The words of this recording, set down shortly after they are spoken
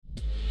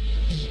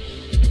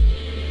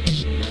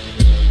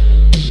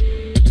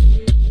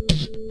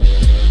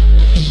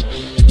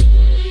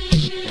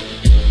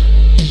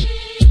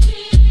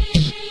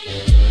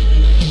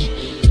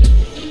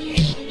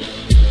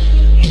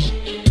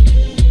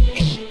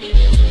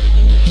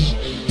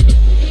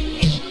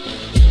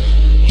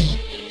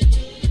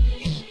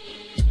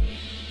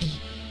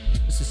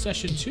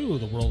Session 2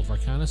 of the World of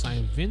Arkonis. I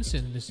am Vince,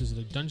 and this is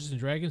the Dungeons &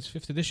 Dragons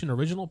 5th Edition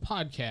original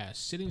podcast.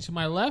 Sitting to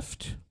my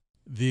left,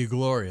 the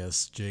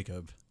glorious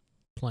Jacob.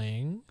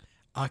 playing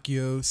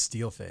Akio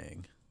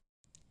Steelfang.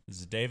 This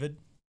is David.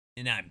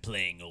 And I'm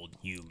playing Old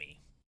Hume.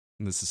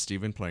 And this is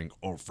Steven playing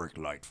Ulfric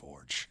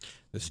Lightforge.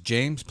 This is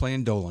James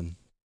playing Dolan.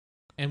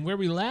 And where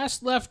we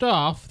last left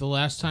off, the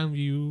last time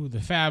the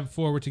Fab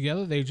Four were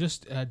together, they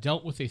just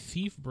dealt with a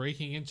thief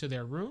breaking into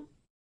their room.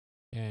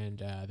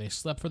 And they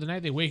slept for the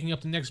night. They're waking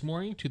up the next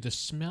morning to the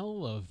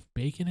smell of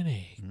bacon and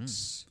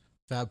eggs.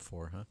 Fab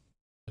 4, huh?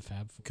 The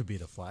Fab Four. Could be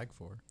the Flag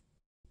 4.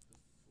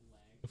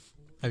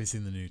 Have you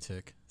seen the new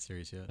Tick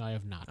series yet? No, I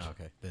have not. Oh,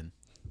 okay, then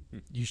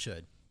you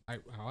should. I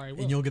will.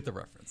 And you'll get the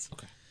reference.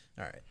 Okay.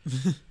 All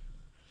right.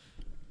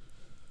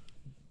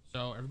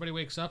 So everybody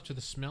wakes up to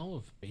the smell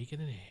of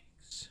bacon and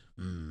eggs.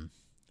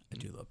 I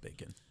do love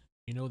bacon.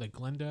 You know that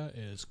Glenda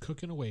is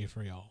cooking away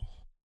for y'all.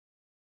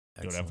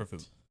 Go down for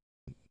food.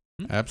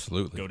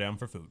 Absolutely. Go down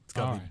for food. It's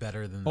got to All be right.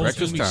 better than Old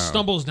Breakfast Hume time.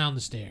 stumbles down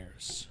the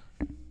stairs.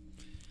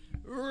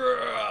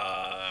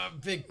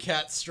 Big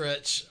cat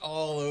stretch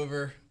all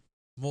over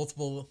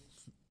multiple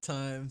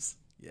times.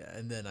 Yeah,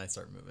 and then I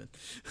start moving.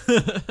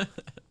 Of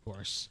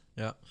course.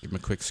 Yeah. Give him a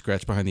quick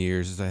scratch behind the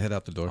ears as I head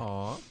out the door.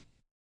 Aw.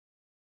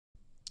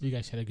 You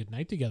guys had a good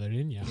night together,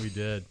 didn't you? We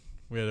did.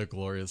 We had a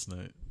glorious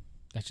night.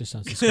 That just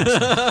sounds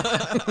disgusting.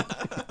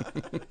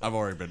 I've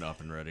already been up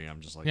and ready.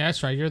 I'm just like, Yeah,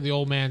 that's right. You're the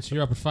old man, so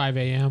you're up at 5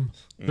 a.m.,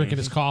 drinking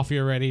his coffee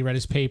already, read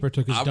his paper,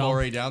 took his I'm dump,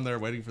 already down there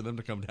waiting for them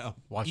to come down.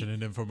 Watching an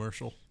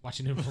infomercial.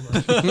 watching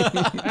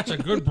infomercial. That's a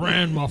good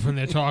brand muffin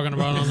they're talking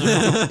about on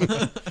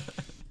there.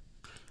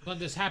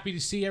 Glenda's happy to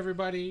see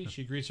everybody.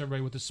 She greets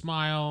everybody with a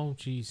smile.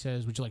 She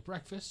says, "Would you like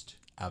breakfast?"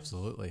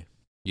 Absolutely.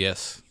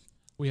 Yes.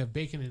 We have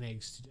bacon and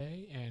eggs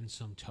today and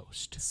some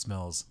toast. It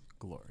smells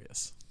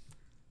glorious.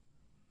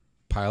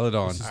 Pile it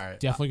on. This is All right.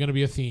 definitely going to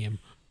be a theme.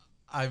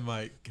 I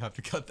might have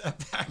to cut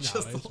that back just a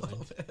it's little fine.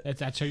 bit.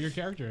 That's how your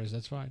character is.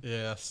 That's fine.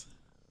 Yes.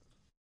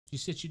 She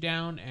sits you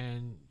down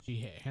and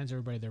she hands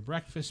everybody their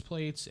breakfast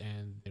plates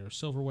and their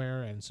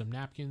silverware and some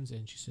napkins,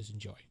 and she says,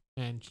 "Enjoy."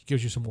 And she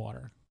gives you some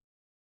water.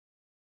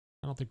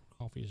 I don't think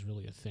coffee is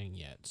really a thing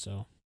yet,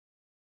 so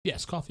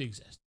yes, coffee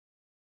exists.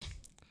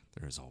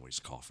 There is always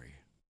coffee.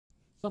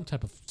 Some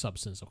type of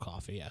substance of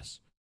coffee, yes.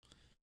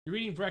 You're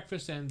eating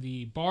breakfast, and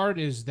the bard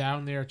is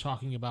down there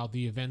talking about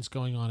the events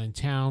going on in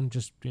town.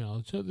 Just,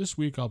 so this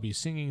week I'll be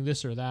singing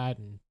this or that,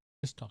 and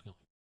just talking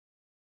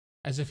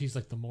as if he's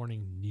like the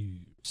morning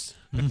news.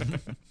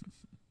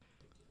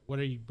 What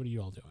are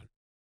you all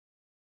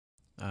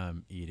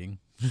doing? Eating.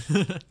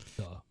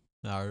 Duh.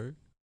 All right.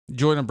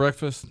 Enjoying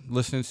breakfast,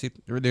 listening to see.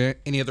 Are there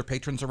any other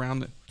patrons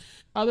around?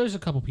 There's a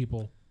couple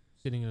people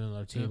sitting at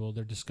another table.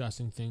 They're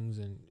discussing things,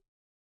 and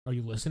are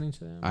you listening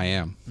to them? I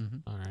am. Mm-hmm.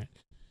 All right.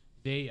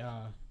 They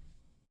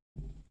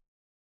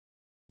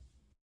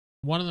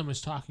one of them is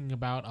talking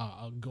about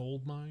a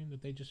gold mine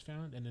that they just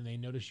found, and then they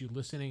notice you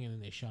listening, and then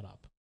they shut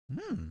up.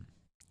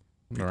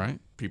 All right.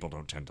 People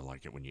don't tend to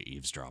like it when you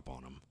eavesdrop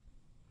on them.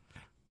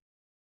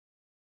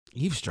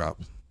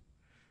 Eavesdrop.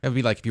 That would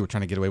be like if you were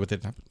trying to get away with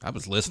it. I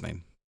was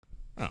listening.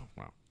 Oh,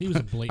 well. He was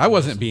a blatant. I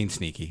wasn't listener. being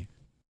sneaky.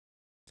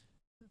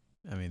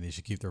 I mean, they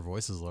should keep their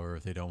voices lower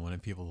if they don't want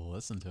people to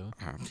listen to.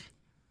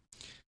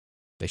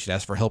 They should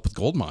ask for help with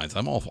gold mines.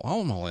 I'm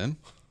all in.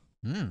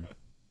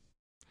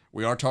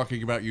 We are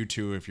talking about you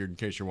two, in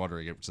case you're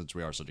wondering, since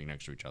we are sitting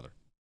next to each other.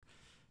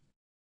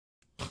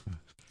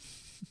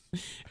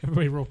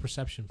 Everybody roll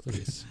perception,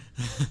 please.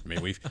 I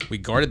mean, we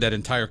guarded that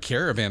entire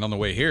caravan on the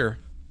way here.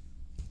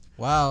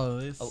 Wow,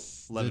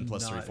 this 11 did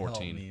plus 3, not help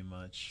 14. me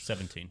much.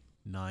 17.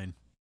 9.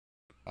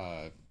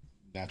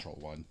 Natural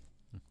one.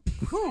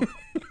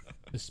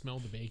 The smell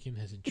of the bacon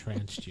has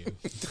entranced you.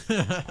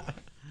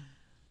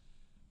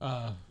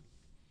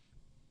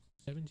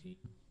 17?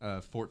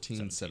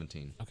 14,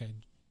 17. Okay.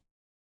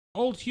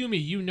 Old Hume,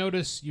 you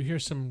hear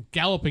some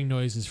galloping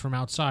noises from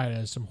outside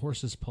as some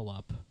horses pull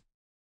up.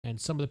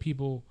 And some of the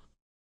people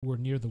who are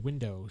near the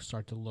window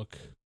start to look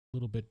a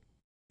little bit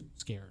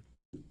scared.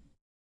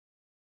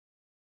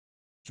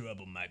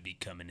 Trouble might be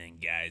coming in,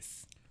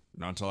 guys.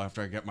 Not until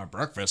after I get my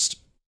breakfast.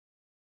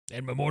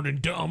 And my morning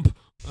dump.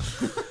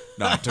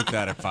 No, I took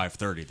that at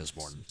 5:30 this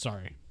morning.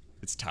 Sorry.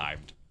 It's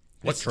timed.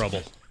 What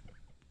trouble?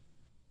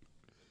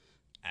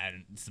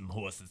 And some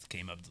horses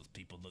came up. Those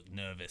people look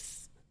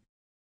nervous.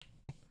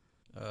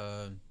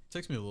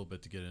 Takes me a little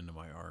bit to get into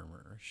my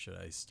armor. Should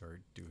I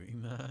start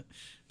doing that?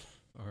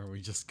 Or are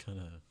we just kind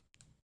of...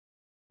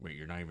 Wait,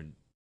 you're not even...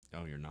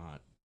 No, you're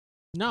not.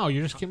 No,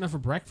 you're just getting up for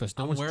breakfast.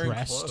 No I'm one's wearing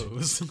dressed.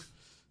 clothes.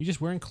 You're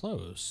just wearing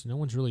clothes. No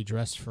one's really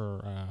dressed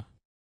for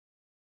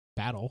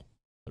battle,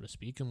 so to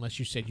speak, unless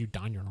you said you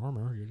don your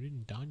armor. You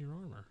didn't don your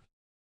armor.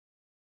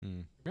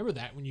 Remember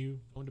that when you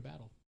go into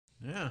battle.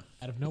 Yeah.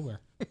 Out of nowhere.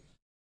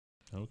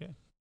 Okay.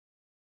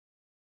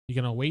 You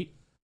gonna wait?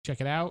 Check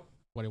it out?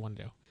 What do you want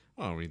to do?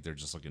 Oh, I mean, they're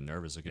just looking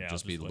nervous. It could Yeah,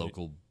 just I'll be just wait.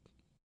 local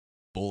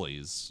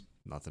bullies.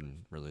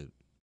 Nothing really to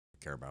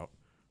care about.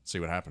 See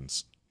what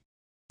happens.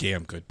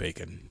 Damn good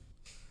bacon.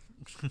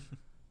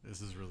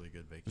 This is really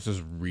good bacon. This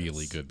is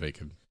really good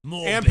bacon.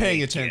 More And paying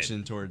bacon.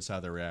 attention towards how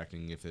they're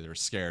reacting, if they're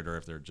scared or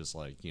if they're just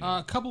like, you know.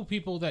 A couple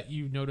people that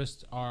you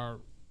noticed are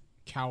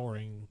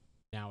cowering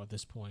now at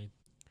this point,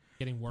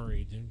 getting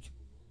worried.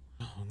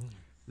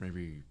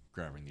 Maybe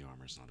grabbing the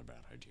armor is not a bad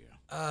idea.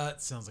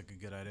 It sounds like a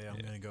good idea. I'm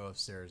going to go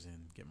upstairs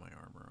and get my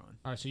armor on.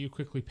 All right, so you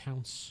quickly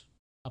pounce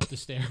up the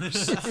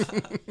stairs.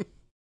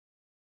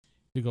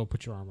 You go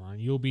put your armor on.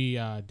 You'll be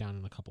down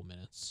in a couple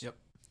minutes. Yep.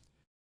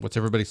 What's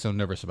everybody so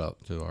nervous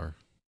about to our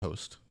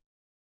host?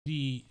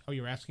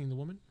 You're asking the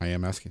woman? I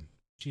am asking.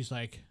 She's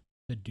like,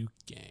 the Duke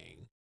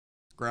gang.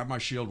 Grab my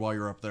shield while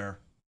you're up there.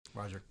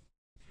 Roger.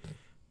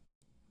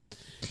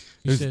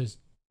 He Who's- says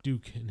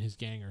Duke and his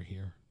gang are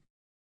here.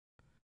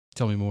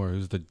 Tell me more.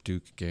 Who's the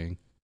Duke gang?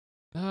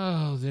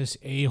 Oh, this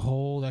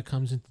a-hole that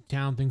comes into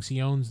town thinks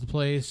he owns the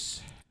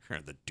place.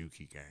 The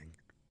Dookie gang.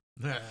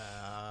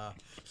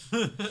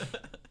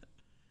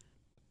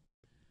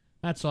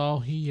 That's all.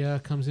 He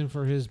comes in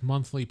for his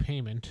monthly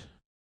payment.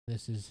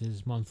 This is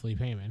his monthly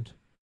payment.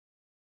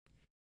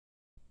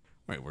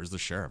 Wait, where's the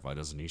sheriff? Why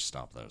doesn't he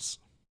stop this?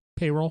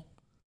 Payroll.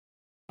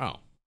 Oh.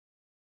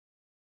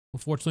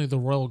 Unfortunately, the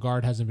Royal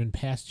Guard hasn't been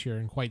passed here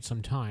in quite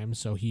some time,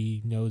 so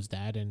he knows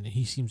that, and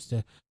he seems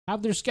to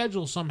have their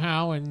schedule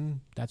somehow,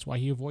 and that's why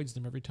he avoids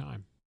them every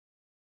time.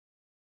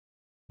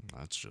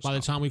 That's just. By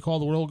the time we call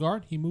the Royal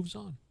Guard, he moves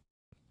on.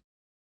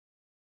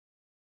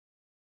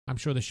 I'm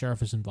sure the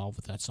sheriff is involved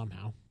with that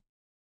somehow.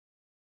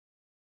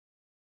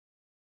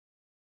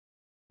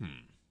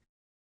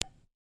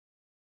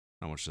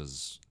 How much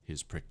does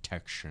his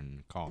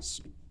protection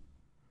cost?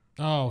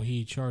 Oh,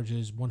 he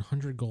charges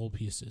 100 gold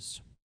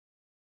pieces.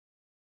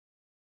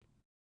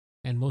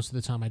 And most of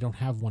the time, I don't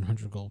have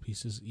 100 gold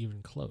pieces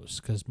even close,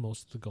 because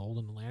most of the gold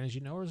in the land, as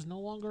you know, is no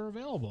longer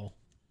available.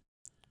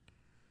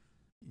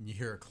 You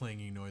hear a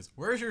clanging noise.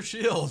 Where's your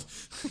shield?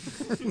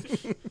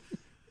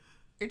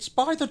 It's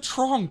by the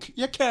trunk.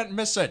 You can't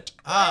miss it.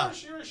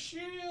 Where's your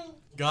shield?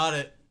 Got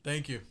it.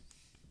 Thank you.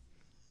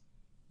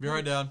 Be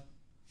right down.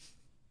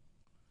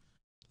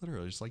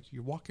 Literally, it's like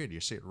you walk in, you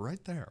see it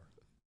right there.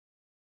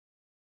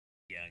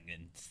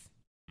 Youngins.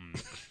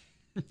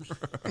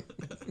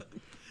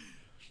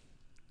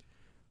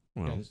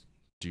 Well, Yes.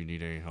 do you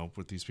need any help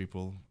with these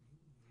people?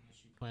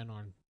 You plan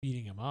on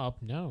beating him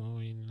up? No, I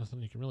mean,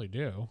 nothing you can really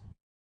do.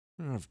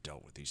 I've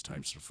dealt with these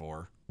types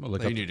before. I'm gonna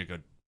look, They out, need a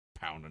good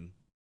pounding.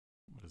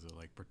 What is it,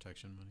 like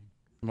protection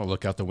I'm gonna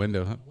look out the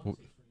window.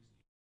 money?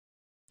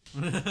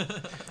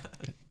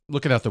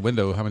 Looking out the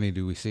window, how many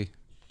do we see?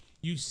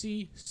 You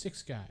see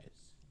 6 guys,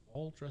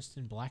 all dressed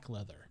in black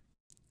leather,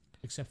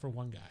 except for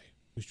one guy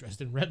who's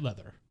dressed in red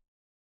leather.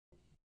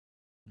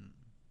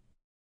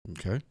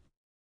 Okay.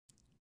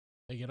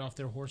 They get off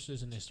their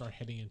horses and they start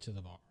heading into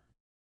the bar.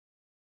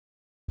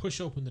 Push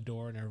open the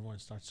door and everyone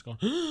starts going,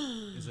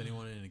 Is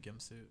anyone in a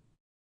gimp suit?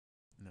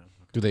 No.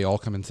 Okay. Do they all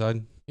come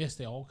inside? Yes,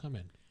 they all come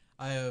in.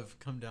 I have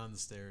come down the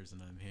stairs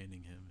and I'm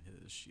handing him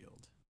his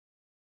shield.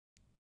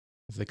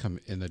 As they come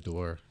in the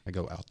door, I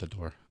go out the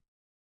door.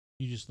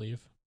 You just leave.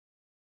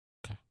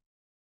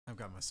 I've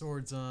got my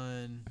swords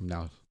on. I'm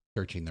now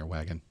searching their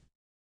wagon.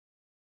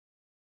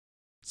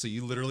 So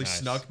you literally Nice.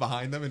 snuck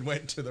behind them and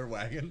went to their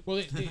wagon? Well,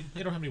 they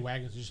don't have any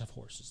wagons. They just have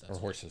horses. That's Or all.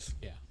 horses.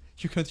 Yeah.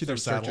 You go through their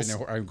Searching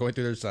saddles. I'm going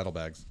through their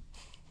saddlebags.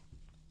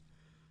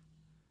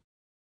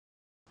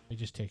 Let me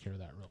just take care of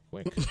that real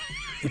quick.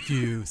 If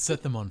you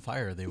set them on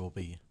fire, they will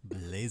be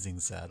blazing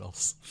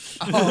saddles.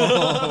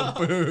 Oh,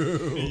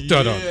 boo.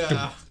 Dun-dun.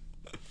 Yeah.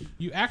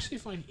 You actually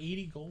find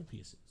 80 gold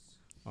pieces.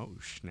 Oh,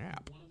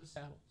 snap. One of the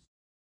saddles.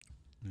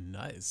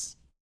 Nice.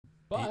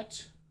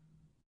 But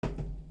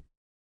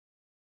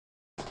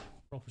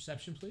roll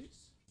perception,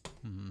 please.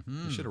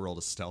 Mm-hmm. You should have rolled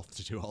a stealth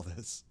to do all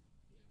this.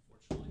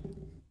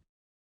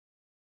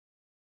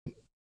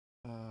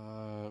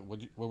 What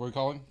were we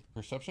calling?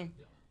 Perception?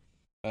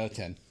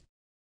 10.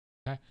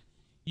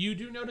 You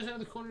do notice out of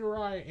the corner of your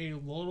eye a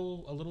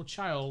little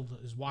child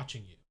is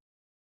watching you.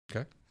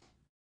 Okay.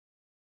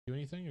 Do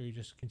anything, or you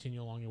just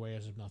continue along your way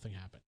as if nothing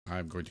happened?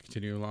 I'm going to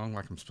continue along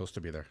like I'm supposed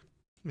to be there.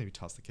 Maybe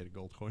toss the kid a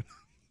gold coin.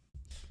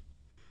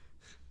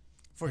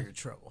 For your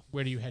trouble.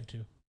 Where do you head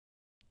to?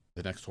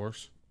 The next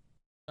horse?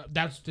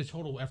 That's the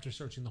total after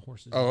searching the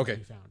horses. Oh, that okay.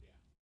 You found,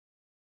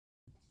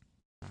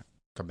 yeah.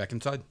 Come back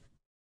inside.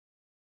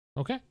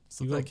 Okay.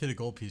 So You that go- kid a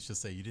gold piece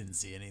just say you didn't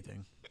see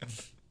anything.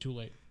 Too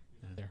late.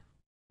 Yeah. There.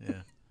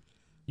 Yeah.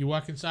 You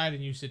walk inside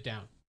and you sit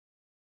down.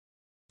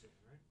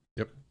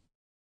 Yep.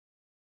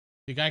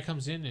 The guy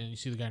comes in and you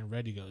see the guy in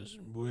red. He goes,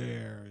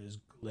 "Where is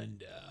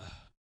Glenda?"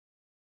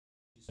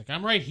 He's like,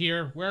 "I'm right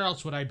here. Where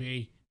else would I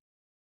be?"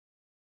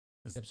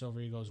 Steps over.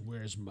 He goes,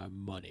 "Where's my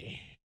money?"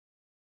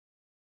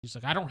 He's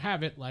like, "I don't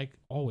have it, like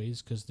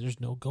always, because there's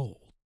no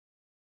gold."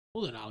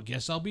 Well, then I'll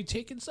guess I'll be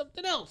taking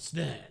something else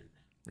then.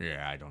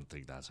 Yeah, I don't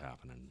think that's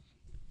happening.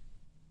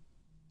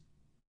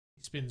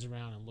 He spins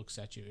around and looks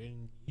at you,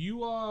 and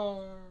you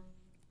are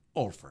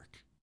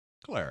Ulfric,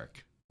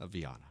 cleric of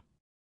Viana.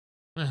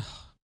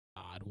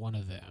 God, one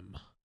of them.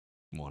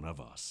 One of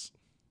us.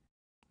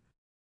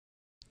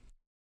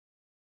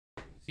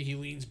 See, he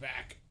leans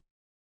back.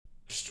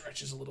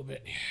 stretches a little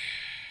bit,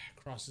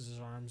 crosses his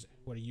arms.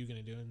 What are you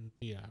gonna do? And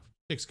yeah,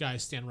 6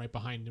 guys stand right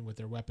behind him with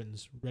their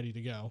weapons ready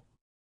to go.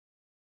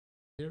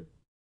 They're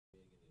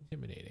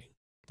intimidating.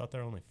 Thought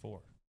there were only 4.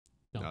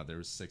 No, there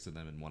was 6 of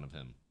them and 1 of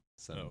him.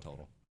 7 Oh.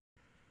 total.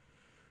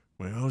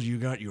 Well, you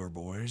got your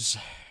boys.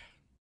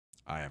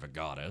 I have a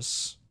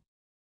goddess.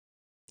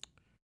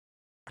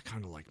 I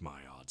kind of like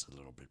my odds a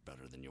little bit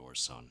better than yours,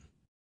 son.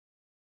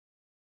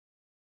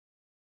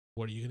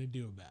 What are you gonna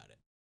do about it?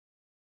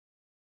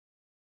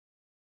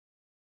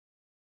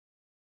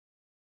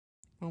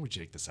 Why don't we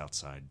take this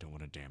outside? Don't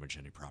want to damage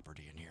any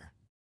property in here.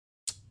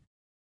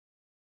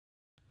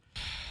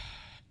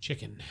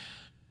 Chicken.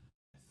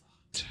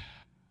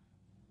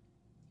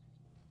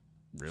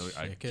 Really?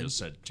 Chicken? I just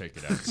said take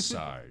it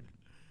outside.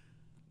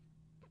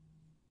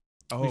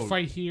 We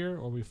fight here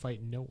or we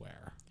fight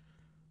nowhere.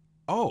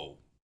 Oh.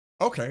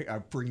 Okay, I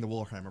bring the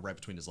warhammer right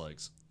between his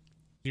legs.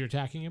 You're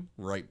attacking him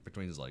Right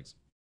between his legs.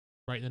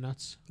 right in the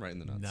nuts. Right in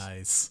the nuts.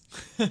 Nice.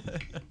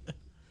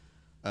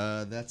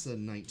 That's a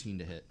 19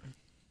 to hit.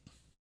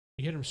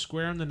 You hit him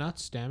square in the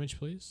nuts. Damage,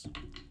 please.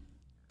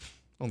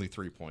 Only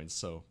 3 points,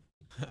 so.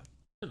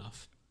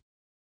 Enough.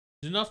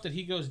 It's enough that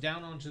he goes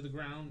down onto the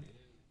ground.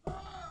 All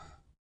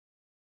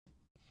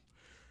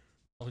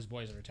his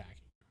boys are attacking.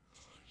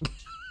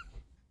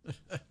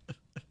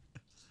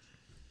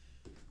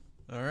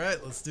 All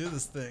right, let's do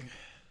this thing.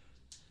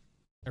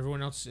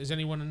 Everyone else, is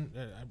anyone?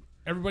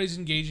 Everybody's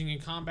engaging in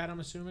combat.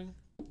 I'm assuming.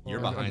 You're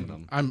Or- behind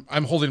them.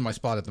 I'm holding my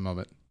spot at the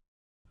moment.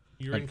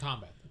 You're in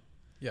combat.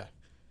 Yeah.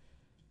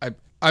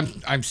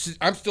 I've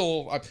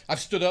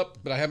stood up,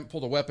 but I haven't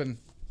pulled a weapon.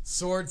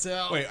 Swords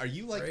out. Wait, are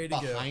you like Ready to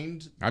go.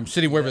 behind? I'm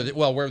sitting wherever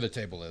the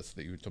table is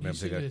that you told me I'm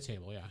He's sitting sitting at at. the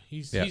table. Yeah,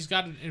 he's Yeah. he's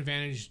got an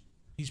advantage.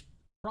 He's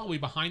probably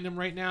behind them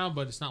right now,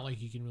 but it's not like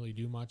he can really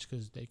do much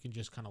because they can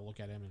just kind of look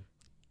at him and.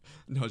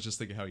 No, I was just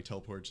thinking how he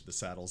teleported to the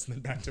saddles and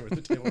then back to where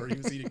the table where he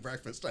was eating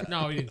breakfast.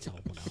 No, he didn't tell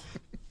him.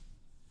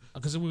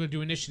 Because we're gonna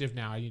do initiative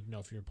now. I need to know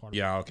if you're part of it.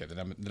 Yeah, okay,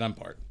 then I'm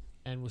part.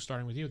 And we're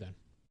starting with you then.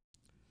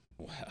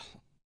 Well.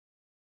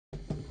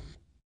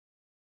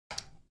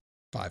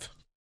 5.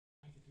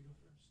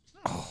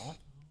 Oh.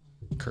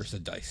 Curse the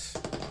dice.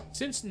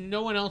 Since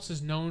no one else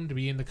is known to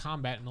be in the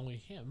combat and only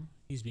him,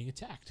 he's being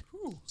attacked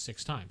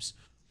 6 times.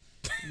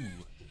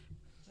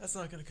 That's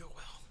not gonna go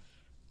well.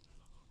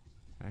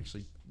 I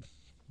actually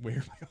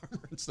wear my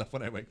armor and stuff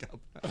when I wake up.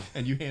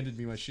 And you handed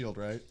me my shield,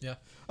 right? Yeah.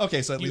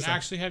 Okay, so at You least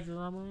actually have your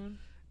armor on?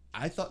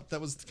 I thought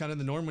that was kind of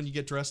the norm when you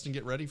get dressed and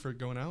get ready for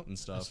going out and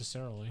stuff.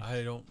 Necessarily.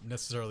 I don't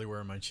necessarily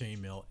wear my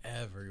chainmail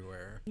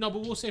everywhere. No,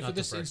 but we'll say for Not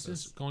this to breakfast.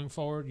 instance, going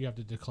forward, you have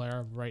to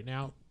declare right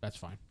now. That's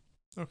fine.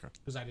 Okay.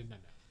 Because I did not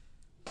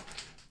know.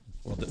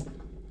 Well,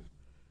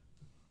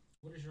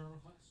 What is your armor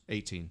class?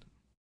 18.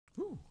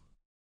 Ooh.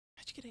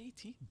 How'd you get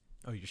 18?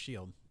 Oh, your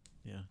shield.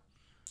 Yeah.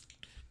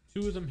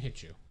 2 of them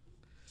hit you.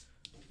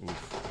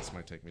 Oof, this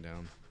might take me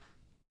down.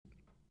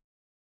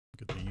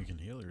 Good thing you can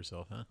heal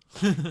yourself, huh?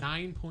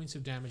 9 points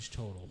of damage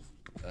total.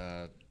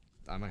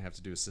 I might have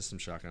to do a system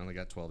shock. I only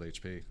got 12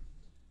 HP.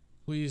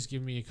 Please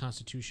give me a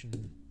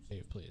constitution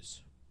save,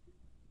 please.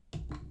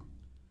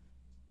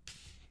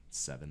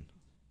 7.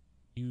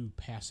 You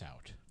pass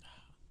out.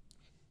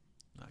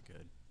 Not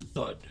good.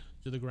 Thud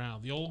to the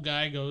ground. The old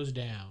guy goes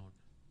down.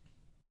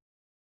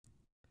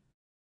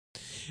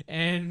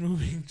 And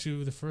moving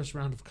to the first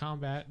round of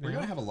combat now. We're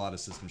going to have a lot of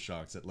system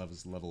shocks at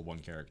level 1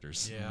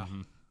 characters. Yeah.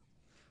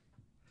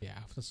 Yeah,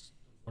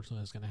 unfortunately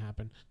that's going to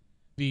happen.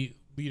 The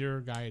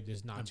leader guy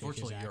does not take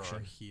his Unfortunately, you're action.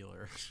 our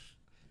healer.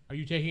 Are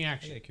you taking I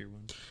action? got cure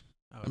wounds.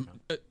 Oh,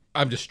 okay.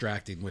 I'm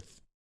distracting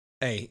with,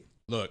 hey,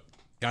 look,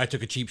 guy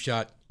took a cheap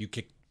shot. You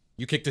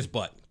kicked his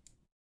butt.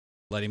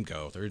 Let him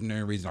go. There's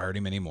no reason to hurt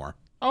him anymore.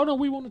 Oh, no,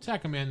 we won't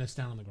attack a man that's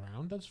down on the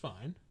ground. That's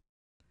fine.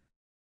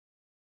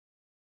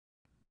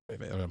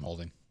 I'm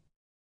holding.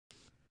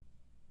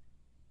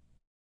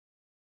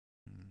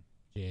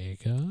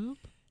 Jacob.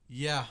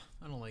 Yeah,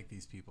 I don't like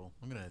these people.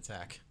 I'm gonna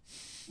attack.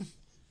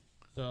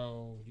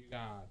 So you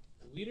got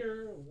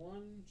leader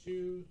 1,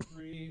 2,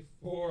 3,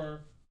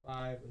 4,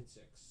 5, and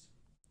 6.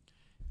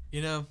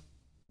 You know,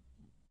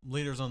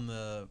 leader's on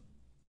the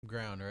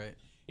ground, right?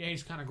 Yeah,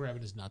 he's kind of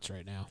grabbing his nuts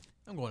right now.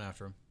 I'm going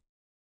after him.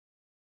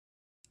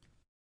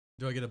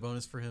 Do I get a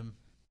bonus for him?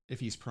 If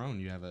he's prone,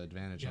 you have an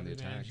advantage on the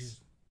attacks.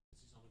 He's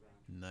on the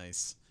ground.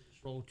 Nice.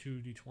 Just roll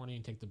 2d20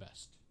 and take the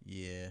best.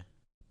 Yeah.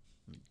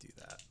 Let me do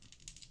that.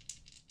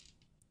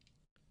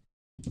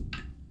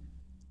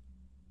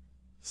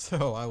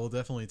 So I will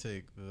definitely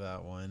take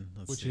that one.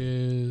 Let's Which see.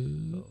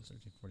 is 12,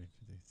 13, 14,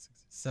 15, 16,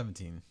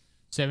 17.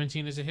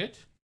 17 is a hit.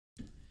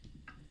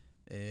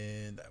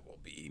 And that will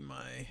be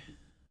my...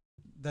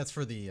 That's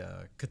for the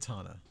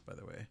katana, by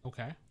the way.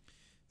 Okay.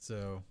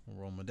 So we'll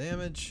roll my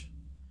damage.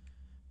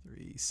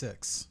 3,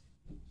 6.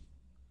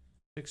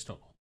 6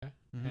 total. Okay.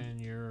 Mhm.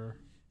 And you're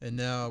And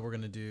now we're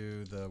going to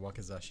do the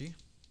wakizashi.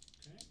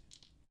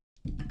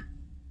 okay.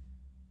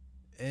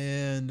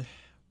 And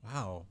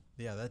wow.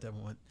 Yeah, that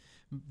demo went.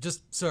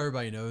 Just so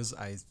everybody knows,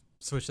 I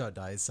switched out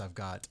dice. I've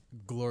got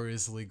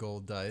gloriously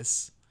gold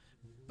dice.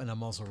 And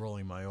I'm also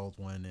rolling my old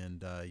one,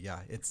 and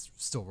yeah, it's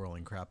still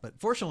rolling crap. But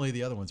fortunately,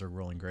 the other ones are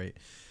rolling great.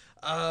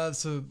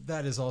 So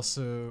that is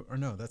also, or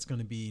no, that's going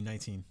to be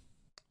 19.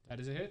 That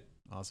is a hit.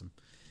 Awesome.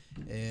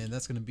 And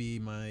that's going to be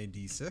my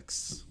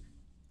D6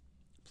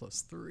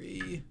 plus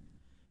 3.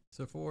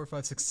 So 4,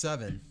 5, 6,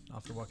 7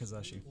 off the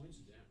Wakizashi.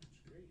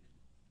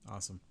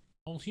 Awesome.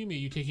 Old Hume,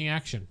 you taking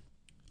action?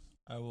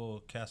 I will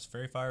cast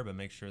Fairy Fire, but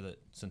make sure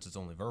that since it's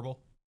only verbal,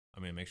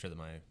 I'm going to make sure that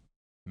my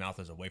mouth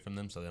is away from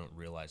them so they don't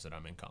realize that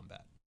I'm in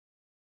combat.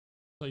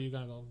 So you're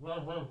gonna go. Rah,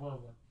 rah, rah, rah.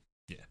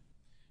 Yeah.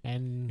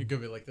 And You could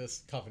be like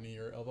this, cuffing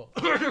your elbow.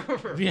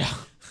 yeah.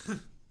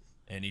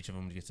 And each of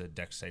them gets a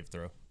dex save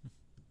throw.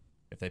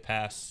 If they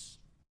pass,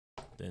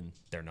 then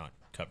they're not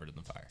covered in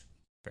the fire.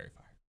 Fairy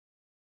Fire.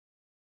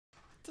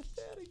 It's a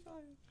fairy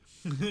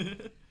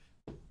fire.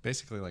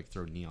 Basically, like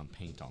throw neon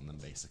paint on them.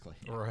 Basically,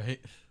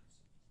 Right.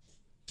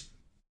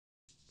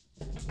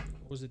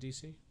 What was the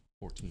DC?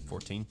 14.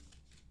 14.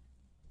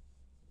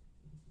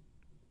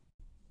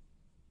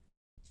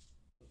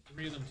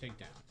 3 of them take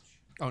damage.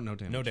 Oh, no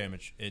damage. No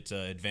damage. It's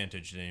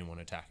advantage to anyone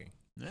attacking.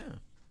 Yeah.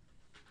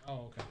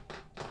 Oh, okay.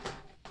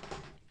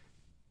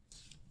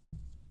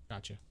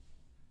 Gotcha.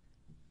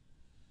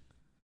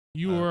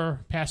 You were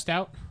passed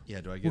out.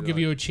 Yeah. Do I get? We'll give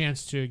you a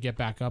chance to get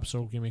back up.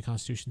 So give me a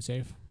Constitution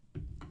save.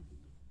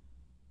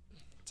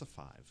 It's a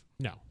 5.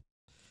 No.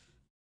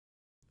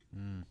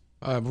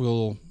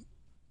 We'll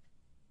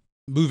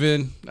move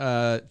in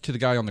to the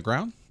guy on the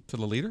ground, to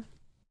the leader.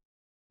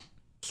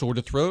 Sword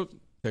to throat.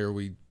 There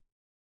we.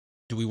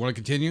 Do we want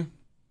to continue?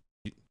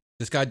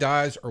 This guy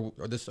dies, or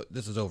this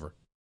is over.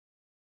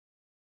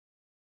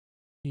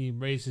 He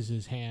raises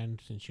his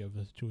hand since you have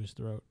it to his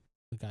throat.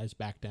 The guys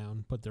back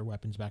down, put their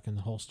weapons back in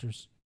the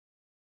holsters.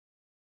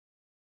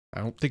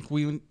 I don't think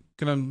we're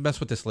gonna mess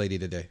with this lady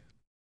today.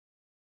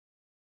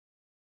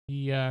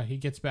 He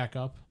gets back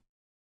up.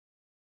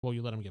 Well,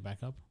 you let him get back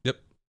up? Yep.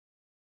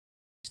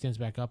 He stands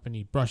back up and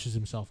he brushes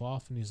himself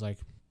off and he's like,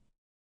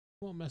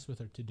 won't mess with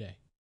her today.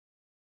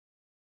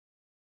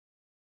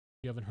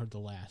 You haven't heard the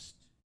last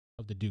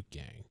of the Duke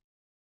gang.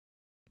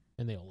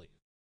 And they all leave.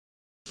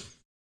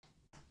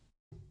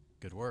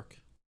 Good work.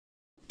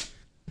 So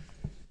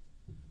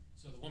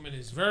the woman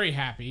is very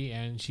happy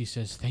and she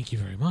says, thank you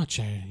very much.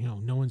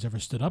 No one's ever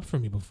stood up for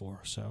me before,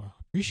 so I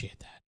appreciate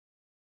that.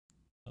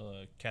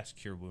 I'll cast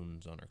Cure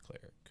Wounds on our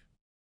cleric.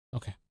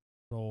 Okay.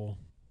 Roll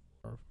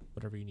or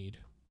whatever you need.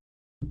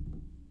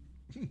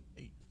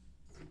 8.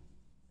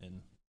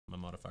 And my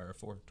modifier of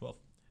 4, 12.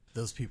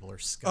 Those people are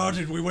scum.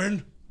 did we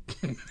win?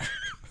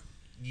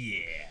 Yeah.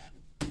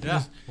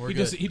 Yeah, we're He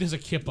good. does a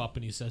kip up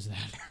and he says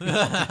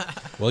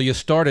that. Well, you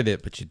started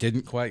it, but you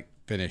didn't quite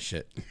finish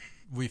it.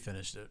 We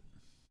finished it.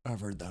 I've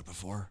heard that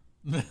before.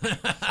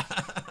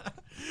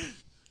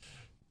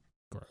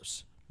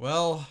 Gross.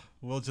 Well,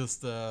 we'll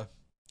just let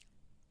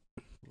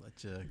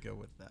you go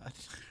with that.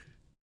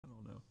 I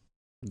don't know.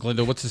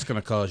 Glenda, what's this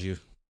gonna cause you?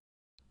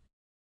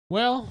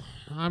 Well,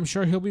 I'm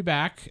sure he'll be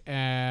back.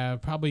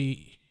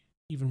 Probably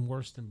even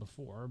worse than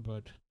before,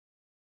 but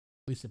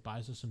at least it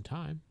buys us some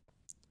time.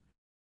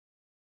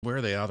 Where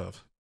are they out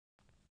of?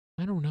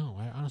 I don't know.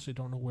 I honestly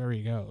don't know where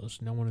he goes.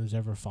 No one has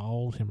ever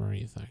followed him or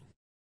anything.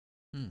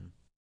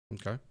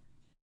 Okay.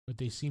 But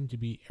they seem to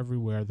be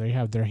everywhere. They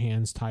have their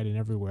hands tied in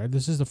everywhere.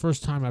 This is the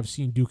first time I've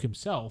seen Duke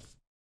himself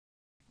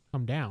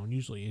come down.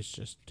 Usually it's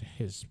just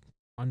his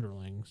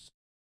underlings.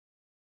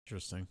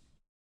 Interesting.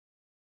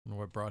 I wonder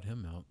what brought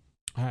him out.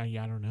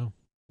 Yeah, I don't know.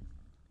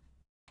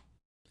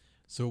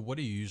 So what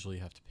do you usually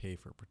have to pay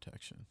for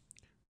protection?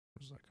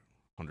 It was like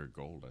 100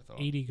 gold, I thought.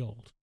 80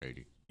 gold.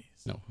 80.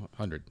 No,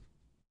 100.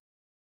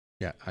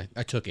 Yeah,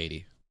 I took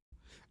 80.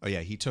 Oh, yeah,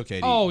 he took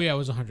 80. Oh, yeah, it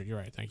was 100. You're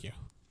right. Thank you.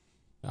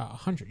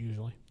 100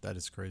 usually. That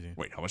is crazy.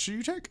 Wait, how much did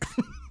you take?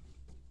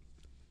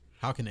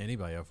 How can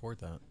anybody afford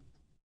that?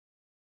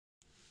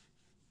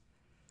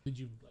 Did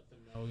you let them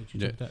know that you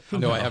Yeah. took that?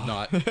 No, Okay. I have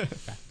not.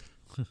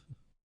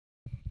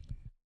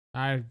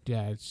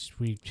 It's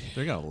we.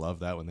 They're going to love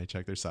that when they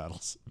check their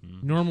saddles.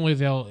 Normally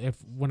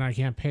when I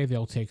can't pay,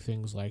 they'll take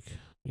things like,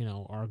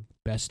 our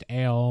best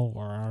ale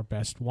or our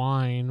best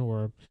wine,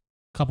 or a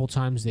couple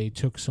times they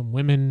took some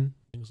women,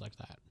 things like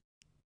that.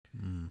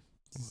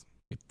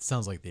 It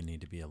sounds like they need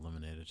to be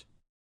eliminated.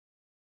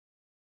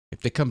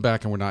 If they come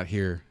back and we're not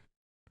here,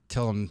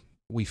 tell them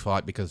we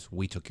fought because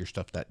we took your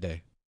stuff that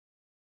day.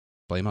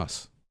 Blame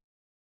us.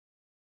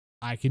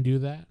 I can do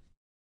that.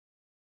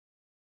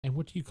 And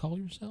what do you call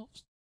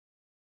yourselves?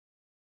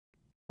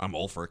 I'm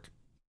Ulfric.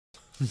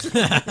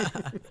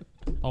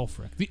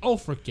 Ulfric. The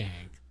Ulfric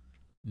gang.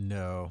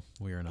 No,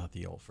 we are not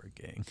the Ulfric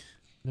gang.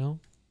 No?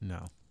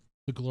 No.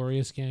 The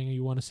glorious gang,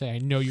 you want to say? I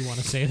know you want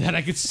to say that.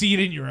 I could see it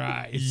in your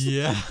eyes.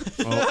 Yeah.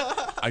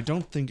 Well, I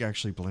don't think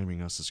actually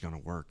blaming us is going to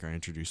work. I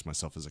introduced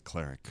myself as a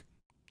cleric.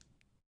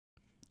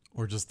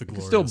 Or just the You can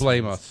glorious still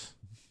blame ones. us.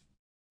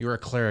 You're a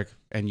cleric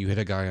and you hit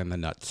a guy on the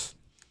nuts.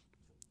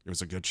 It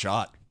was a good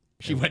shot.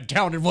 She went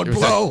down in one It was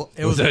blow.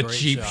 It was a great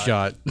cheap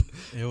shot.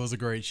 It was a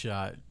great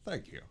shot.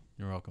 Thank you.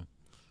 You're welcome.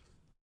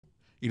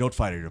 You don't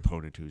fight an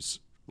opponent who's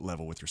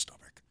level with your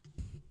stomach.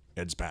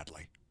 Ends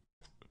badly.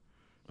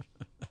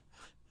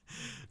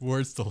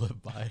 Words to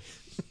live by.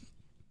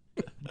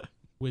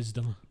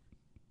 Wisdom.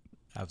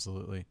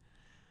 Absolutely.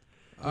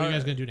 What are you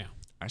guys gonna do now?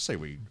 I say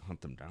we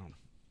hunt them down.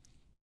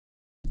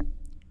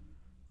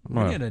 I'm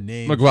Well, gonna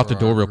name. I'm gonna go out for the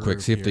door our real quick,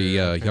 group see if the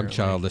here, young apparently.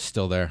 child is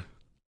still there.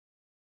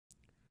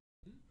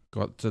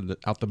 Go out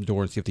the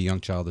door and see if the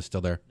young child is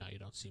still there. No, you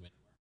don't see me.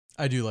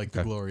 I do like the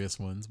Okay. glorious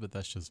ones, but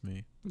that's just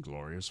me. The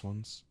glorious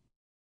ones.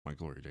 My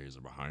glory days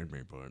are behind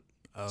me, but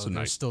Oh, It's a there's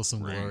nice still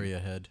some ring. glory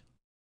ahead.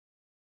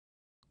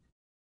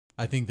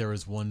 I think there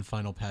was one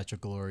final patch of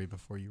glory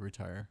before you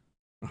retire.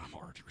 I'm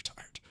already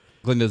retired.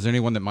 Glinda, is there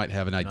anyone that might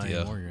have an Not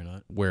idea anymore, you're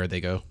not. where they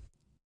go?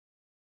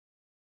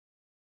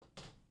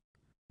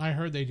 I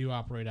heard they do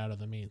operate out of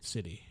the main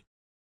city.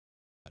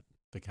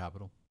 The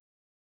capital.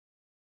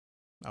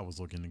 I was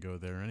looking to go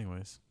there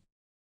anyways.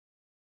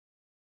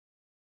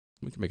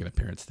 We can make an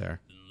appearance there.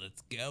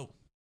 Let's go.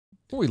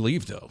 Before we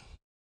leave, though,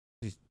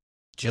 these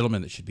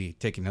gentlemen that should be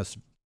taking us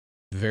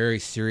very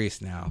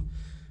serious now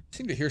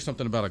seem to hear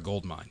something about a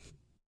gold mine.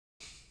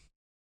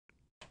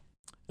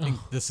 I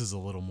think this is a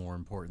little more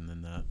important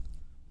than that.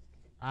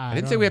 I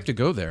didn't say we have to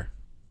go there.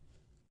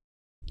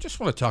 Just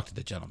want to talk to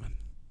the gentleman.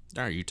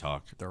 All right, you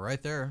talk. They're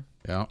right there.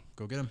 Yeah.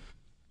 Go get them.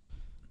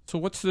 So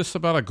what's this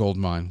about a gold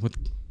mine? What?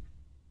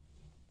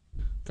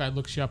 Guy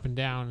looks you up and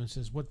down and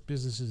says, "What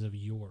business is of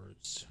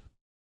yours?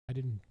 I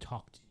didn't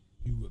talk to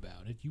you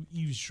about it. You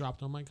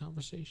eavesdropped on my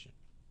conversation."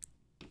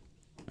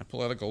 I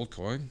pull out a gold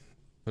coin,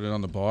 put it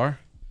on the bar,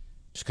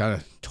 just kind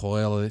of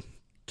toy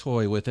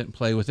with it, and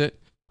play with it.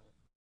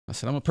 I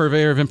said, I'm a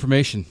purveyor of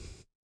information.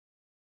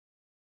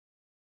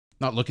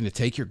 Not looking to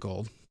take your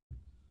gold,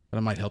 but I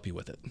might help you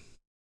with it.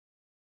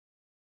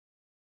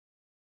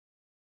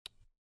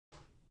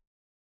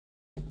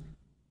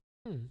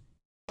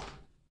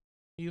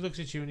 He looks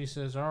at you and he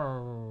says, "Oh,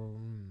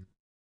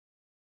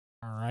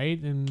 all right.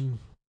 And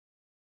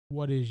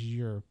what is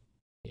your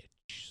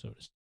pitch, so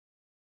to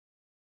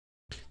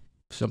speak?"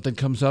 If something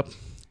comes up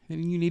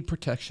and you need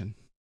protection,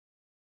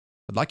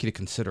 I'd like you to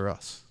consider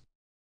us.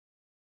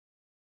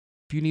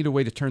 If you need a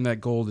way to turn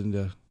that gold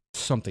into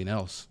something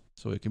else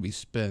so it can be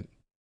spent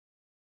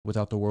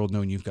without the world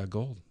knowing you've got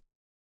gold,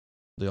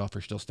 the offer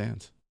still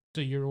stands.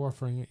 So you're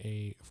offering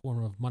a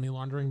form of money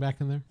laundering back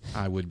in there?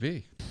 I would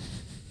be.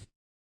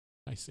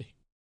 I see.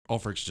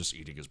 Ulfric's just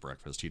eating his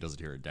breakfast. He doesn't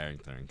hear a dang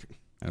thing.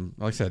 And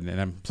like I said,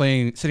 and I'm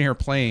sitting here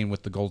playing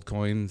with the gold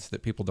coins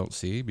that people don't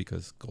see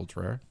because gold's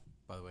rare.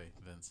 By the way,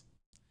 Vince,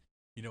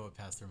 you know what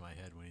passed through my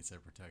head when he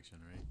said protection,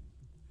 right?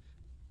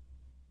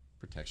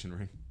 Protection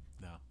ring?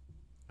 No.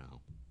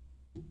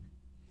 Oh.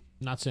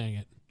 Not saying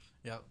it.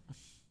 Yep.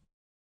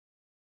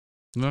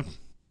 No,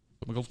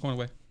 put my gold coin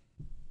away.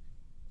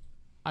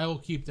 I will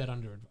keep that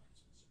under advisement.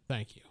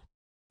 Thank you.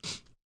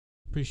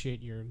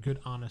 Appreciate your good,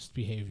 honest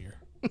behavior.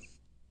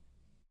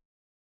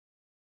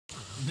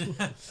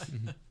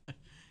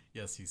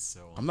 Yes, he's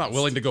so. I'm not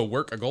willing to go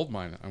work a gold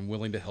mine. I'm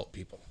willing to help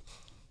people.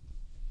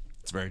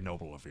 It's very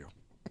noble of you.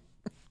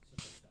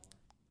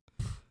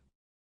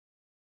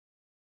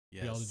 Be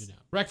able to do Yes. now.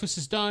 Breakfast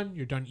is done.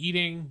 You're done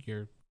eating.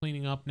 You're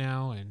cleaning up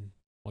now, and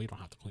well, you don't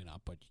have to clean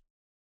up, but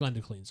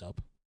Glenda cleans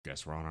up.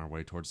 Guess we're on our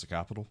way towards the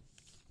capital.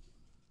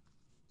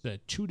 It's a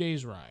 2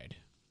 days ride.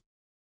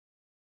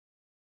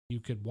 You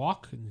could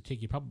walk and it'd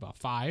take you probably about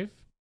 5,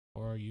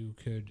 or you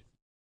could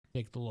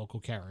take the local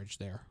carriage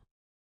there.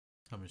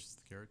 How much is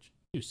the carriage?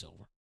 2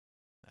 silver.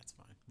 That's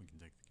fine. We can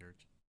take the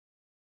carriage.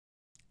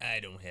 I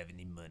don't have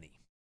any money.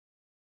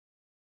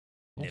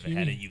 What Never do you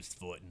had a mean? use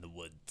for it in the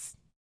woods.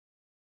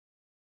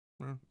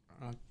 Well,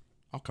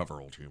 I'll cover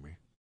old Hume.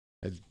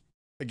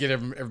 I get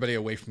everybody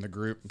away from the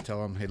group and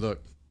tell them, hey,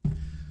 look,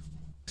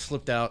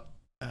 slipped out.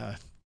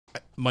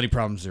 Money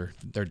problems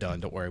they're done.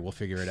 Don't worry, we'll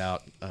figure it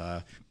out.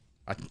 I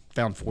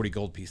found 40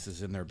 gold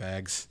pieces in their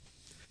bags,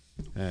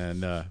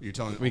 and You're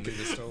telling we me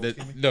this to old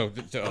Hume? no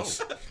to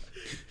us.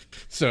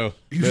 So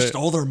You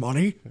stole their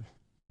money?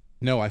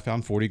 no, I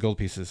found 40 gold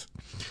pieces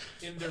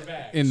In their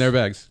bags. in their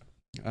bags.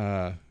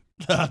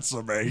 That's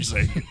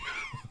amazing.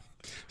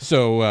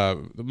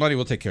 So the money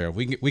we'll take care of.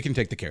 We can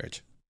take the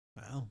carriage,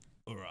 Well,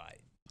 All right.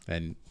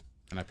 and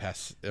I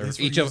pass At least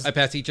we're I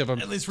pass each of them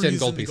at least we're 10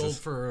 using gold the pieces. gold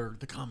for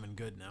the common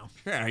good now.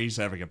 Yeah, he's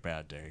having a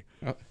bad day.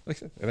 Like I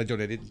said, and I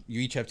donated. You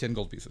each have 10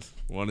 gold pieces.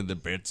 Wanted the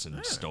bits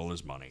and stole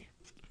his money.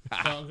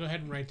 So go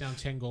ahead and write down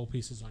 10 gold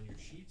pieces on your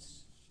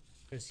sheets,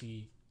 because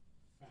he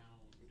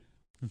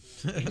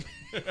found.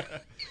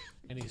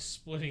 And he's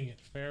splitting it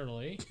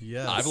fairly.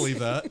 Yes. I believe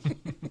that.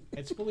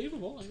 It's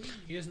believable. I mean,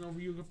 he has no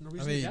reason I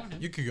to mean, doubt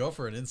him. you could go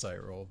for an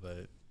insight roll,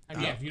 but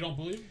Yeah, if you don't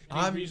believe, any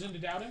I'm- reason to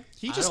doubt him?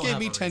 He I just don't gave have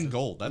me a 10 reason.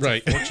 gold. That's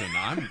Right. a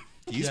fortune.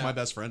 He's Yeah. my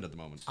best friend at the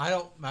moment. I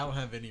don't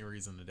have any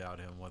reason to doubt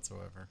him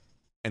whatsoever.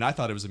 And I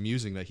thought it was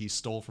amusing that he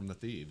stole from the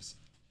thieves.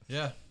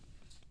 Yeah.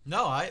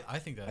 No, I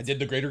think that's I did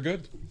the greater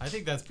good. I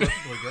think that's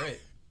perfectly great.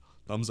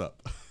 Thumbs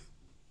up.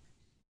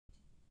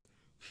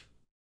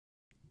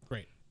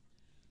 Great.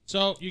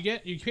 So you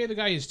pay the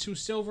guy his 2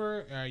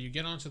 silver. You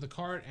get onto the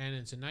cart, and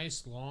it's a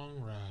nice long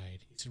ride.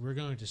 He said, "We're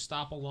going to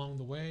stop along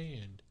the way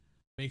and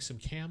make some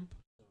camp.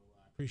 So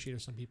I appreciate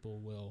if some people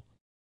will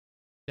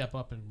step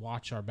up and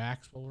watch our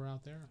backs while we're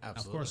out there? Of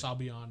course, Absolutely. I'll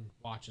be on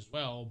watch as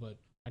well, but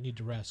I need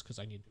to rest because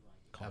I need to ride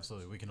the car.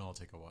 Absolutely, we can all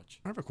take a watch.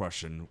 I have a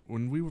question.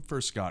 When we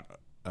first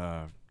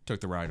took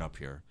the ride up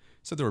here,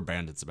 said there were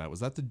bandits about. Was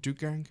that the Duke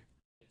gang?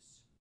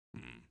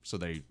 Yes. So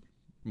they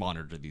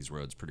monitor these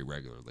roads pretty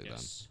regularly then.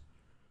 Yes.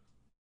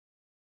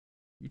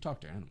 You talk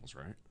to animals,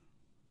 right?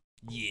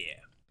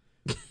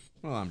 Yeah.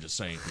 Well, I'm just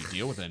saying, if we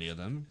deal with any of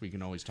them, we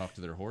can always talk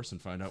to their horse and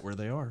find out where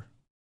they are.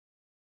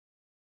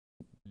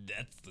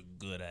 That's a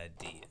good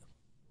idea.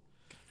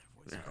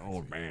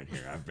 Old man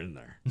here, I've been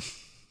there.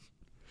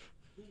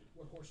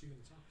 What horse are you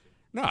going to talk to?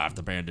 No, if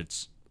the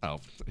bandits... Oh,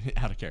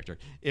 out of character.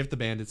 If the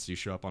bandits do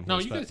show up on No,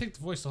 horseback... you got to take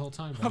the voice the whole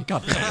time. Oh, Buddy.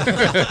 God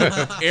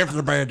damn. If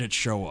the bandits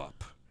show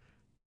up,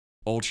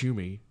 old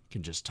Humie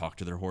can just talk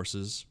to their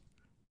horses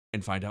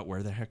and find out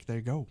where the heck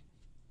they go.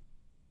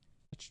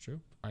 That's true.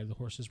 Probably the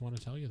horses want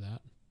to tell you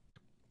that.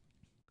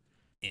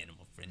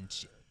 Animal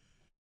friendship.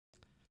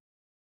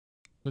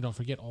 But don't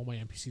forget, all my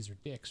NPCs are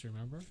dicks,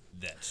 remember?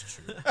 That's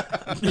true.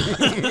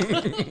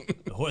 The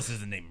horse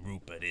isn't named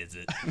Rupert, is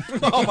it?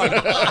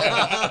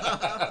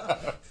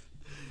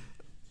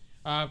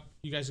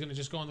 You guys going to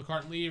just go on the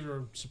cart and leave,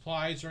 or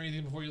supplies or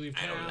anything before you leave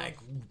I town? don't like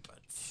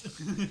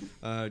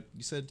Ruperts.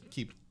 You said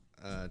keep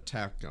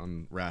tack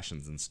on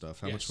rations and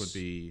stuff. How much Yes. would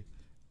be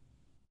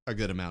a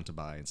good amount to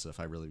buy and stuff?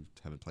 I really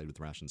haven't played with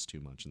rations too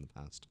much in the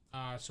past.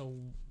 So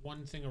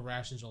one thing of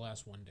rations will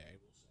last one day,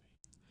 we'll say.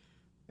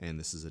 And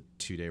this is a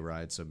 2-day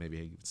ride, so maybe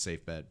a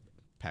safe bet,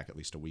 pack at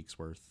least a week's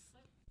worth.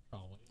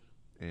 Probably.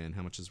 And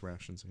how much is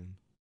rations again?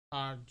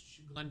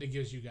 Glenda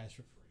gives you guys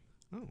for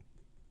free. Oh.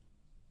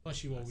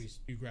 Plus,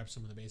 you grab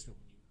some in the basement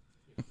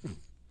when you.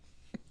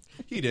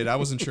 He did. I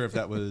wasn't sure if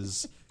that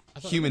was I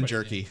thought human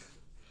everybody jerky. did.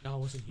 No, it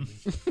wasn't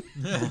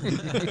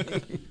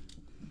human.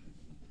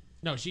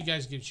 No, she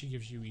gives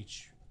you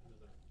each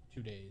another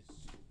 2 days.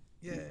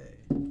 Yay.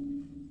 So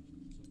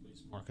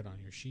please mark it on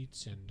your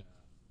sheets and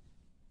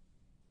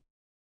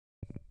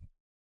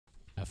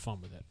have fun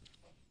with it.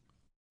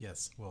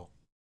 Yes, we'll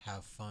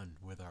have fun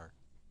with our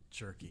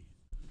jerky.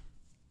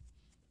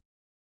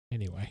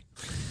 Anyway.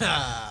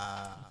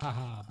 I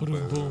Haha,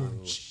 boom,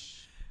 boom.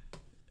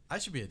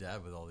 should be a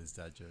dad with all these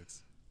dad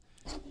jokes.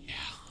 Yeah,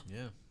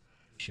 Yeah, you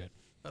should,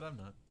 but I'm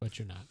not. but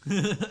you're not.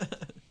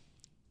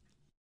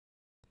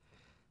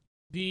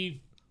 The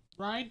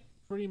ride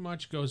pretty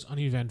much goes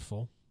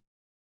uneventful,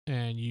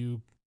 and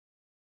you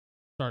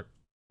start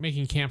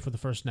making camp for the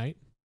first night,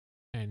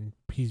 and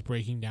he's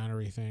breaking down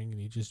everything,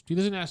 and he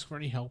doesn't ask for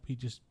any help. He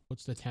just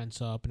puts the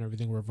tents up and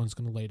everything where everyone's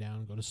going to lay down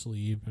and go to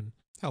sleep, and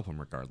Help him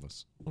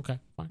regardless. okay,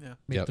 fine. Yeah.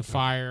 Make Yep. the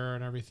fire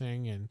and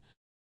everything, and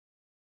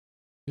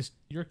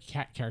your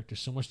cat character is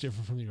so much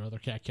different from your other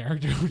cat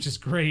character, which is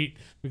great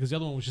because the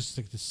other one was just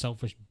like this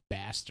selfish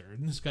bastard,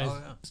 and this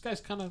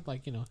guy's kind of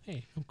like,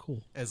 hey, I'm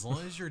cool. As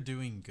long as you're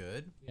doing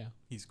good, Yeah,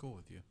 he's cool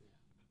with you.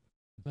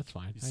 that's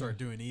fine. You start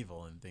doing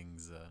evil and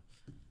things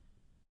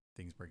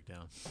break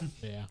down.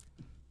 Yeah.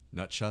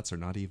 Nutshots are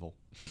not evil.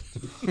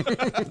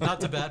 Not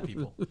to bad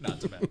people.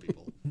 Not to bad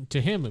people. To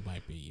him, it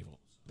might be evil.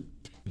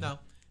 No,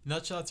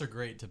 nutshots are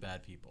great to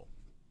bad people.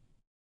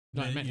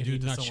 No, I You meant do if he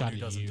it to nutshotted someone who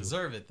doesn't you.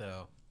 deserve it,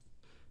 though.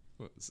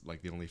 It's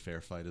like the only fair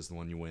fight is the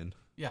one you win.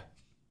 Yeah.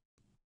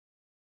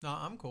 No,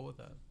 I'm cool with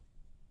that.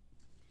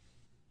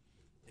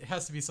 It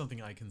has to be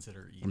something I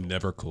consider evil. I'm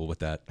never cool with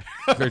that.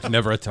 There's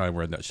never a time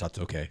where that shot's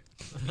okay.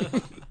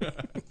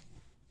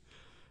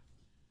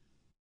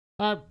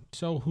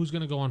 So who's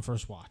gonna go on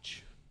first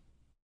watch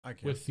I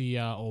can. with the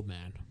old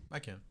man? I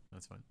can.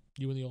 That's fine.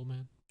 You and the old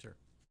man. Sure.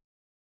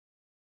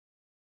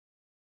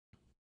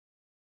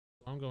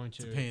 I'm going It's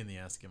to. a pain in the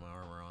ass to get my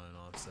armor on and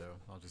off, so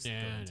I'll just go Yeah,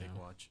 ahead I and take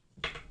know. watch.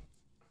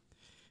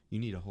 You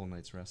need a whole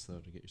night's rest, though,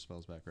 to get your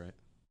spells back, right?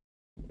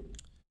 I'm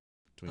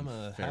Between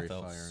a fairy half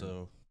elf, fire and-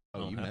 so I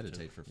Oh, don't you have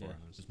meditate to. for 4 Yeah,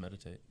 hours. just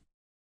meditate.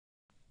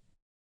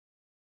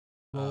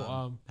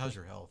 Well, How's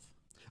your health?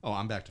 Oh,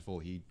 I'm back to full.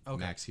 Okay.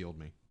 Max healed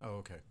me. Oh,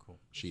 okay, cool.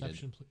 She did.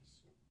 perception, please.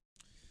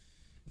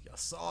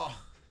 Yes. Oh,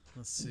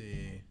 let's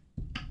see.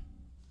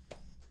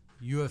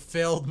 You have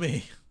failed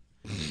me.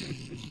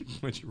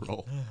 What'd you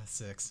roll?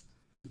 6.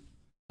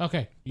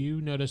 Okay,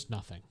 you notice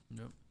nothing.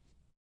 Nope.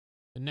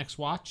 The next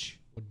watch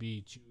would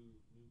be 2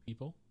 new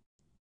people.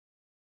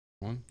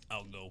 One.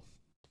 I'll go.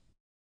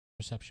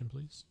 Perception,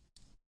 please.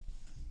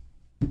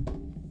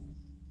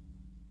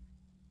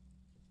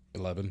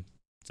 11.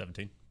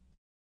 17.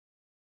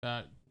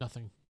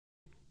 Nothing.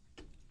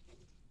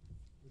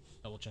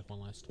 Double check one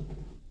last time.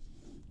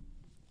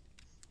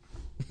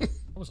 That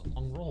was a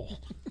long roll.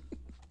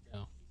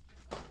 Yeah.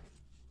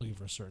 Looking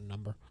for a certain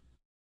number.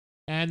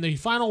 And the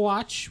final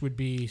watch would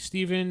be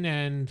Steven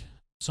and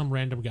some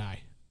random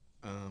guy.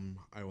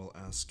 I will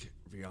ask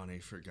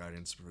Vianney for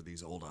guidance for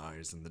these old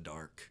eyes in the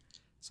dark.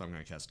 So I'm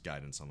going to cast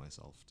guidance on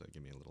myself to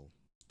give me a little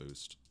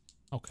boost.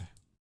 Okay.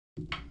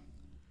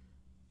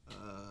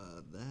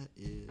 That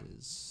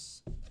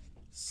is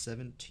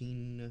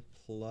 17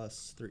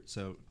 plus 3.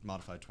 So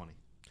modified 20.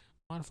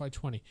 Modify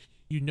 20.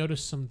 You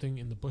notice something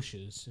in the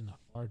bushes in the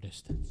far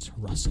distance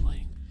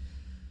rustling.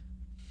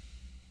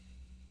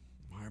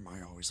 Why are my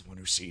I always the one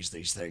who sees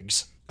these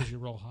things? Did you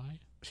roll high?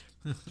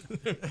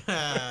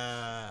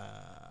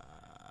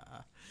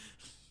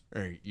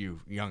 Hey, you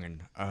youngin'.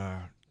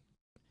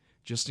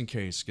 Just in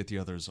case, get the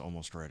others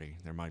almost ready.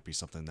 There might be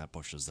something in that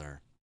bush is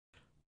there.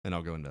 And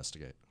I'll go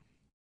investigate.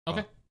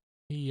 Okay.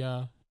 He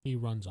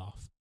runs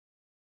off.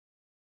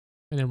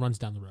 And then runs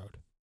down the road.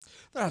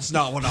 That's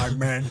not what I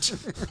meant.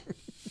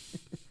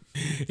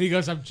 He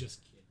goes, I'm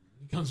just kidding.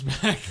 He comes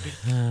back.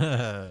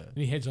 And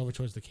he heads over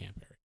towards the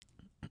camp area.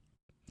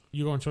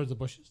 You going towards the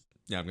bushes?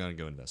 Yeah, I'm gonna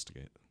go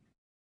investigate.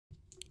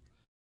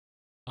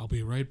 I'll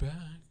be right back.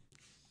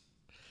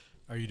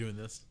 Are you doing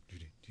this?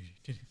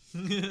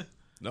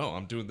 No,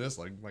 I'm doing this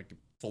like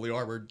fully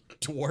armored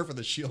dwarf with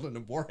a shield and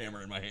a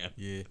warhammer in my hand.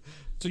 Yeah.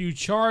 So you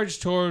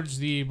charge towards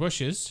the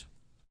bushes.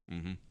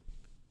 Mm-hmm.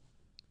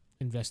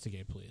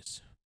 Investigate,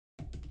 please.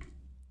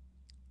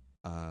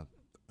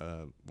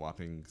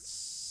 Whopping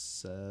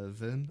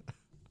 7.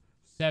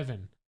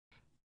 7.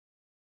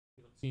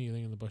 You don't see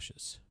anything in the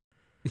bushes.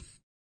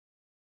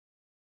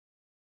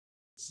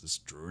 Is this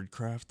druid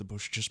craft? The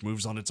bush just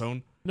moves on its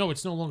own? No,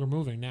 it's no longer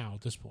moving now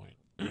at this point.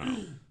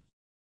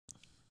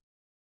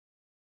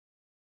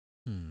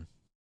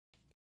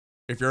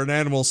 If you're an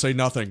animal, say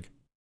nothing.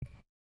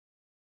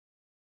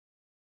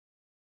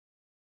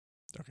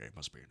 Okay, it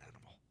must be an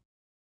animal.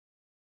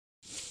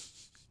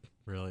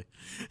 Really?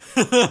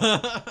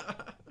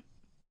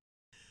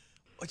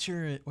 What's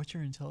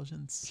your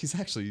intelligence? He's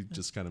actually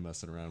just kind of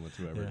messing around with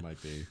whoever Yeah. it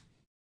might be.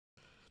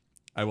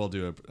 I will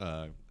do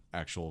a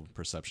actual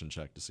perception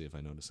check to see if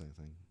I notice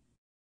anything.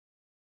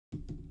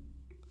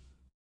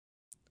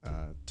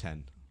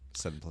 10.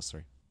 7 plus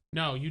 3.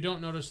 No, you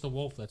don't notice the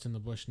wolf that's in the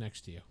bush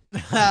next to you.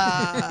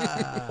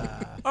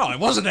 Oh, it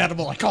was an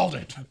animal. I called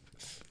it.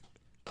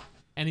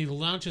 And he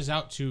launches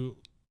out to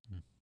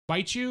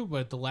bite you, but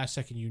at the last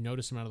second you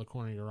notice him out of the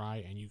corner of your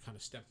eye and you kind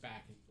of step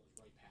back and he goes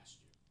right past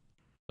you.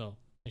 So,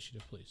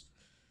 initiative, please.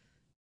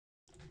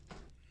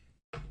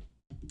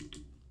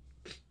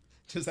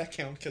 Does that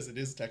count? Because it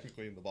is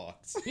technically in the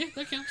box. Yeah,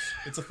 that counts.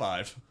 It's a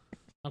 5.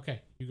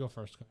 Okay, you go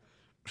first.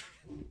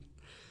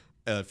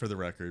 For the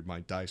record, my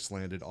dice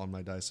landed on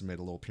my dice and made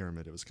a little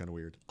pyramid. It was kind of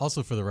weird.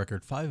 Also, for the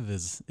record, 5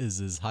 is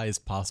as high as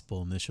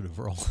possible initiative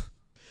roll.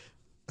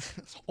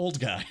 Old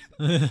guy.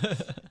 A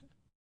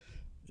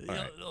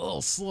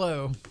little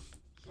slow.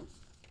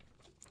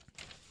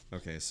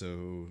 Okay,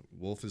 so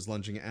wolf is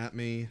lunging at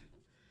me.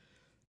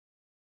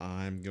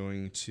 I'm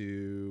going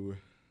to...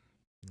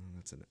 Oh,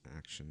 that's an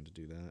action to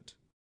do that.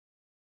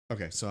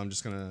 Okay, so I'm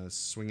just going to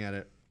swing at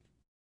it.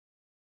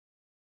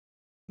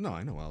 No,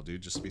 I know what I'll do.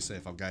 Just to be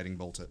safe, I'll guiding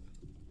bolt it.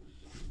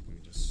 Let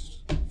me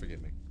just...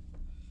 Forgive me.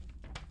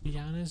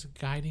 Viana's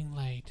guiding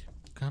light.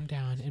 Come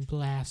down and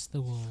blast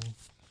the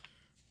wolf.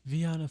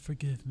 Viana,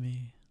 forgive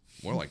me.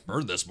 More like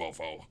burn this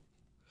mofo.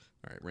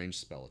 Alright, ranged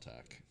spell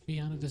attack.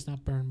 Viana does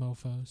not burn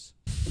mofos.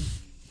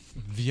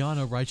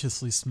 Viana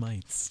righteously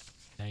smites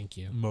Thank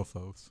you.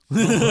 mofos.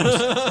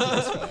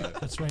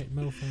 That's right,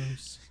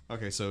 mofos.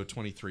 Okay, so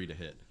 23 to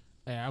hit.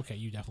 Yeah, okay,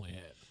 you definitely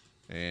hit.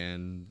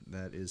 And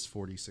that is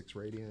 46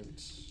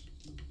 radiant.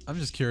 I'm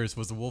just curious,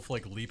 was the wolf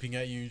like leaping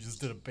at you? You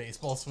just did a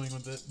baseball swing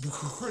with it?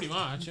 Pretty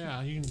much,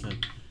 yeah. You can,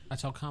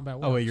 that's how combat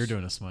works. Oh wait, you're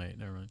doing a smite.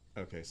 Never mind.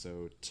 Okay,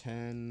 so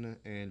 10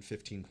 and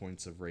 15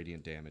 points of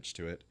radiant damage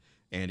to it.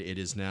 And it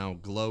is now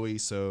glowy,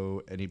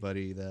 so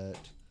anybody that...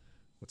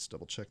 Let's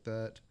double check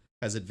that.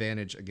 Has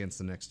advantage against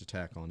the next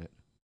attack on it.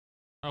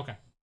 Okay.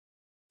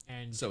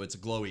 And So it's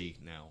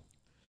glowy now.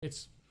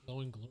 it's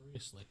glowing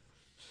gloriously.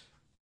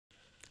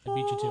 I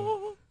beat you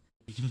to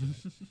it.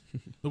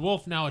 The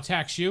wolf now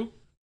attacks you.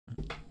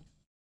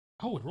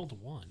 Oh, it rolled a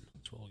 1.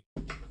 Let's roll.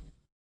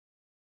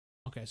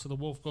 Okay, so the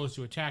wolf goes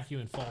to attack you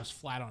and falls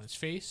flat on its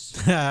face.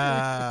 You're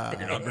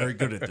not very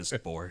good at this,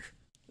 boy.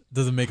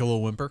 Does it make a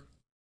little whimper?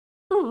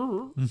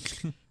 Oh,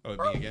 me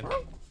again?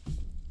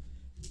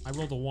 I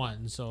rolled a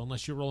 1, so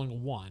unless you're rolling a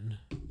 1.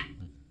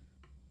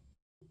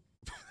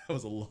 That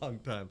was a long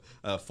time.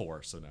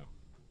 4, so no.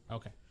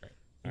 Okay, great.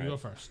 You All go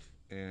right. first.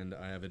 And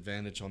I have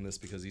advantage on this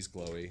because he's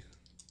glowy.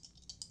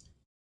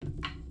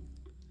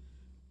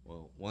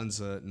 Well,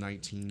 one's a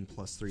 19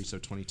 plus 3, so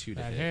 22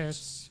 to That hit.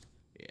 hits.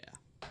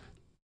 Yeah.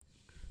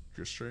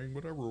 Just saying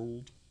what I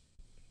rolled.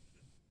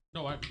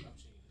 No, I'm seeing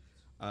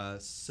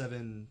it.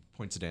 7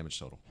 points of damage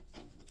total.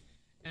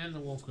 And the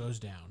wolf goes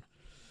down.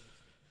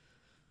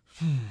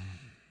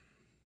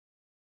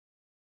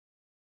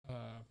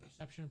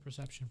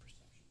 Perception.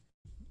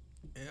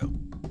 Yep.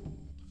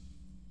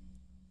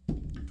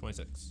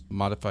 26.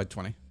 Modified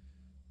 20.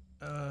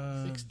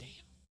 6, damn.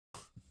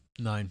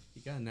 9.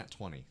 He got a nat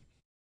 20.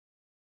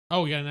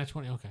 Oh, you got a nat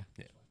 20, okay.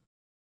 Yeah.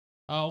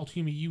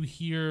 Ultimately, you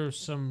hear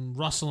some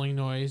rustling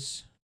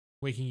noise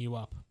waking you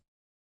up.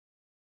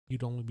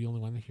 You'd only be the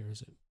only one that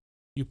hears it.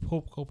 You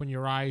poke open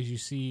your eyes, you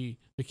see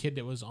the kid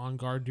that was on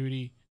guard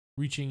duty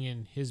reaching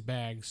in his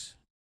bags,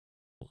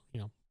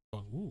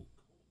 going, ooh.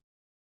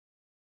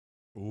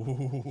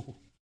 Ooh.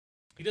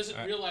 He doesn't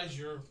All right. realize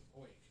you're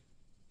awake.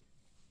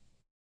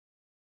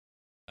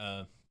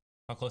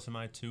 How close am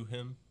I to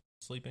him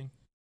sleeping?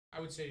 I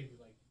would say,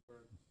 like,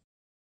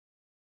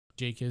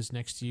 Jake is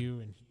next to you,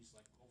 and he's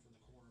like over in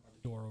the corner by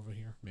the door over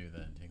here. Maybe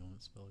that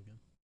entanglement spell again.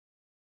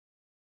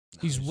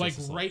 He's it's like just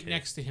this little right kid.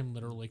 next to him,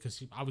 literally, because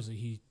he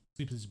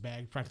sleeps in his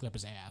bag practically up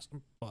his ass.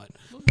 But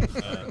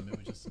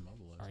Maybe just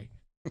immobilize. all right,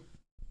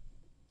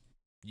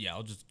 Yeah,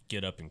 I'll just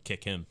get up and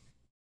kick him.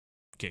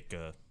 Kick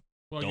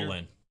well,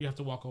 Dolan. you have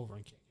to walk over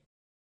and kick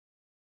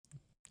him.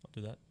 I'll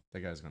do that. That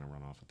guy's gonna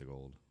run off with the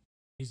gold.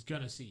 He's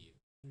gonna see you.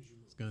 I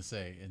was gonna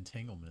say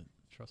entanglement.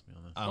 Trust me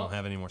on this. I don't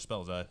have any more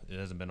spells. It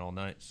hasn't been all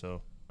night,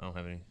 so I don't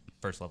have any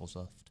first levels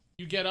left.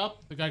 You get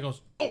up, the guy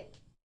goes, "Oh!" and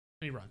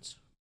he runs.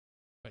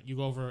 But you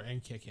go over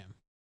and kick him.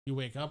 You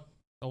wake up,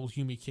 old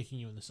Hume kicking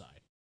you in the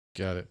side.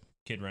 Got it.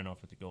 Kid ran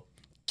off with the gold.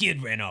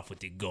 Kid ran off with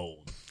the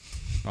gold.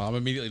 I'm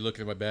immediately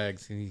looking at my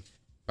bags, and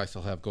if I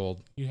still have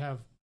gold. You have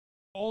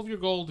all of your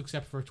gold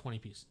except for 20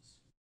 pieces.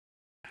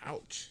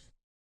 Ouch.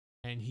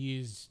 And he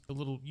is a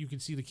little, you can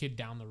see the kid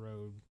down the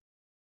road.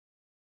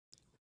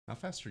 How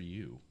fast are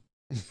you?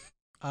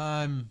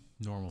 I'm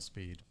normal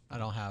speed. I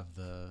don't have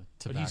the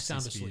But he's tabaxi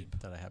sound speed asleep.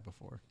 that I had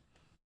before.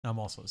 I'm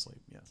also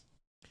asleep. Yes.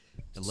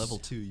 At level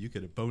 2, you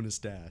get a bonus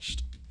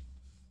dashed.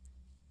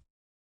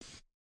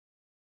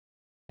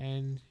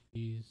 And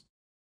he's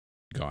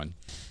Gone.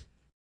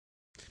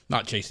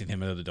 Not chasing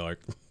him into the dark.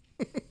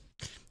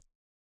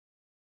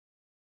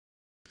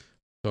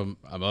 So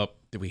I'm up.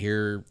 Did we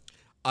hear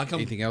I come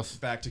anything else?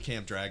 back to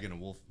Camp Dragon, a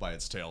wolf by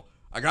its tail.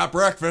 I got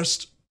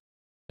breakfast.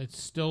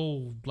 it's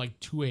still like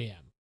 2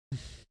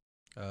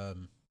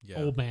 a.m. Yeah.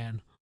 Old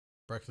man,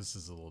 Breakfast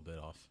is a little bit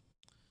off.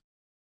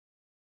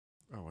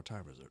 Oh, what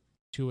time is it?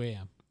 2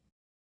 a.m.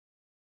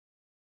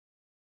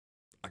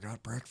 I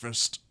got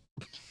breakfast.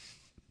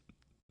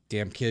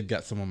 Damn kid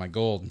got some of my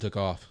gold and took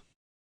off.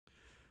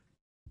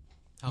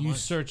 How You much?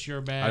 search your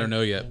bag. I don't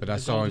know yet, and but I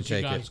the saw gold him that you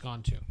take it. guys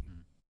gone to.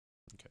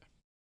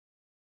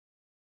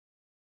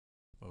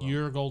 Well,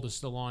 Your gold is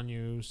still on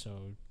you, so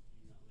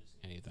you're not missing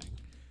anything.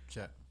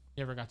 check.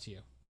 Never got to you.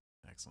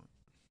 Excellent.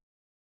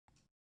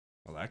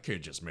 Well, that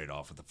kid just made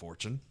off with a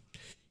fortune.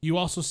 You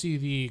also see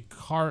the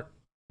cart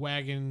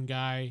wagon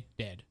guy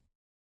dead.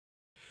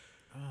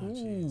 Oh,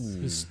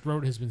 jeez. His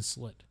throat has been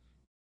slit.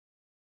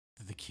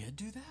 Did the kid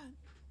do that?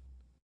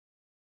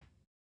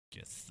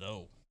 Guess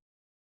so.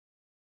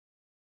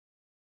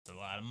 It's a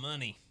lot of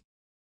money.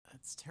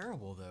 That's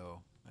terrible,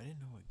 though. I didn't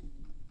know it.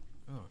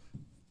 Oh.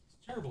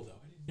 It's terrible, though.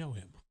 I didn't know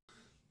him.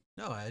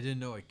 No, I didn't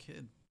know a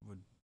kid would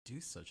do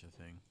such a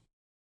thing.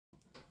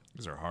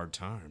 These are hard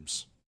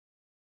times.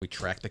 We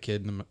tracked the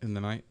kid in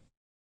the night.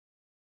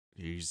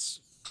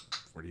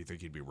 Where do you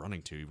think he'd be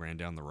running to? He ran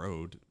down the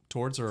road.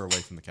 Towards or away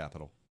from the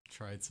capital?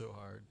 Tried so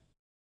hard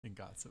and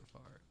got so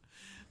far.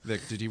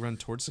 Vic, did he run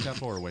towards the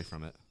capital or away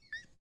from it?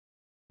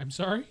 I'm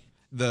sorry?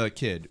 The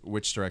kid,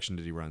 which direction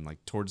did he run?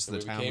 Like towards the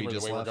town we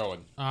just left?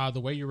 going. The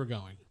way you were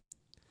going.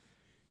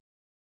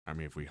 I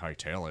mean, if we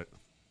hightail it.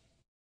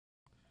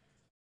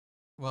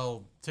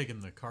 Well,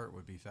 taking the cart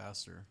would be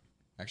faster.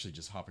 Actually,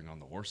 just hopping on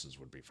the horses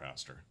would be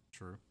faster.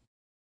 True.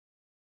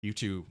 You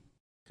two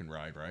can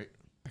ride, right?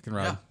 I can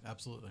ride. Yeah,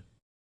 absolutely.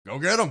 Go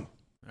get him!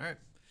 All right.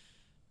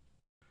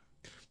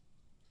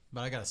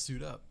 But I gotta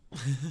suit up.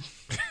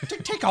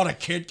 Take out a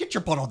kid. Get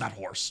your butt on that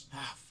horse.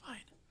 Fine.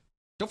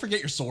 Don't forget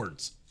your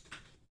swords.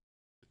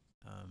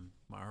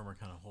 My armor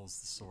kind of holds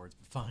the swords,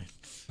 but fine.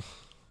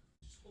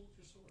 Just hold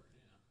your sword.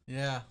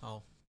 Yeah,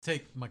 I'll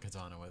take my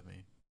katana with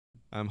me.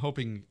 I'm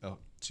hoping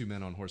 2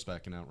 men on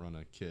horseback can outrun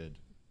a kid.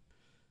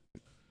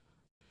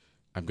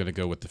 I'm going to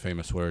go with the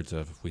famous words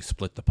of, we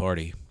split the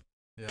party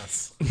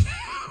Yes.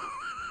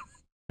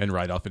 and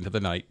ride off into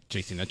the night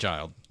chasing a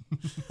child.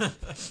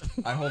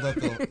 I hold up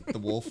the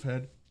wolf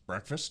head.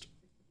 Breakfast?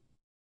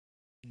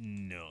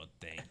 No,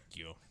 thank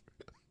you.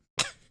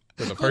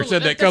 For the Oh,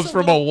 person that that's comes a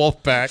from little- a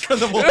wolf pack.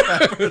 The wolf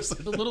packers.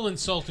 It's a little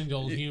insulting to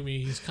old Hume.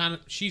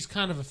 She's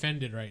kind of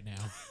offended right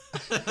now.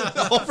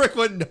 Ulfric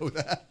wouldn't know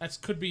that. That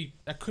could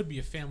be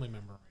a family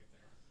member right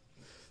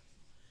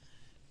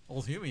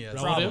Old Hume has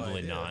Relative?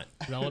 Probably not.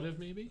 there. Relative,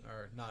 maybe?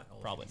 Or not.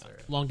 Old Probably Hume, not.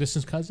 sorry. Long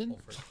distance cousin?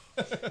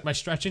 Ulfric. Am I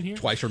stretching here?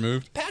 Twice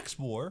removed. Pax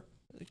war.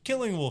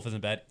 Killing a wolf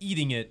isn't bad.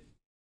 Eating it,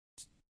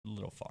 a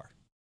little far.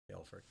 Yeah,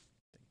 Ulfric.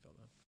 Thing fell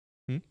down.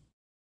 Hmm?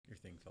 Your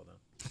thing fell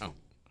down.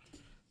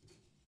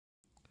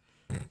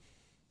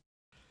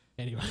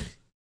 Anyway.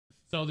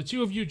 So the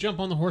two of you jump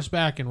on the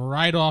horseback and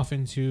ride off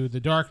into the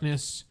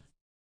darkness.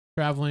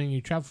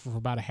 You travel for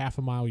about a half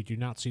a mile. You do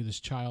not see this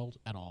child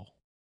at all.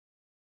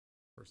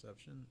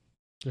 Perception.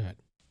 Go ahead.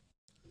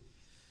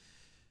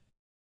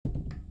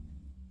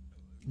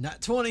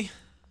 Not 20.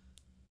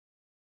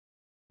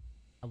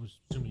 I was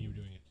assuming you were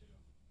doing it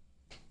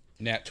too.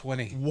 Nat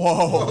 20.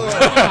 Whoa.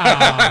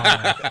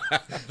 Wow.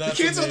 The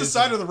kid's on the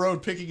side of the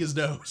road picking his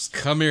nose.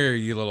 Come here,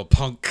 you little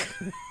punk.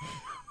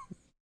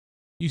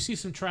 You see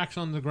some tracks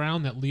on the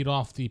ground that lead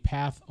off the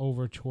path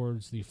over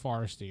towards the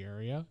foresty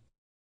area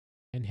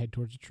and head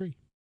towards a tree.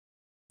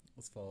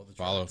 Let's follow the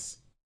Follow. tracks.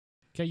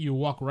 Okay, you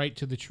walk right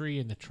to the tree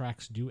and the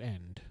tracks do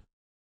end.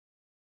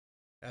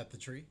 At the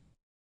tree?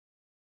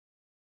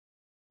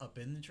 Up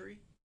in the tree?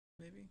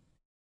 Maybe?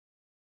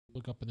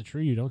 Look up in the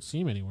tree, you don't see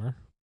him anywhere.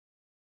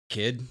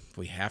 Kid,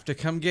 we have to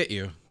come get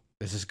you.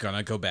 This is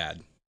gonna go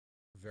bad.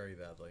 Very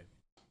badly.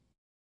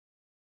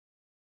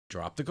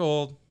 Drop the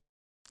gold.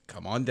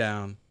 Come on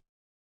down.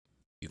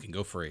 You can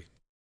go free.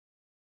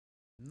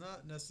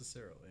 Not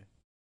necessarily.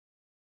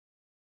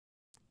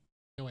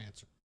 No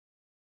answer.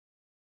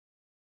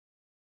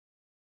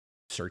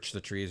 Search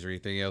the trees or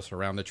anything else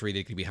around the tree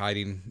they could be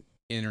hiding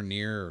in or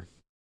near.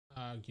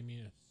 Give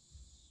me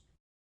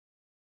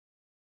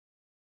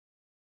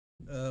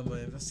My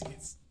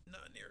investigate's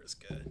not near as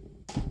good.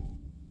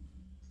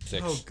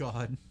 6. Oh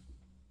God.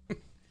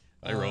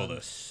 I rolled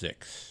a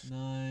 6.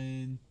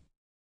 9,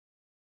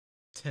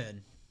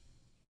 10.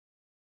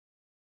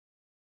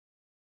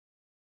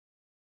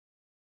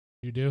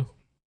 You do?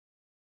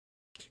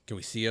 Can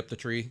we see up the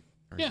tree?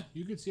 Yeah,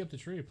 you can see up the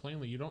tree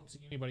plainly. You don't see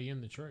anybody in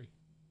the tree.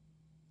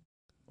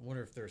 I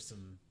wonder if there's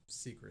some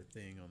secret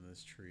thing on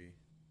this tree.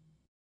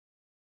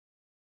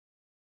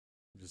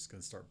 I'm just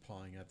gonna start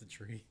pawing at the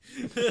tree,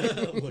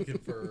 looking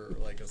for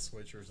like a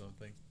switch or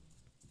something.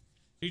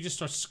 You just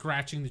start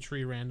scratching the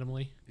tree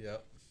randomly.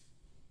 Yep.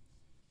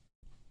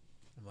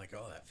 I'm like,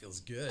 oh, that feels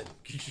good.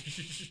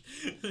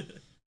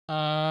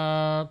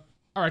 All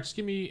right, just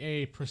give me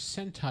a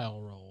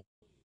percentile roll.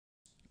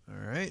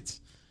 All right,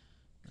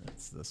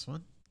 that's this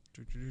one.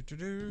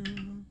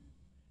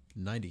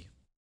 90.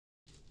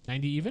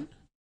 90 even?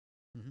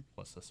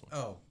 What's this one?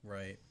 Oh,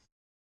 right.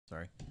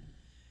 Sorry.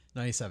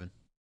 97.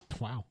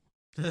 Wow.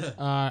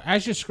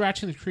 As you're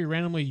scratching the tree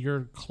randomly,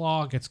 your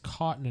claw gets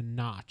caught in a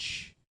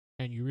notch,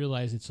 and you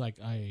realize it's like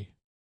I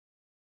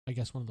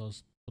guess one of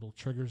those little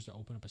triggers to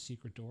open up a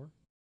secret door.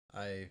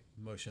 I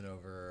motion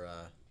over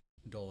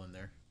Dolan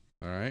there.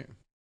 All right.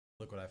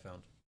 Look what I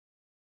found.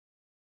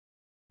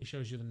 He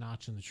shows you the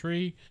notch in the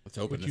tree, Let's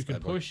open which this you can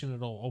bad boy. push, and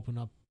it'll open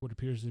up what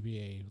appears to be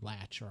a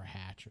latch or a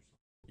hatch.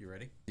 You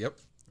ready? Yep.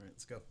 All right,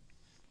 let's go.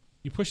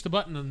 You push the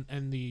button,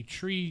 and the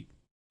tree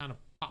kind of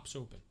pops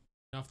open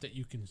enough that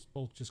you can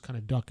both just kind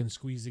of duck and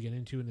squeeze to get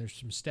into, and there's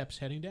some steps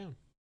heading down.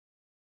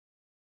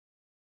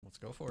 Let's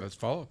go for Let's it.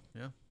 follow.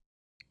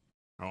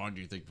 How long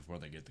do you think before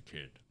they get the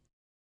kid?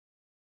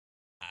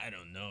 I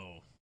don't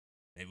know.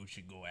 Maybe we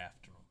should go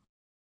after him.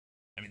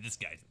 I mean, this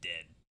guy's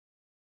dead.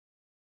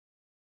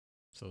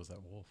 So is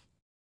that wolf.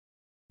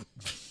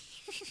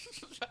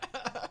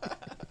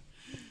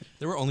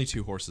 There were only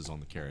 2 horses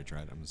on the carriage,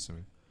 right? I'm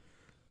assuming.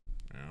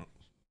 Yeah,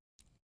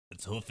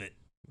 Let's hoof it.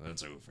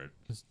 let's over it.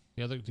 'Cause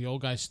the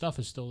old guy's stuff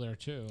is still there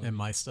too. And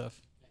my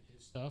stuff.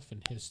 His stuff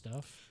and his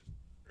stuff.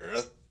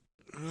 Over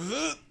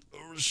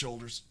the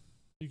shoulders.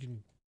 You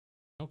can.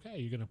 Okay,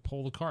 you're gonna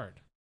pull the cart.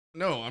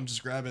 No, I'm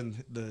just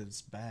grabbing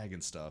this bag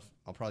and stuff.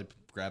 I'll probably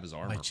grab his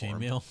armor My for him.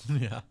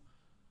 chainmail. Yeah.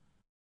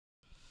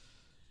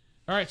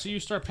 All right, so you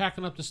start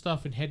packing up the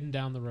stuff and heading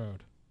down the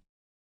road.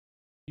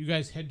 You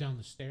guys head down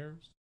the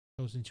stairs.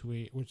 Goes into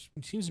which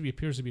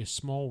appears to be a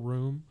small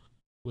room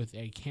with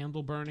a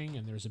candle burning,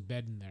 and there's a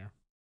bed in there.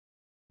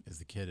 Is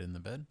the kid in the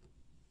bed?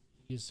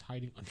 He's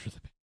hiding under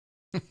the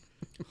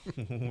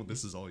bed.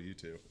 This is all you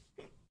two.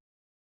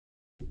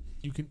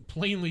 You can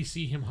plainly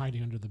see him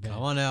hiding under the bed.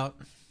 Come on out.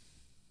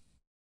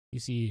 You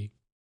see, he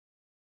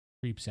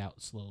creeps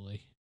out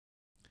slowly.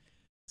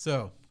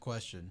 So,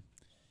 question.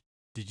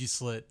 Did you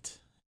slit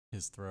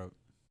his throat?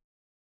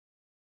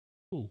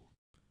 Ooh,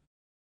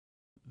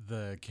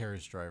 The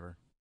carriage driver.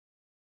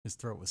 His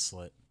throat was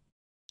slit.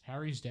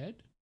 Harry's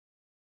dead?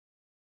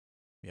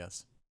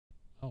 Yes.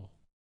 Oh.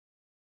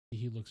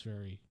 He looks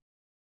very...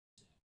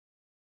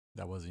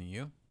 That wasn't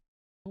you?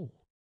 Oh.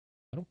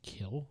 I don't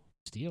kill.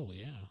 Steal,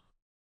 yeah.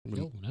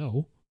 Kill,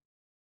 no.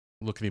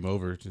 Looking him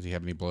over. Does he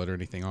have any blood or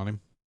anything on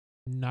him?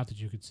 Not that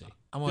you could see.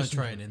 I want Just to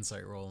try in an general.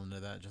 insight roll into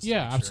that. Just to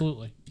Yeah, make sure.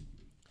 absolutely.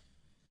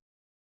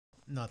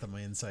 Not that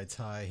my insight's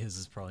high. His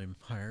is probably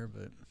higher,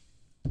 but...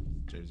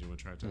 James, you want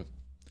to try it too?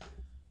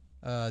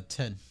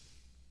 10.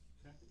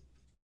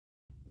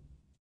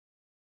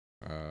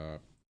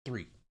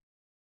 3.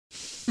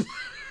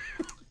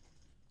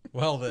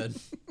 Well then.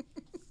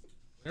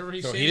 Whatever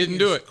he's So he saying didn't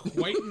do is it.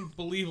 quite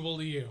believable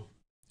to you.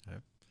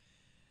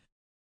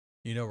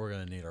 You know we're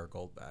going to need our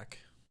gold back,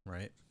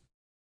 right?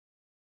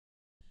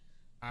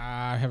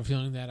 I have a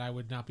feeling that I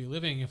would not be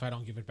living if I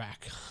don't give it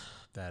back.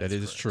 That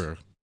is correct. true.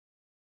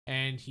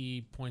 And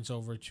he points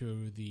over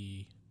to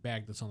the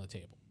bag that's on the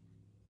table.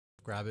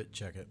 Grab it,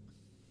 check it.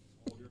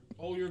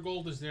 All your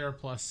gold is there,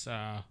 plus,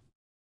 I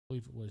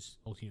believe it was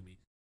OT meat.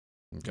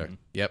 Okay. Mhm.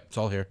 Yep, it's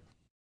all here.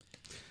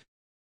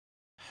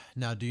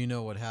 Now, do you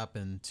know what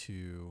happened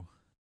to...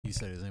 You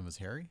said his name was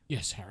Harry?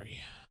 Yes, Harry.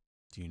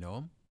 Do you know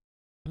him?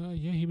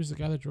 Yeah, he was the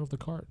guy that drove the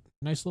cart.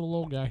 Nice little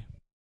old guy.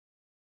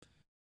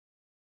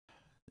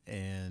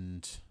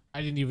 And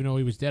I didn't even know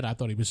he was dead. I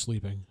thought he was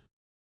sleeping.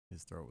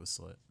 his throat was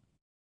slit.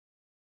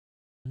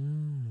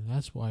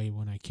 That's why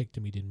when I kicked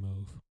him, he didn't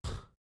move.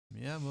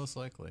 Yeah, most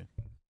likely.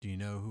 Do you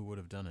know who would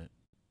have done it?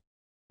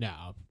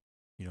 No.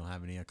 You don't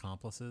have any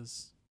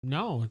accomplices?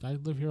 No, I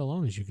live here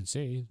alone, as you can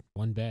see.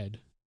 One bed.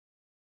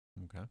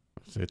 Okay.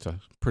 So it's a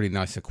pretty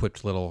nice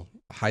equipped little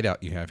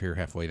hideout you have here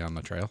halfway down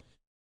the trail.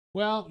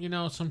 Well,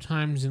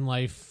 sometimes in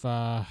life, you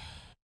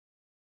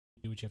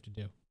do what you have to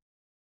do.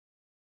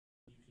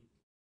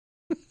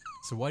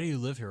 So why do you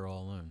live here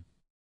all alone?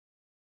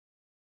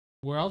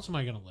 Where else am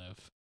I gonna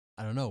live?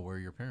 I don't know. Where are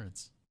your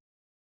parents?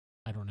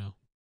 I don't know.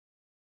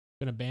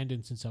 Been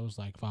abandoned since I was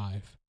like 5.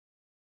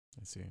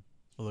 I see.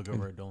 I'll look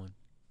over at Dolan.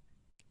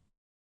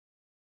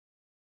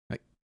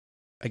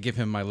 I give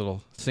him my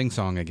little sing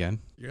song again.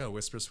 You gotta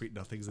whisper sweet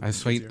nothings. I'm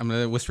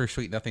gonna whisper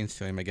sweet nothings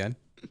to him again,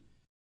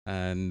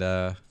 and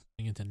Getting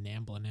into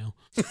Nambla now.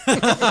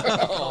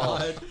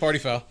 party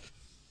foul.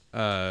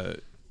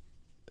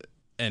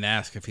 And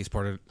ask if he's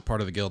part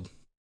of the guild.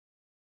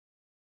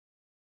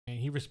 And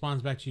he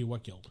responds back to you,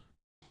 what guild?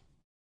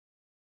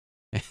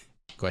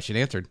 Question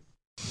answered.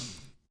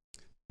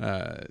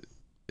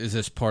 Is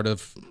this part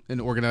of an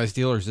organized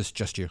deal, or is this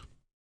just you?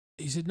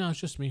 He said, no, it's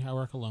just me. I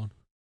work alone.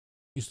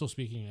 You're still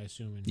speaking, I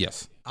assume.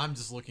 Yes. I'm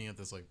just looking at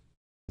this like,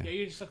 Yeah,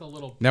 you're just like a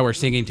little... Now we're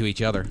singing to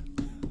each other.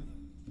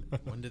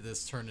 when did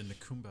this turn into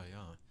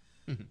kumbaya?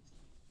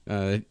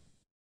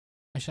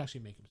 I should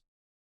actually make him...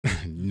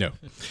 No.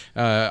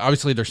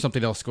 Obviously, there's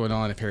something else going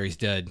on if Harry's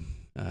dead.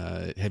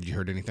 Have you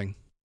heard anything?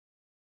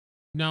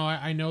 No,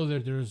 I know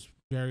that there's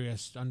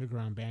various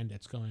underground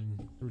bandits going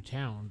through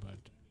town, but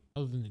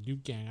other than the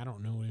Duke gang, I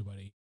don't know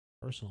anybody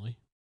personally.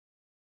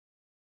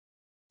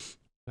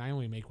 I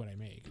only make what I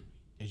make.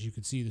 As you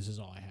can see, this is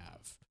all I have.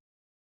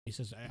 He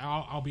says,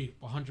 I'll be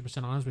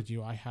 100% honest with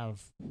you. I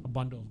have a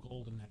bundle of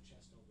gold in that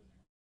chest over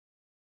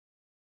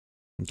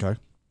there. Okay.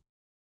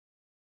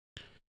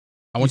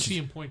 I You want see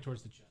you. him point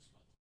towards the chest.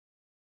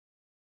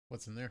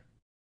 What's in there?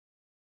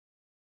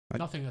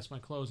 Nothing, that's my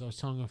clothes. I was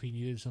telling him if he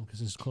needed some because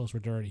his clothes were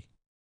dirty.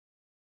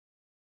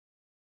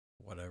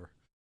 Whatever.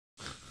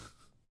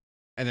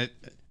 And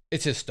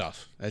it's his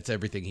stuff. It's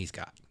everything he's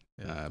got,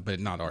 Yeah.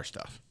 but not our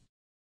stuff.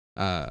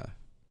 And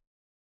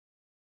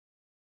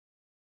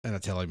I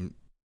tell him,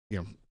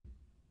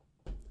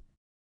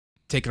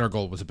 taking our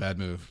gold was a bad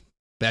move.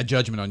 Bad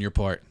judgment on your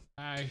part.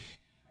 I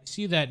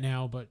see that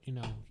now, but,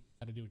 got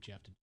to do what you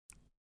have to do.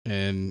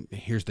 And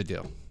here's the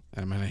deal.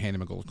 And I'm going to hand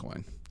him a gold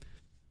coin.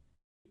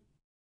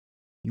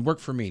 You work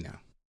for me now.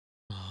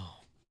 Oh.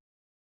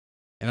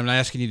 And I'm not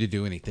asking you to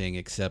do anything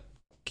except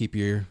keep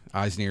your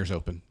eyes and ears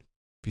open.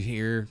 If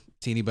you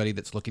see anybody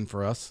that's looking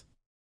for us,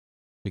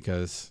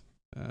 because...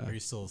 Are you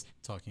still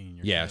talking in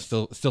your yeah,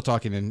 cast? still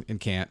talking in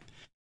cant.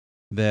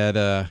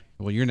 That,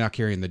 you're now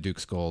carrying the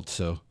Duke's gold,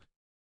 so,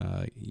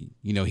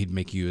 he'd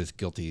make you as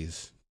guilty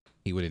as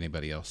he would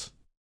anybody else.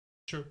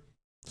 Sure.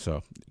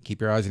 So keep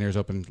your eyes and ears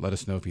open. Let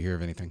us know if you hear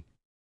of anything.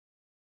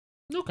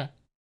 Okay.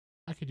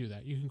 I could do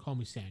that. You can call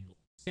me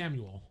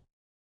Samuel.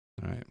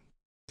 All right.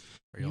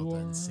 Are y'all You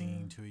done are-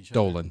 singing to each other?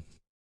 Dolan.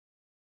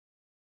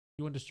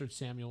 You understood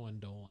Samuel and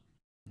Dolan.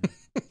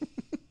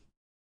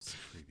 It's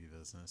creepy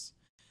business.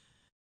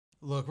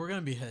 Look, we're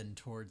gonna be heading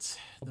towards.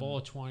 A ball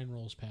of twine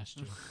rolls past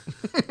you.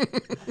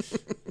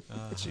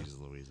 Jesus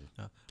Louise.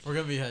 We're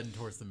gonna be heading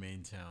towards the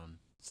main town,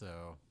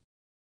 so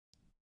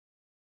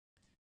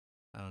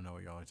I don't know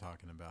what y'all are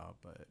talking about,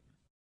 but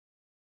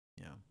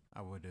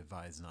I would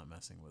advise not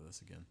messing with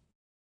us again.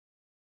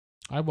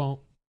 I won't.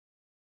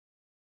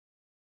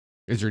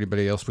 Is there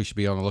anybody else we should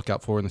be on the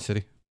lookout for in the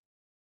city?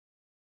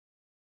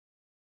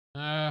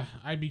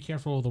 I'd be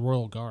careful of the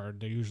Royal Guard.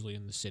 They're usually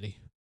in the city.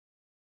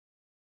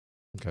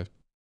 Okay.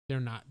 They're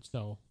not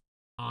so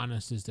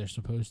honest as they're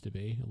supposed to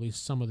be. At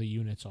least some of the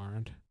units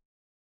aren't.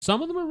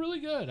 Some of them are really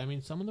good. I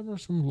mean, some of them are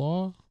some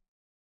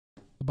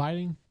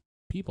law-abiding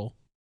people.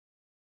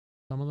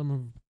 Some of them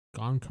have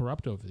gone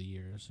corrupt over the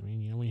years. I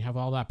mean, when you have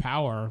all that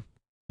power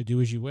to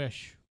do as you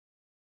wish.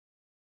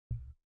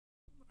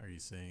 Are you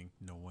saying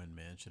no one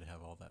man should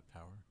have all that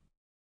power?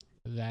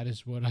 That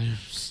is what I'm...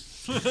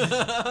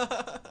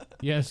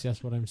 Yes,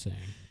 that's what I'm saying.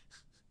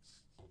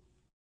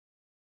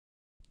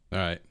 All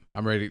right.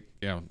 I'm ready,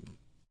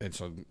 and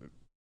so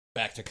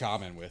back to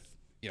Common with,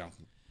 he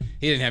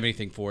didn't have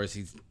anything for us.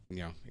 He's,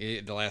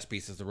 the last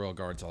piece is the Royal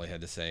Guard's all he had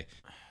to say.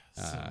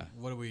 So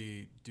what do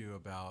we do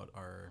about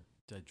our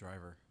dead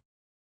driver?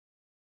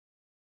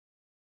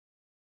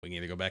 We can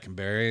either go back and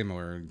bury him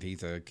or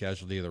he's a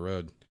casualty of the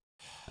road.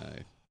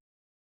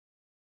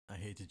 I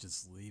hate to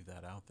just leave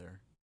that out there.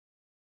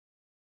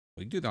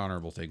 We can do the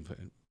honorable thing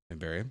and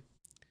bury him.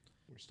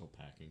 We're still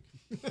packing.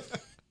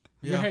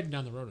 You're heading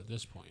down the road at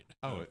this point.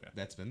 Oh,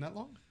 that's been that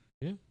long?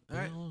 Yeah. All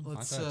right, Well,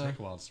 let's I thought it'd take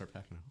a while to start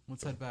packing.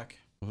 let's head back.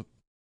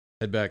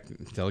 Head back,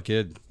 tell a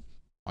kid,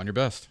 on your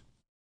best.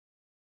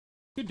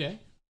 Good day.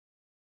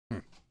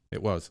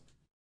 It was.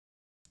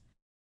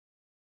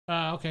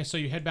 Okay, so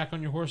you head back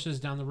on your horses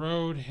down the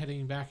road,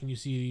 heading back, and you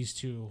see these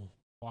two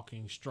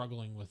walking,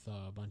 struggling with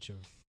a bunch of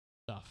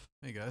stuff.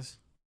 Hey guys.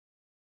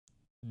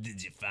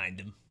 Did you find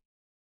him?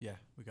 Yeah,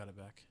 we got it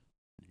back.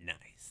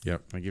 Nice.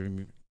 Yep. I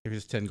give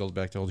his 10 gold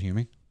back to old Hume.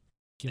 I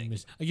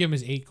give him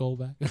his 8 gold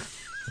back.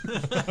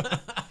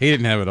 He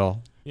didn't have it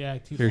all. Yeah.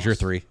 Here's your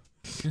 3.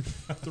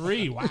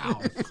 3.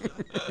 Wow.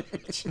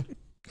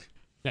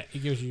 Yeah, he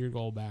gives you your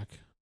gold back.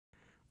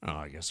 Oh,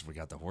 I guess if we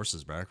got the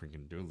horses back, we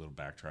can do a little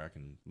backtrack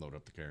and load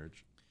up the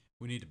carriage.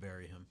 We need to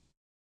bury him.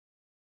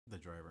 The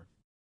driver.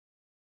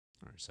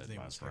 Or His said name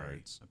was last Harry,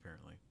 rides.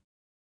 apparently.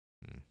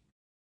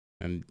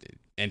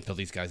 and fill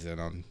these guys in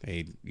on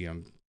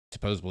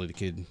supposedly the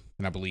kid,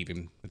 and I believe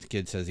him, but the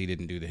kid says he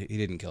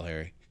didn't kill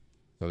Harry,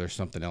 so there's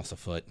something else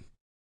afoot.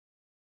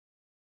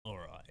 All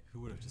right.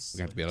 Who would have just?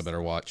 We have to be on a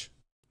better watch.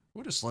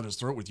 We'll just slit his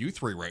throat with you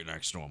three right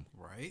next to him.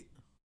 Right.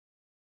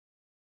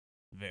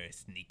 Very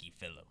sneaky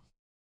fellow.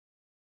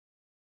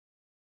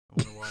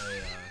 I wonder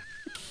why.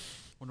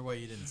 Wonder why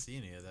you didn't see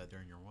any of that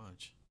during your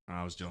watch.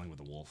 I was dealing with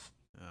a wolf.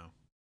 Oh,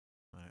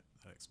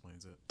 that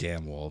explains it.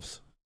 Damn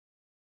wolves.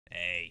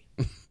 Hey,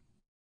 I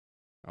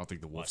don't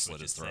think the wolf watch slit what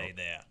you his say throat.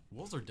 there.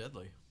 Wolves are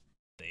deadly.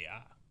 They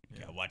are. You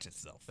Yeah. gotta watch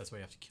yourself. That's why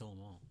you have to kill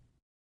them all.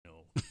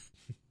 No.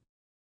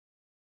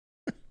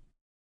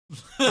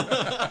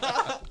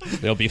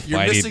 They'll be You're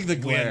fighting. missing the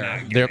We're glare.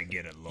 not They're- gonna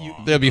get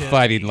along. They'll be Yeah.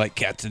 fighting like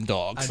cats and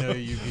dogs. I know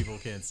you people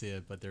can't see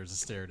it, but there's a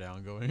stare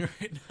down going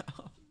right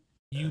now.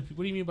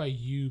 What do you mean by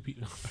you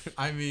people?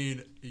 I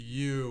mean,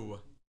 you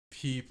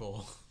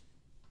people.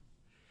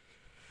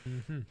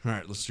 Mm-hmm. All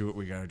right, let's do what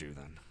we gotta do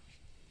then.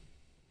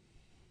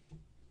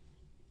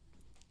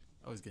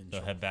 I was getting. So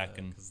trouble head for back that,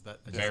 and 'cause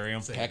that, I bury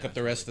just 'em. say Pack it up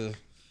the rest naturally.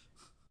 of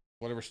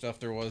whatever stuff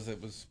there was that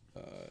was,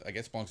 I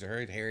guess, belongs to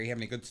Harry. Did Harry have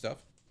any good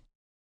stuff?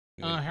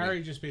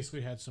 Harry just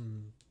basically had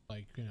some,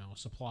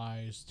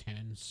 supplies,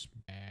 tents,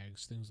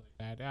 bags, things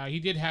like that. He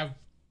did have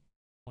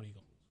 20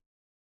 gold.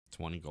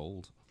 20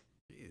 gold.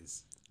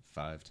 Jeez.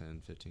 5,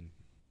 10, 15.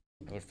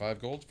 Another 5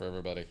 golds for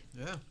everybody.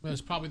 Yeah. Well,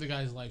 it's probably the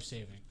guy's life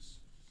savings.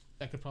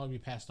 That could probably be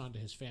passed on to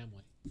his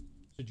family.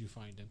 Should you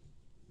find him?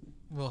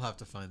 We'll have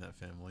to find that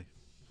family.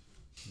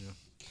 Yeah.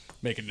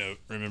 Make a note.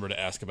 Remember to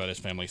ask about his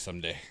family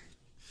someday.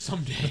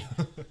 Someday.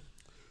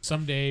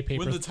 Someday,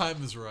 paper When the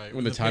time is right.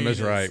 When the time pain is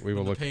right, we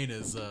will when look- The pain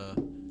is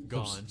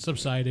gone.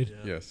 subsided.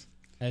 Yeah. Yes.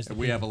 As the And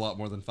we paper have a lot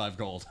more than 5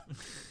 gold.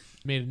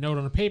 made a note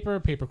on a paper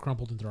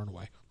crumpled and thrown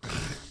away.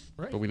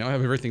 Right. But we now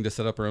have everything to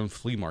set up our own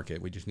flea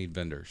market. We just need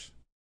vendors.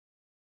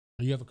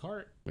 You have a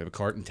cart. We have a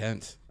cart and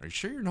tent. Are you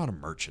sure you're not a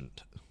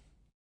merchant?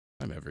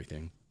 I'm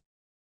everything.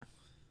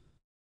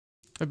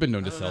 I've been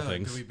known I to don't sell know,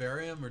 things. Do we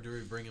bury him or do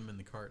we bring him in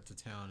the cart to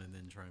town and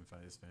then try and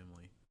find his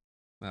family?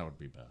 That would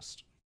be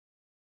best.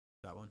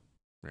 That one?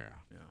 Yeah.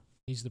 Yeah.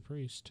 He's the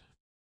priest.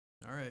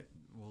 All right.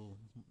 Well,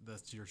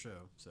 that's your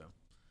show. So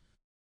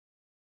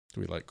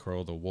Do we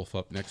curl the wolf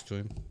up next to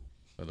him?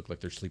 They look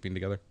like they're sleeping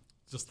together.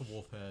 just the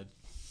wolf head.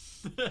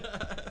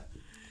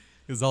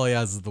 Because all he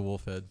has is the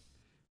wolf head.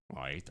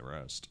 Well, I ate the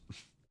rest.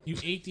 You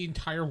ate the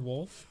entire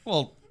wolf?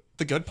 Well,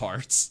 the good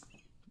parts.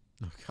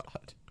 Oh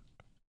God.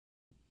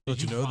 Did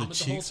Don't you know the vomit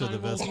whole cheeks are the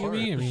time, best old part?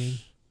 Jimmy?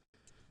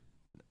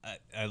 I mean,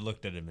 I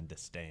looked at him in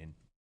disdain.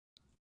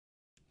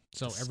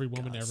 so every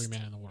woman, every Disgust.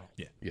 man in the world.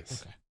 Yeah.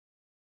 Yes.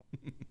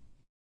 Okay.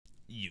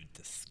 You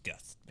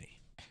disgust me.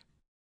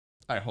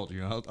 I hold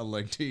you out a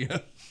leg to you.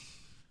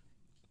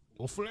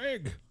 Wolf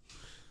leg.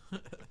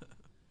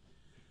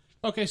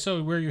 Okay,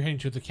 so where are you heading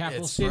to? The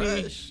capital It's city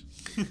fresh.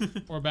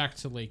 or back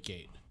to Lake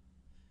Gate?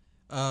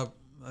 I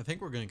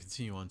think we're going to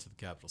continue on to the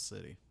capital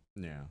city.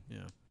 Yeah.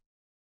 Yeah.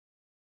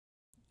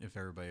 If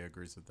everybody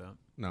agrees with that.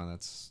 No,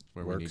 that's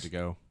where we need Works. to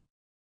go.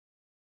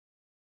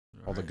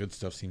 All the right. good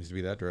stuff seems to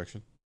be that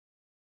direction.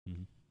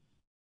 Mhm.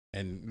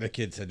 And the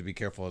kid said to be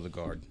careful of the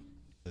guard.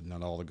 Said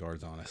not all the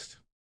guards honest.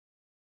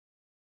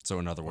 So,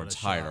 in other What a words,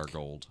 hide our shock.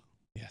 gold.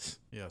 Yes.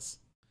 Yes.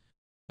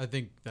 I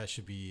think that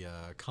should be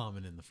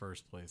common in the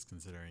first place,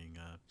 considering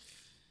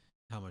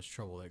how much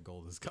trouble that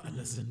gold has gotten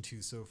us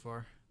into so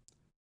far.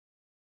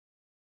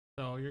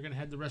 So you're going to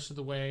head the rest of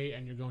the way,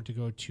 and you're going to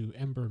go to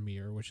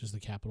Embermere, which is the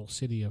capital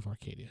city of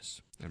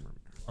Arcadius.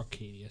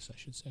 Arcadius, I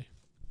should say.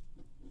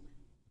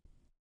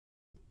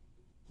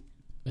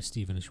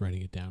 Stephen is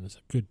writing it down as a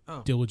good,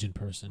 Oh, diligent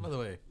person. by the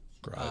way,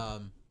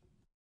 Scribe.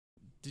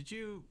 did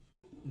you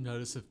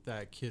notice if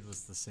that kid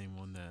was the same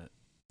one that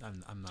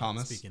I'm not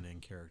Thomas? speaking in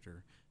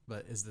character,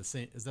 but is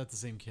that the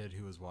same kid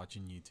who was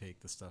watching you take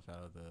the stuff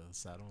out of the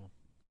saddle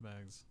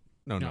bags?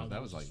 No, No, that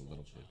that was was like a a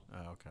little small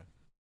kid. Oh, okay.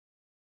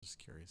 Just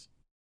curious.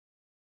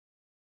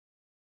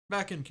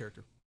 Back in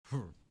character.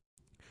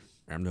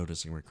 I'm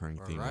noticing a recurring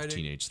We're theme of riding.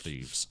 teenage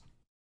thieves.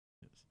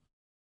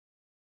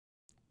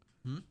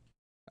 Hmm?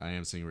 I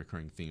am seeing a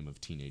recurring theme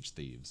of teenage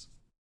thieves.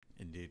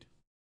 Indeed.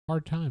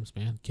 Hard times,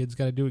 man. Kids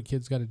got to do what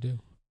kids got to do.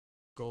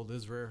 Gold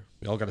is rare.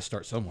 We all got to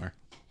start somewhere.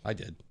 I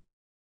did.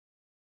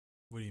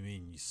 What do you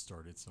mean you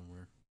started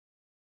somewhere?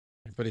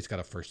 Everybody's got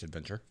a first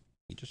adventure.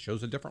 He just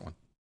chose a different one.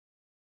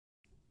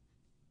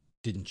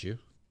 Didn't you?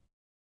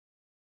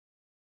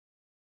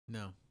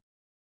 No.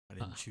 I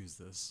didn't Huh. choose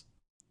this.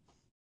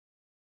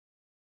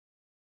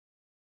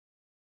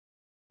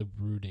 The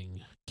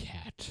brooding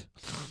cat.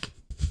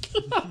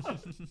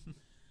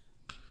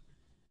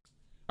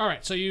 All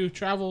right, so you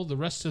travel the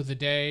rest of the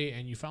day,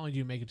 and you finally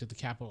do make it to the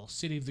capital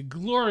city, the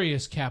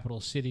glorious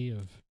capital city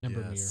of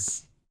Embermere.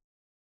 Yes.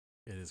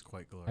 It is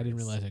quite glorious. I didn't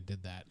realize I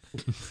did that.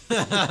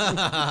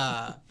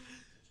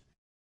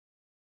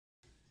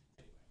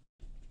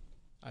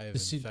 I have The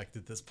city-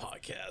 infected this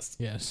podcast.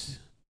 Yes.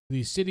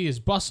 The city is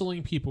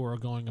bustling. People are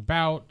going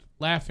about,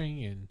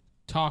 laughing and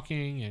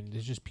talking, and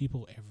there's just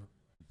people everywhere.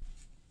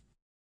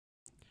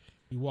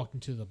 You walk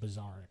into the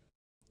bazaar.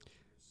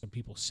 some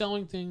people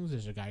selling things.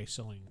 There's a guy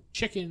selling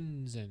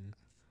chickens and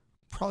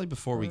Probably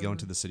before we go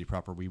into the city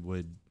proper, we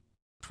would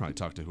probably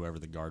talk to whoever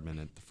the guardman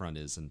at the front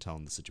is and tell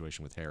him the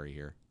situation with Harry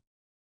here.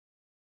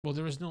 well,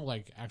 there is no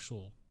like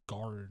actual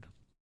guard.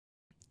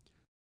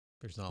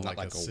 There's not, Not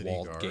like a city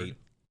walled guard. gate.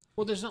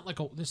 Well, there's not like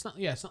a it's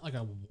not like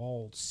a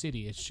walled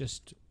city. It's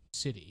just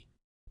city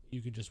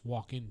you can just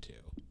walk into.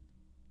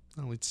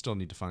 Well, we'd still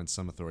need to find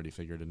some authority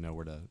figure to know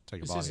where to take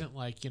a This body. isn't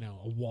like,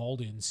 a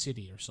walled-in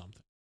city or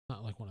something.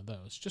 Not like one of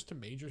those. Just a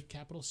major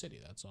capital city,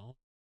 that's all.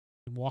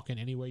 You can walk in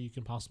any way you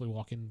can possibly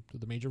walk in to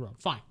the major road.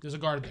 Fine, there's a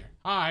guard there.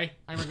 Hi,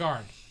 I'm a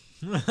guard.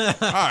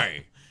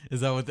 Hi.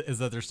 Is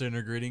that their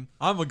standard greeting?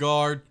 I'm a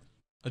guard.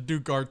 I do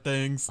guard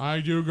things.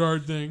 I do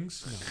guard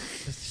things. No,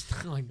 it's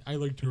just like, I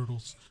like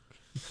turtles.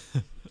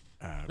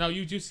 No,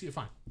 you do see it.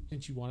 Fine.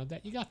 Since you wanted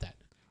that, you got that.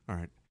 All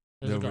right.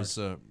 There's a There guard. was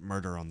a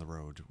murder on the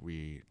road.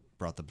 We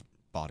brought the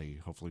body,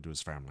 hopefully, to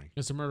his family.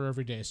 It's a murder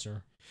every day,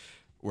 sir.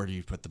 Where do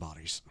you put the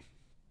bodies?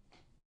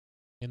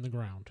 In the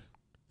ground.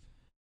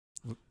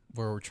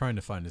 Where we're trying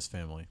to find his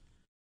family.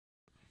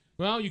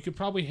 Well, you could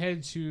probably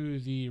head to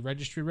the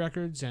registry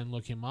records and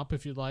look him up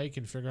if you'd like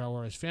and figure out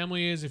where his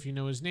family is if you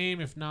know his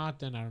name. If not,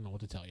 then I don't know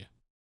what to tell you.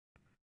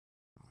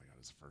 Oh, I got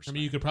his first I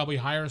mean, you could probably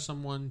hire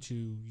someone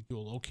to do a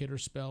locator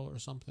spell or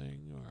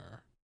something,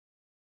 or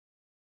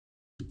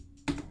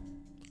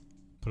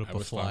Put up I a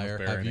was fine with flyer.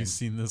 Have burying you him.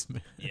 seen this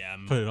man? Yeah,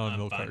 I'm, Put it on I'm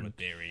milk fine carton. with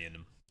burying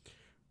him.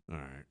 All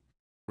right.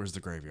 Where's the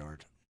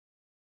graveyard?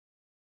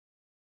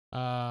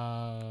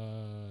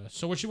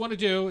 so what you want to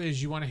do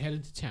is you want to head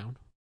into town,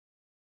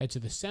 head to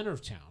the center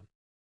of town.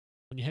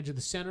 When you head to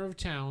the center of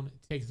town,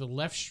 take the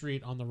left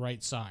street on the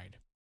right side.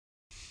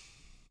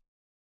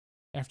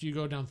 After you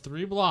go down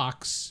 3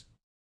 blocks,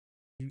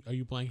 are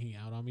you blanking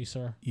out on me,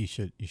 sir? You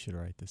should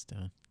write this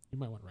down You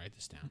might want to write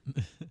this down.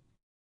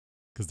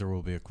 because there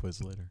will be a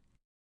quiz later.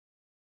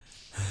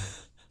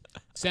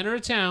 Center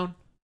of town,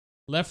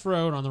 left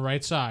road on the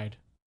right side.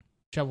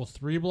 Travel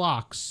 3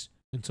 blocks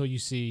until you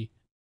see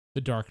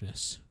the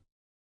darkness.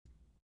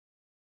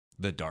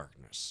 The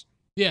darkness.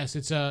 Yes,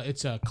 it's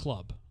a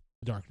club.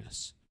 The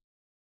darkness.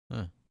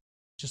 Huh.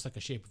 Just like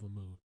a shape of a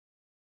moon.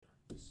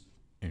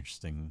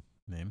 Interesting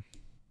name.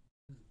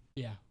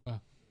 Yeah,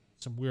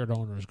 some weird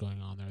owners going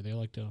on there. They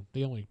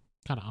only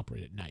kind of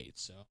operate at night,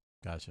 so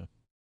Gotcha.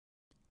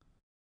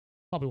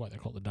 probably why they're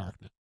called the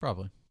darkness.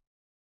 Probably.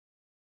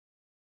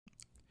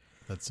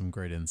 That's some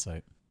great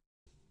insight.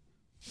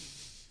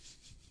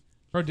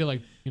 Or do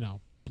like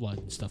blood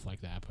and stuff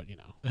like that, but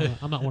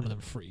I'm not one of them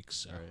freaks.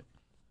 So. All right.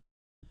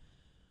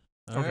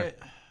 All Okay. right.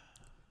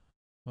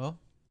 Well,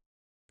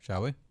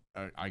 shall we?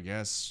 I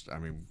guess. I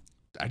mean,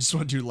 I just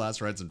want to do last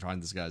rites and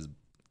find this guy's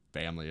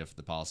family if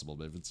possible.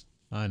 But if it's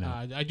I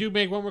know. I do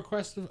make one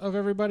request of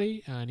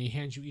everybody, and he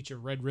hands you each a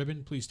red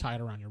ribbon. Please tie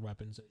it around your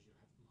weapons as you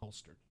have them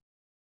holstered.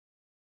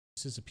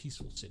 This is a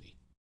peaceful city.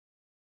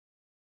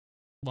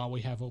 While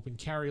we have open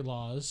carry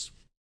laws,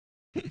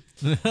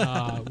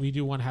 we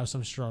do want to have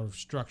some sort of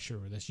structure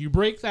with this. You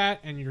break that,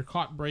 and you're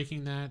caught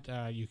breaking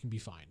that, you can be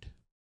fined.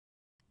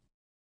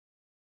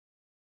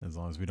 As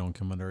long as we don't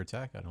come under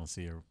attack, I don't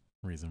see a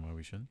reason why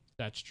we shouldn't.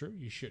 That's true.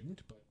 You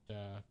shouldn't, but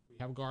we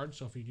have a guard,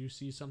 so if you do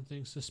see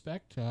something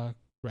suspect,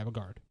 grab a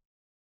guard.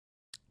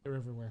 They're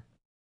everywhere.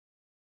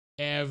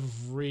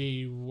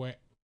 Everywhere.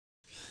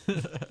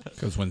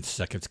 Because when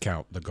seconds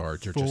count, the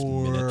guards are just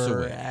minutes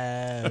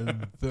away.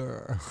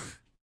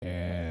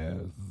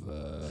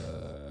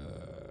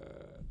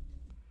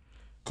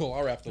 Cool.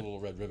 I'll wrap the little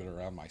red ribbon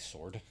around my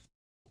sword.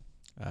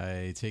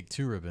 I take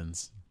 2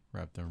 ribbons,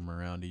 wrap them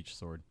around each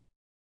sword.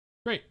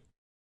 Great.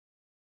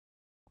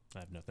 I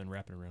have nothing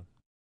wrapping around.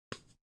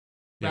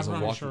 Wrap it's it a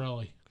around your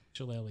walking-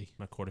 shillelagh.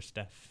 My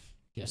quarterstaff.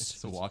 Yes.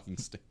 it's a walking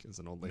stick as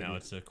an old lady. Now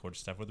it's a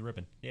quarterstaff with a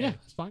ribbon. Yeah,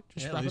 it's fine.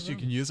 Just Yeah, wrap at least it you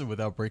around. can use it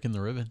without breaking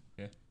the ribbon.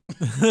 Yeah.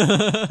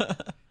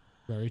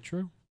 Very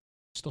true.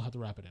 Still have to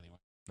wrap it anyway,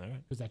 All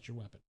right. because that's your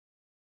weapon.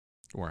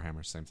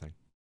 Warhammer, same thing.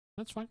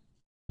 That's fine.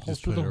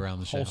 Just put it around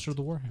the holster shaft.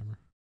 the warhammer.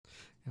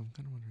 Yeah, I'm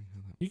kind of wondering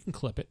how that. You can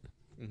clip it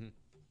Mm-hmm.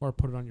 or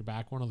put it on your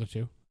back. One of the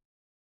two.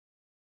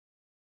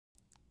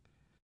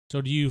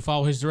 So, do you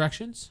follow his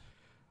directions?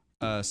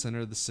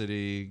 Center of the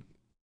city,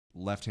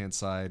 left hand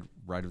side,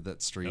 right of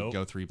that street. Nope.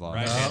 Go 3 blocks.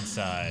 Right hand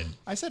side.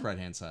 I said right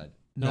hand side.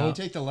 No. You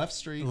take the left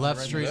street. Left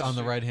right street hand on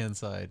the street. right hand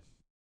side.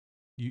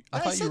 I I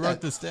thought you said wrote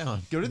that. this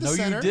down. Go to the no,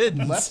 center. you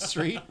didn't. Left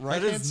street,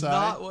 right That hand is side.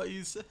 not what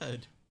you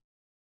said.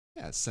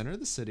 Yeah, center of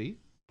the city.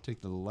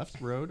 Take the left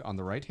road on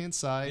the right hand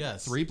side.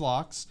 Yes. 3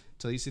 blocks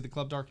till you see the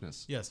Club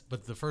Darkness. Yes,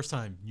 but the first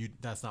time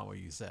that's not what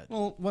you said.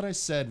 Well, what I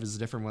said was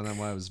different than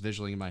what I was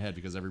visually in my head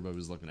because everybody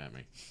was looking at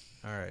me.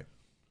 All right.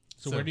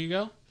 So where do you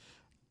go?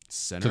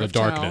 Center To the of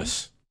town,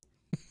 darkness.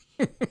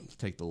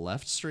 take the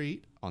left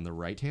street on the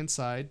right hand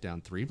side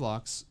down 3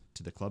 blocks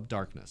to the Club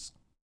Darkness.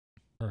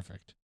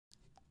 Perfect.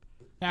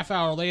 Half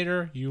hour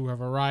later, you have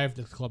arrived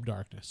at the Club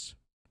Darkness.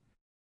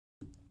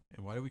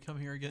 And why do we come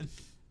here again?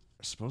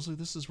 Supposedly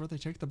this is where they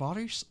take the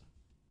bodies?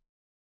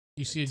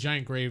 You see a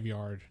giant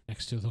graveyard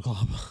next to the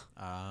club.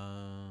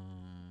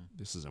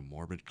 This is a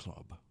morbid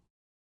club.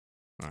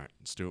 All right,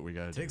 let's do what we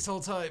gotta Takes do. all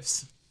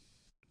types.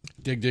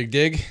 Dig, dig,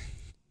 dig.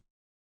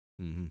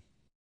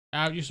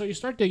 Mm-hmm. You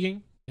start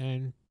digging,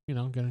 and you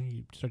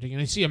start digging,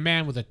 and you see a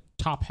man with a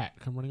top hat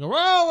come running. Go,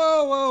 whoa,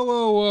 whoa, whoa,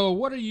 whoa, whoa!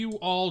 What are you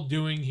all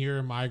doing here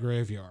in my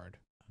graveyard?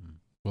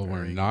 Well, we're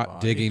Burying a not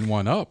body. digging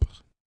one up.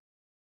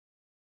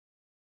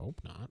 Hope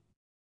not.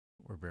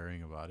 We're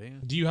burying a body.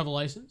 Do you have a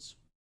license?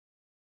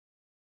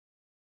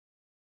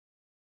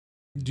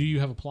 Do you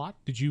have a plot?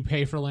 Did you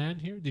pay for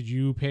land here? Did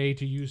you pay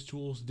to use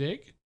tools to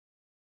dig?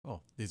 Oh,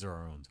 these are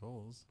our own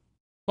tools.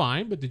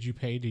 Fine, but did you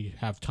pay to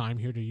have time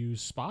here to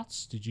use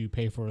spots? Did you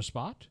pay for a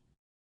spot?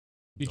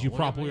 Did Don't you look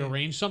at properly me.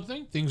 arrange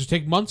something? Things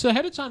take months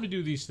ahead of time to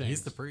do these things.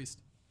 He's the priest.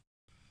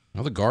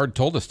 Well, the guard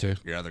told us to.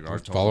 Yeah, the We're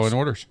guard told following us.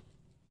 orders.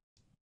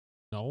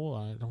 No,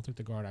 I don't think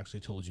the guard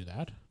actually told you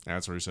that.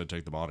 That's where he said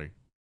take the body.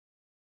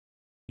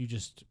 You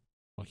just...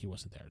 Well, he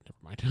wasn't there.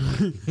 Never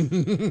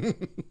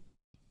mind.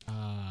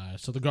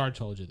 So the guard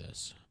told you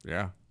this.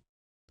 Yeah.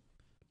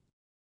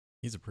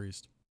 He's a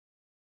priest.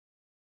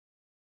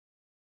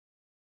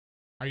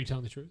 Are you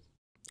telling the truth?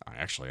 I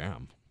actually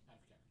am.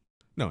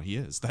 No, he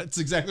is. That's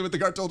exactly what the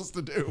guard told us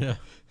to do. Yeah.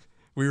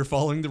 We were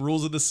following the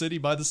rules of the city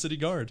by the city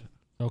guard.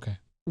 Okay.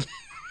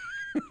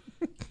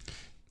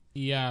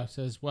 He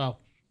says, well,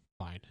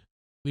 fine.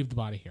 Leave the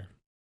body here.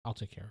 I'll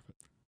take care of it.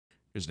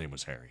 His name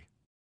was Harry.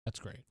 That's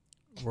great.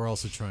 We're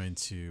also trying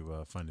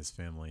to find his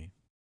family.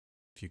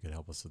 If you could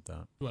help us with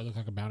that. Do I look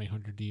like a bounty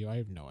hunter to you? I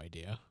have no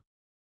idea.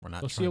 We're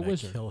not Go see a trying to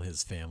wizard. kill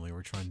his family.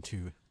 We're trying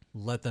to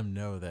let them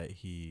know that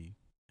he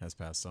has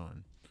passed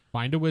on.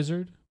 Find a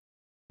wizard.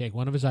 Take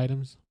one of his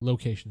items.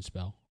 Location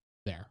spell.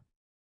 There.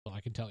 Well,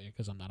 I can tell you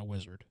because I'm not a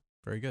wizard.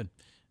 Very good.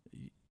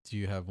 Do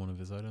you have one of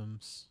his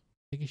items?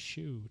 Take his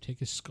shoe. Take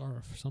his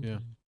scarf. Something. Yeah.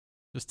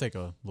 Just take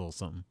a little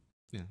something.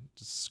 Yeah,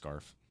 just a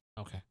scarf.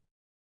 Okay.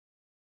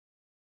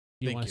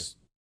 Thank wanna you.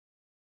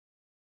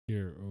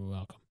 You're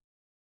welcome.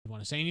 You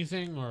want to say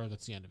anything, or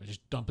that's the end of it?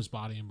 Just dump his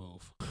body and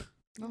move.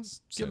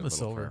 Give him a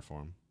silver. For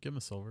him. Give him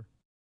a silver.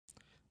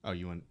 Oh,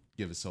 you want to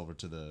give a silver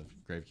to the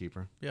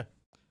gravekeeper?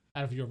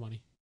 Out of your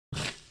money.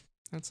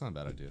 That's not a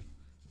bad idea.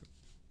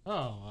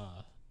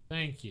 Oh,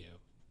 thank you.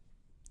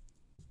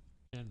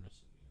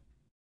 Generous.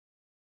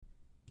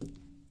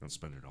 Don't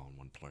spend it all in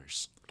one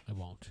place. I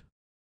won't.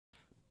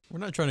 We're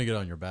not trying to get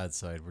on your bad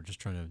side. We're just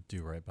trying to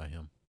do right by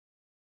him.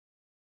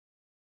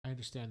 I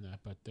understand that,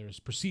 but there's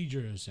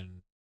procedures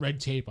and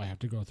red tape I have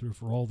to go through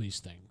for all these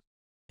things.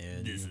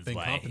 And you've been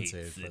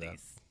compensated for that.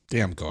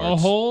 Damn A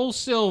guards. whole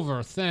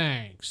silver,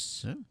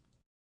 thanks. Yeah.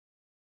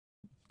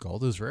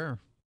 Gold is rare,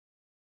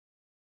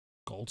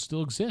 Gold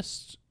still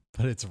exists.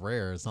 but it's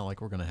rare. It's not like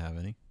we're going to have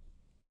any.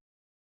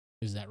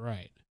 Is that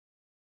right?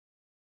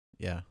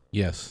 Yeah.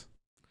 Yes.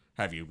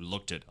 Have you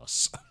looked at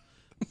us?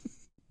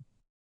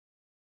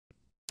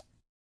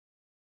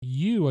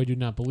 You, I do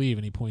not believe,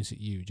 and he points at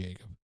you,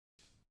 Jacob.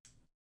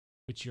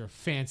 With your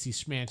fancy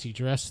schmancy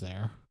dress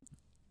there.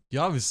 You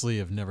obviously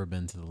have never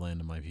been to the land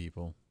of my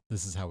people.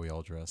 This is how we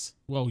all dress.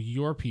 Well,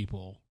 your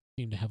people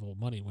seem to have old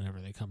money whenever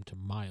they come to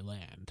my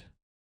land.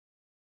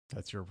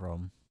 That's your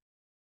problem.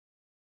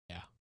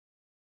 Yeah.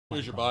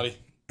 Where's your body?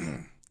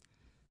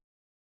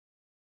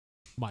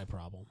 My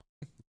problem.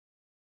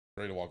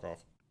 Ready to walk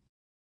off.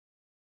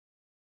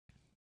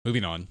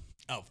 Moving on.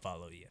 I'll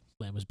follow you.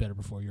 Land was better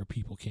before your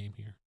people came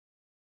here.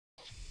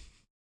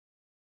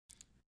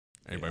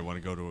 Anybody want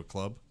to go to a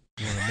club?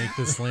 You want to make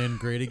this land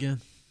great again?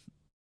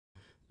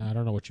 I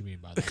don't know what you mean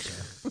by that,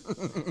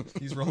 sir.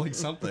 He's rolling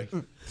something.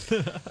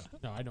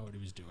 No, I know what he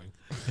was doing.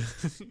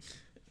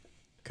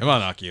 Come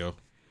on, Akio.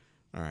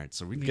 All right,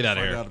 so we need Get to outta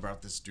find here. out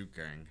about this Duke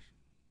gang.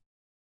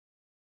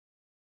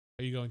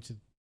 Are you going to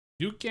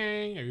Duke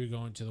Gang? Are you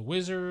going to the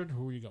Wizard?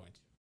 Who are you going to?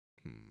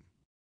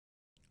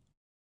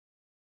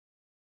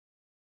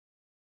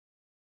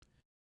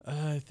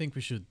 I think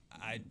we should.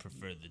 I'd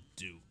prefer the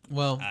Duke.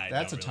 Well,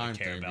 That's a don't really time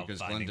care thing about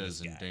because finding Glenda's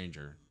this in guy.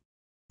 danger.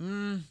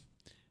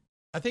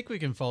 I think we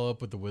can follow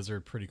up with the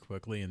wizard pretty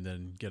quickly and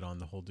then get on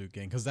the whole Duke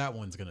gang because that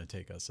one's going to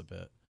take us a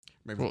bit.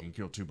 Maybe Well- we can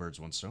kill two birds,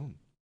 one stone.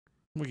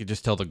 We could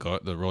just tell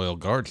the royal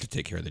guard to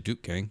take care of the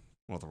Duke gang.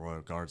 Well, the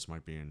royal guards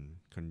might be in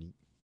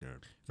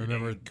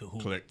Remember,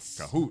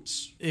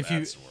 cahoots. If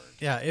That's the word.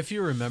 yeah, if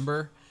you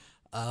remember,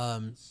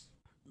 Glendo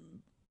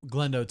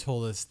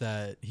told us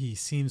that he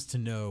seems to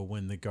know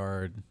when the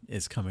guard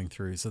is coming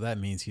through, so that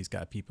means he's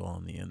got people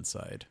on the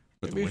inside.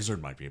 But the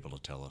wizard might be able to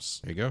tell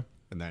us, There you go.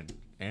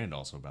 and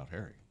also about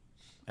Harry.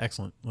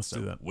 Excellent. Let's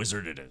So do that.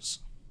 wizard it is.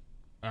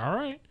 All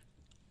right.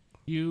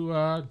 You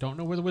don't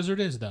know where the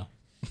Wizard is, though.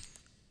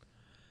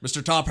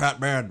 Mr. Top Hat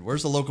Man,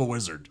 where's the local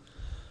wizard?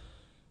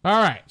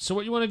 All right. So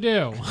what you want to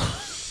do?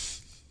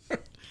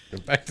 Go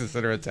back to the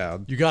center of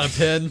town. You got a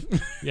pen?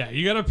 Yeah,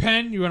 you got a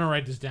pen. You want to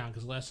write this down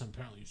because last time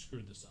apparently you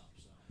screwed this up.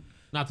 So,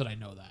 not that I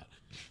know that,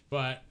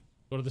 but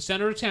go to the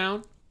center of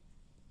town.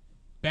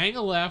 Bang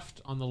a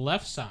left on the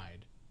left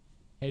side.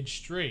 Head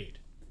straight.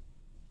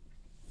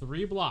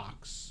 3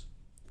 blocks.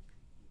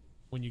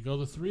 When you go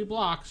the 3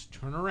 blocks,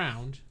 turn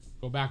around,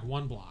 go back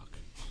 1 block,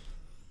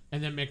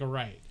 and then make a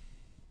right,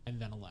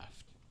 and then a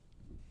left.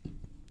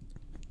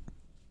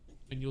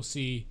 and you'll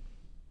see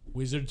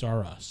Wizards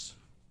Are Us.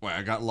 Wait,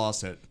 I got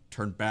lost at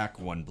turn back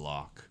 1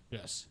 block.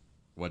 Yes.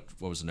 What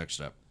was the next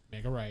step?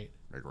 Make a right,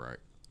 Make a right.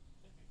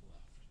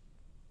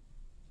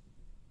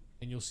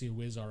 and you'll see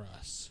Wiz Are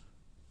Us.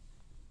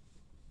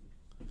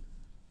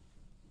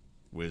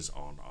 Whiz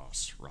on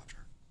us,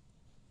 Roger.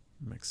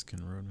 Mexican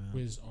roadmap.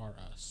 Wiz Are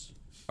Us.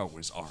 Oh,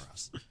 whiz are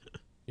us.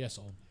 Yes,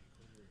 old.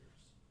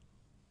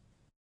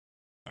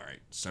 All right,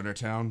 center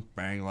town,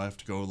 bang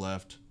left, go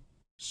left,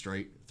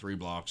 straight 3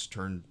 blocks,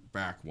 turn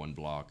back 1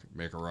 block,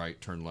 make a right,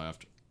 turn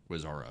left,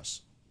 whiz are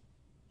us.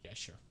 Yeah,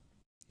 sure.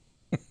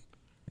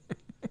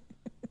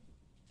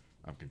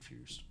 I'm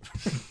confused.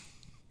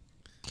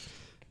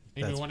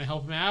 Anybody want to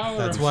help him out?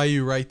 That's or- why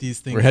you write these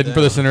things. We're heading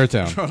for the down. center of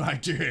town. What I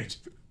did.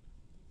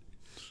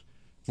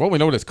 Well, we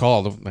know what it's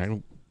called. All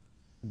we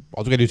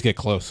gotta do is get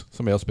close.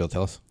 Somebody else will be able to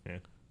tell us.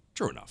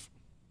 True enough.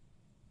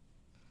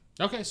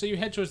 Okay, so you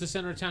head towards the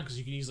center of town because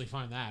you can easily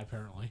find that,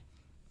 apparently.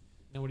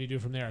 Then what do you do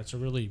from there? It's a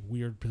really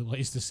weird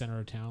place, the center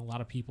of town. A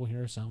lot of people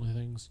here selling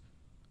things.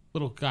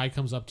 Little guy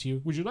comes up to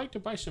you. Would you like to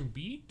buy some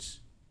beets?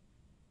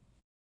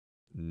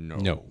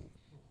 No.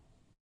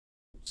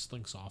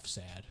 Slinks off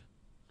sad.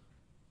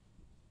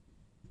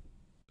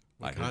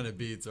 What kind of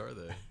beads are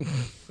they?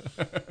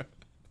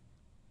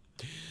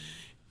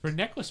 For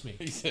necklace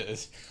making. He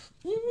says,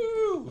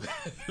 "Woo!"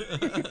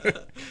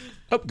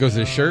 Up goes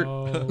his shirt.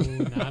 Oh,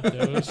 not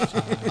those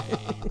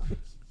type.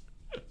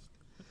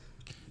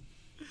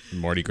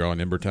 Mardi Gras in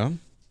Embertown.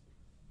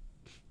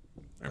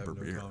 I have Ember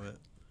no beer. comment.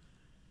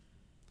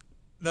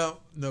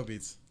 No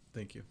beats.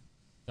 Thank you.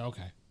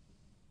 Okay.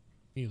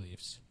 He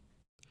leaves.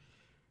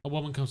 A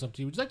woman comes up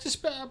to you. Would you like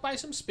to buy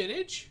some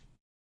spinach?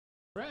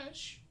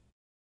 Fresh.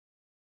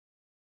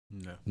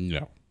 No.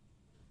 No.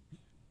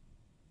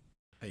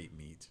 I eat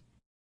meat.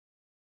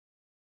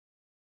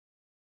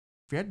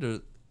 If you had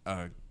to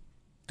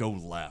go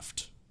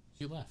left,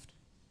 She left.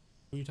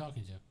 Who are you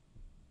talking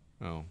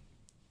to? oh,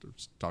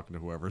 just talking to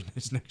whoever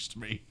is next to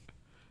me.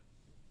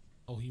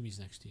 Oh, Huey's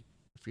next to you.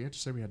 If you had to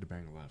say we had to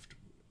bang left,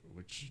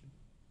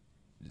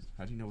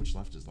 how do you know which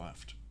left is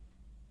left?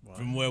 Why?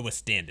 From where we're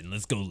standing,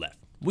 let's go left.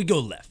 We go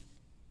left.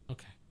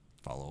 Okay.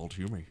 Follow old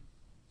Hume.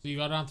 So you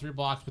go down 3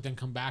 blocks, but then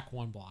come back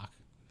 1 block.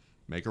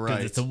 Make a 'Cause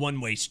right, it's a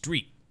one-way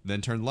street.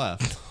 then turn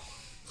left.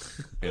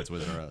 It's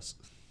with us.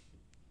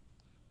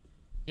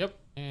 Yep.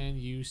 And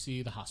you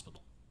see the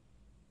hospital.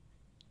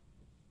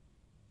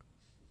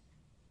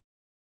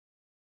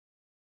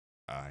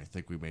 I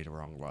think we made a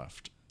wrong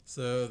left.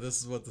 So this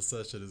is what the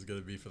session is going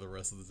to be for the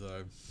rest of the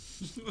time.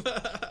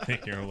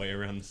 Make your way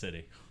around the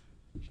city.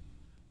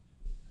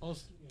 Well,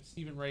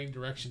 Stephen writing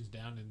directions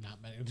down and not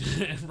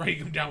writing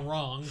them down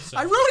wrong. So.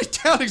 I wrote it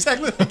down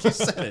exactly like you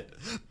said it.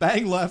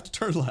 Bang left,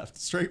 turn left,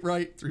 straight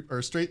right,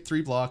 straight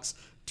 3 blocks,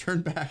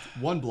 turn back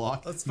 1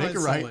 block, Let's make find a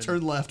right, someone-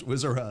 turn left,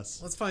 whiz or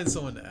us. Let's find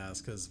someone to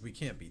ask because we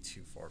can't be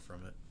too far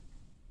from it.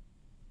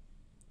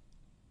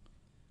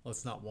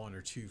 Let's not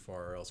wander too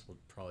far, or else we'll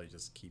probably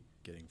just keep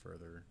getting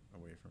further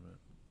away from it.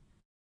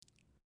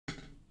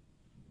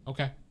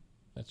 Okay.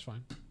 That's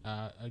fine.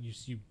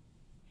 You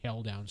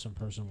hail down some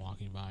person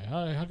walking by.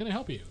 Hi, how can I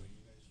help you? You guys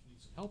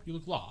need some help? You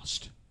look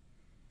lost.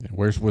 Yeah,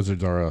 where's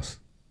Wizards R Us?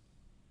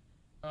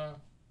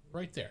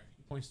 Right there.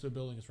 He points to a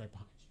building that's right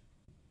behind you.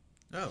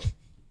 Oh,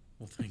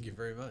 well, thank you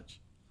very much.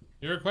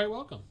 You're quite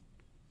welcome.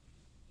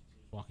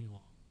 Walking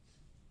along.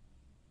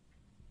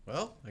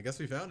 Well, I guess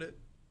we found it.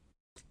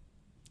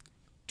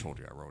 Told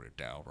you I wrote it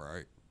down,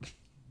 right?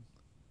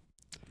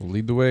 We'll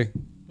lead the way.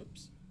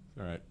 Whoops.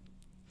 All right.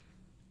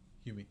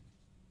 Hume,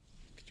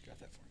 could you grab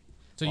that for me?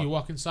 So you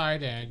walk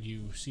inside and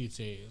you see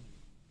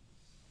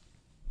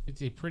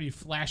it's a pretty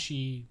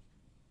flashy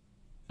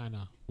kind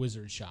of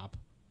wizard shop.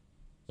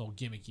 It's all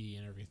gimmicky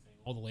and everything.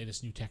 All the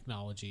latest new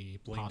technology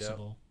Blinged out.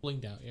 possible.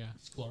 Blinged out, yeah.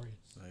 It's glorious.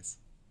 Nice.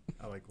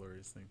 I like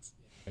glorious things.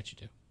 Bet you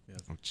do.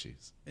 Yes. Oh,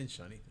 jeez. And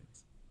shiny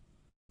things.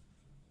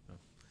 Oh.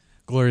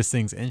 Glorious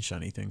things and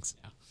shiny things.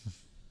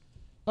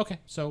 Okay,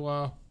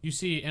 so you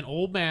see an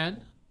old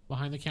man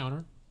behind the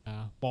counter,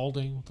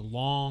 balding with a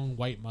long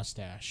white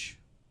mustache.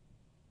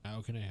 How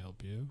can I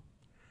help you?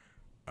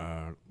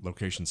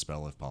 Location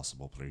spell if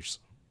possible, please.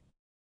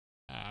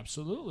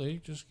 Absolutely.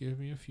 Just give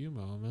me a few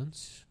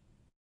moments.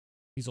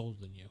 He's older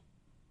than you.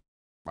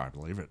 I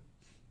believe it.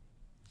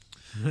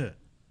 He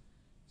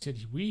said,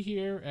 we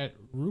here at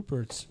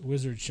Rupert's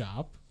Wizard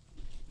Shop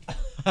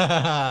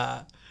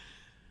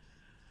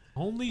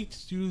only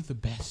to do the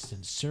best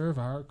and serve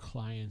our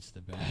clients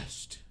the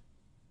best.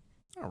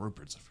 Oh,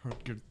 Rupert's. I've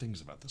heard good things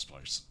about this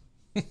place.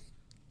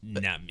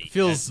 Not me.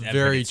 Feels I've heard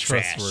very it's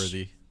trash.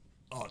 trustworthy.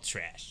 All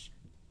trash.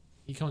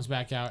 He comes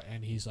back out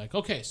and he's like,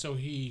 okay, so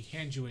he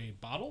hands you a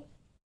bottle,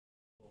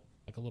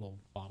 like a little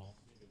bottle,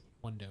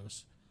 1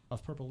 dose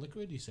of purple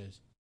liquid. He says,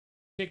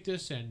 take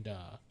this and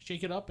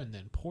shake it up and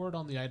then pour it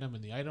on the item,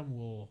 and the item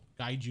will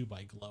guide you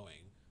by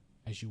glowing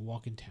as you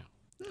walk in town.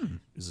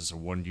 Is this a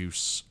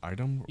one-use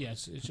item?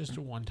 Yes, it's just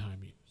a one-time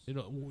use. It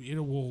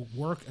will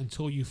work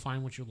until you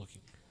find what you're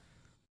looking for.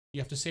 You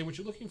have to say what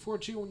you're looking for,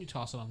 too, when you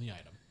toss it on the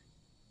item.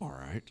 All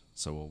right.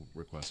 So we'll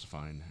request to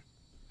find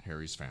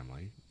Harry's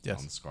family. Yes.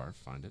 On the scarf.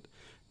 Find it.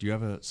 Do you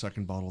have a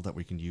second bottle that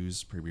we can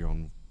use maybe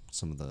on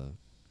some of the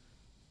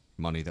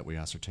money that we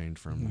ascertained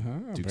from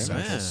Duke very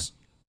nice. Samples?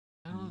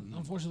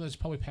 Unfortunately, it's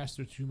probably passed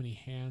through too many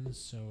hands,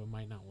 so it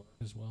might not work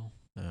as well.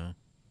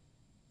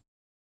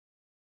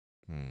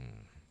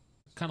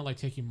 It's kind of like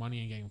taking money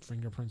and getting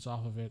fingerprints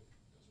off of it.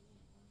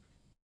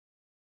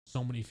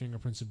 So many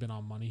fingerprints have been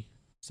on money.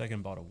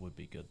 Second bottle would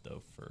be good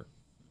though for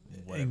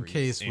whatever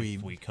case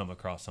if we come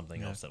across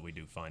something else that we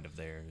do find of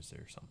theirs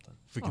or something.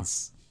 If we can.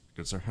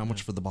 Good sir. How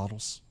much for the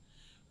bottles?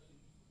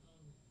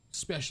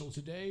 Special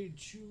today,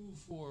 2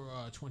 for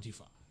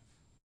 25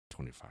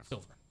 25.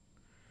 silver.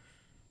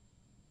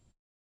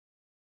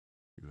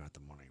 You got the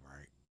money,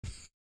 right?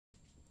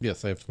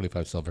 Yes, I have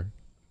 25 silver.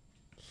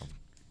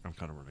 I'm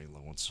kind of running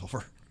low on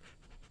silver.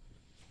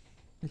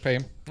 Pay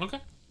him. Okay.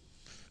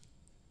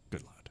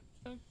 Good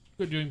lad.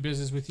 Good doing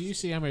business with you.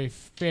 See, I'm a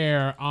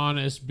fair,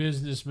 honest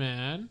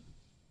businessman.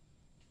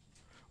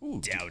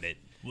 Ooh, Doubt it.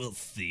 We'll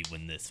see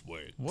when this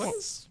works.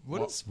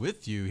 What is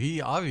with you?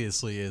 He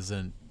obviously is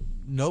a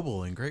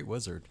noble and great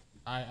wizard.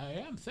 I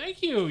am.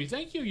 Thank you,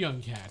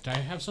 young cat. I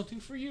have something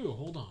for you.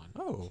 Hold on.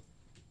 Oh.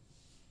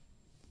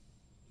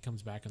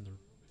 Comes back in the room.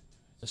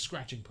 It's a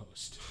scratching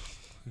post.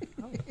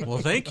 Well,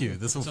 thank you.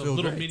 This will It's a feel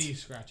little great. mini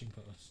scratching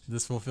post.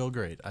 This will feel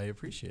great. I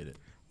appreciate it.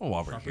 Well,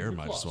 while we're Sharpen here, your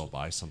might as claws. well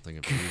buy something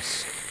of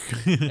use.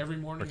 Every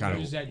morning We're kind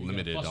we use that. of You get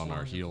limited plus on one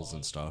our your heals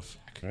and claws. stuff.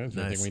 Is there Nice.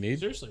 anything we need?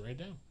 Seriously, right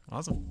down.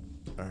 Awesome.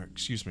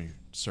 Excuse me,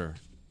 sir.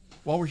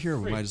 While we're here,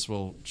 we Great. might as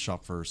well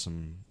shop for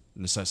some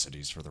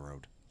necessities for the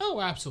road. Oh,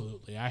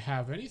 absolutely. I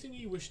have anything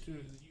you wish to,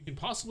 you can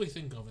possibly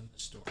think of in the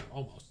store,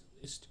 almost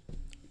at least.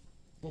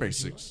 What would you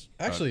Basics.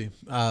 Actually,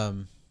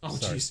 Oh,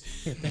 Sorry.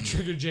 jeez. That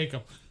triggered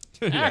Jacob.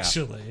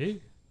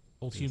 Actually,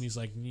 old Hume's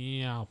like,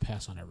 yeah, I'll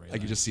pass on it right I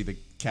can now. just see the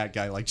cat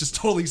guy like just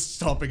totally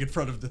stomping in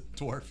front of the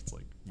dwarf. It's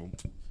like, boom.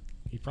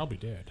 He probably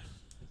did.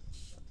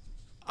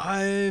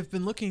 I've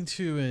been looking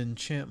to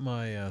enchant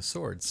my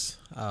swords.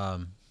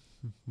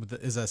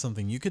 Is that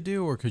something you could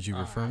do, or could you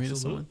refer me to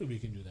someone? Absolutely, we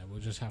can do that. We'll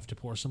just have to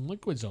pour some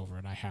liquids over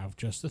it. I have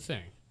just the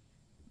thing.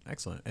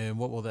 Excellent. And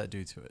what will that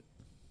do to it?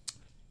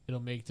 It'll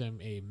make them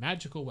a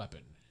magical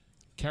weapon.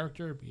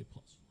 Character be a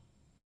plus.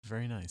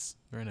 Very nice.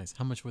 Very nice.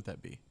 How much would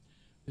that be?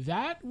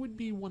 That would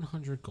be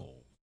 100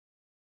 gold.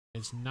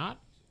 It's not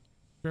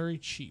very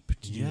cheap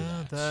to do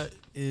Yeah, that. that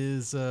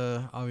is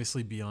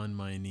obviously beyond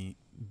my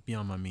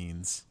beyond my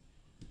means.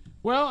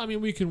 Well, I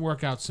mean, we can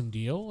work out some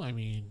deal. I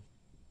mean,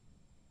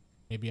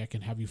 maybe I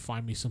can have you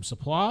find me some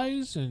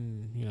supplies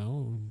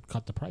and,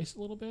 cut the price a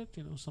little bit,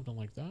 something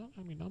like that.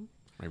 I mean, I'm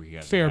Maybe he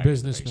has a fair bag in the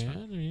businessman.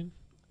 basement. I mean,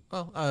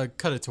 Well,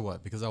 cut it to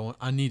what? Because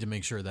I need to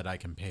make sure that I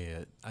can pay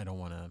it. I don't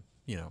want to,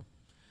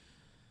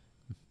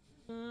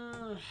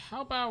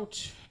 how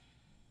about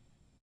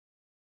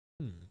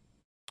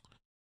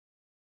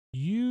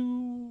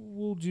you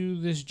will do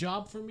this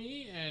job for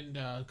me and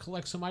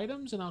collect some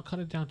items, and I'll cut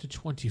it down to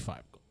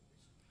 25 gold.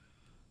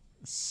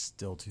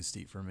 Still too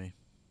steep for me.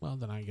 Well,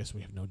 then I guess we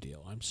have no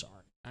deal. I'm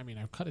sorry. I mean,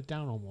 I've cut it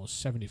down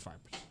almost 75%.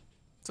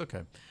 It's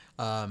okay.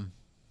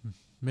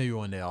 Maybe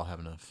one day I'll have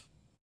enough.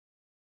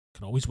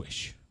 Can always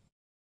wish.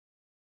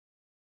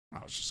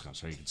 I was just gonna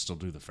say you can still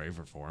do the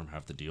favor for him,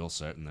 have the deal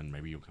set, and then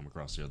maybe you'll come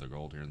across the other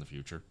gold here in the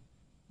future.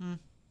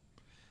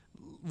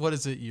 What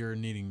is it you're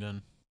needing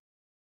done?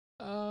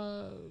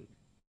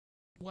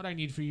 What I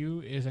need for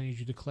you is I need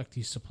you to collect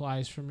these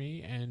supplies for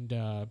me, and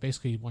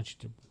basically want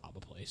you to rob a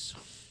place.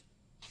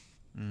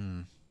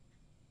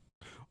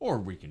 Or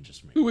we can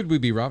just make. Who would we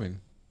be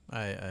robbing?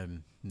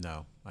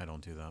 No, I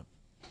don't do that.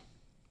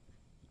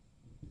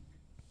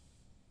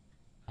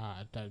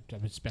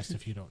 It's best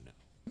if you don't know.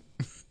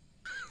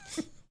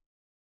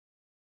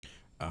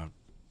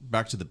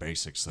 Back to the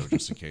basics though,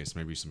 just in case.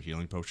 Maybe some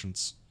healing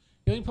potions.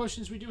 Healing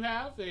potions we do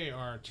have. They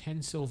are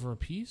 10 silver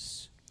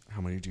apiece.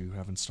 How many do you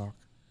have in stock?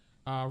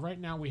 Right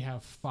now we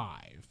have 5.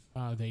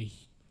 They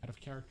out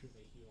of character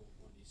they heal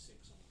 1d6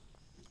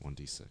 only.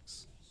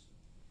 1d6.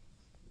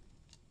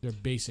 They're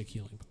basic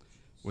healing potions.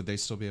 Would they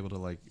still be able to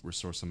like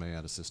restore somebody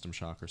out of system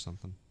shock or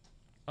something?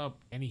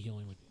 Any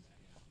healing would do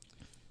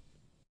that.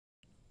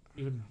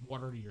 Yeah. Even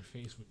water to your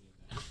face would do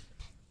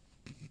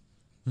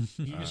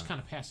that. You're just kind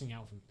of passing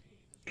out from pain.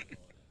 That's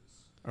all it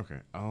is.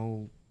 Okay,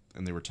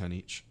 and they were 10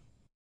 each.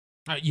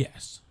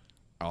 Yes.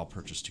 I'll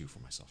purchase 2 for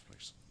myself,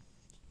 please.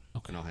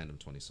 Okay. And I'll hand him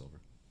 20 silver.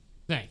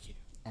 Thank you.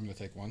 I'm going to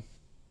take one.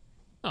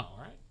 All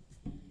right.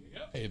 Here you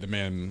go. Pay the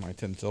man my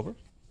 10 silver.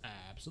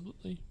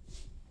 Absolutely.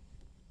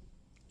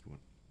 Come on.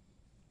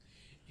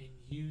 And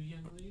you,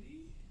 young lady?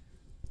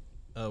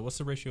 What's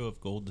the ratio of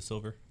gold to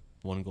silver?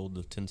 1 gold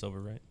to 10 silver,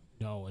 right?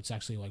 No, it's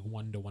actually like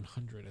 1 to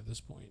 100 at this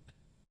point.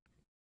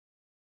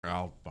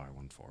 I'll buy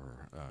one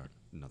for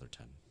another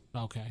 10.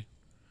 Okay.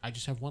 I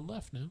just have 1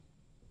 left now.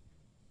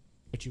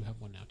 But you have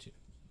 1 now, too.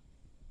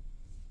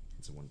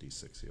 It's a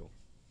 1d6 heal.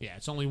 Yeah,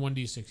 it's only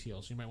 1d6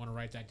 heal, so you might want to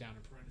write that down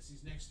in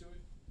parentheses next to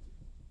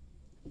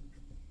it.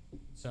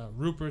 It's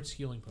Rupert's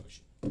healing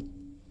potion. I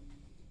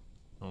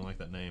don't like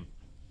that name.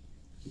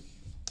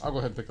 I'll go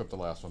ahead and pick up the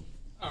last one.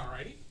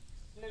 Alrighty.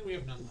 And we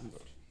have none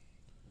left.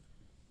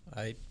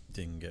 I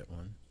didn't get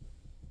one.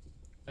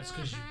 That's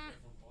because you.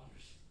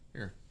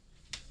 Here.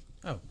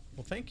 Oh,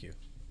 well, thank you.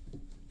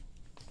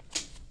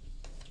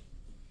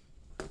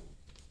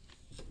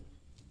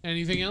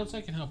 Anything else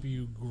I can help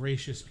you,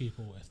 gracious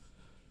people, with?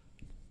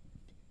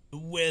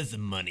 Where's the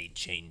money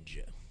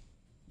changer?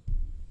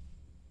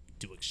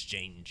 To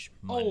exchange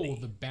money.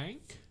 Oh, the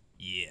bank?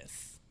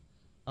 Yes.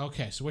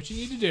 Okay, so what you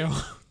need to do,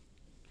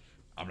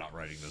 I'm not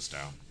writing this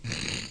down.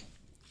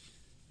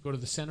 go to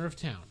the center of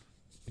town.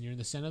 When you're in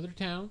the center of the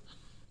town,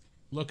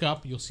 look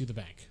up, you'll see the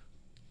bank.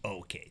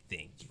 Okay,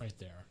 thank you. Right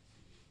there.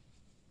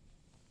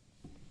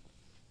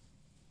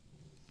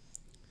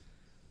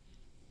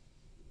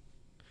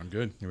 I'm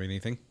good. You have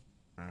anything?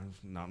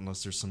 Not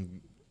unless there's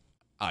some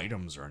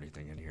items or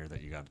anything in here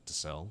that you got to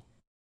sell.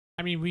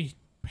 I mean, we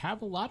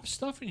have a lot of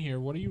stuff in here.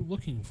 What are you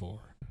looking for?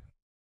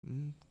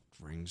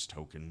 Rings,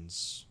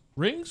 tokens,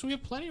 Rings? We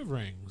have plenty of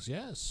rings,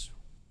 yes.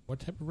 What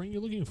type of ring are you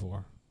looking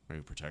for?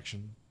 maybe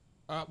protection.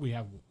 We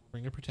have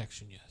ring of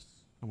protection, yes.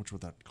 How much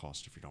would that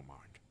cost if you don't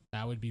mind?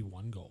 That would be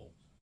 1 gold.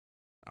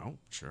 Oh,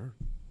 sure.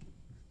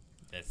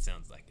 That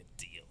sounds like a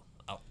deal.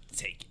 I'll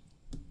take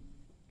it.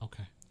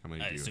 Okay. How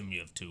many I do you assume you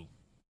have 2.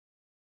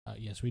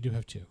 Yes, we do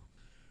have 2.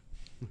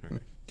 Do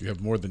you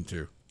have more than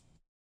 2?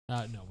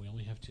 No, we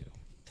only have 2.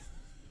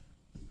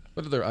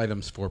 What other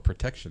items for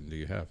protection do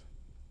you have?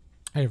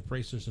 I have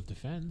bracers of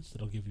defense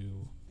that'll give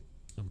you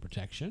some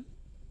protection.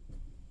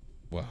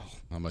 Well,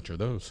 how much are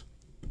those?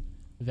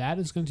 That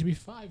is going to be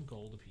 5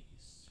 gold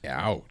apiece.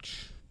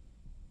 Ouch.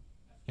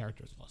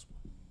 Characters +1.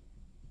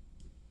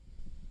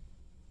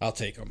 I'll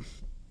take them.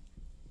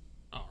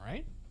 All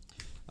right.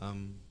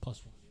 Um, +1.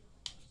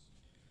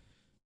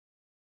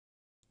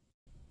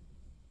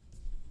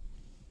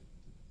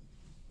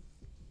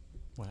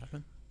 What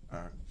happened?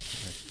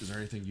 is there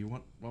anything you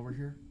want while we're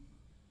here,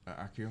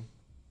 Akio?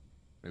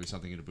 Maybe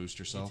something to boost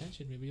Pay yourself.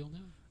 attention, maybe you'll know.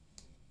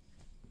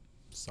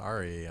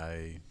 Sorry,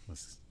 I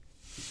was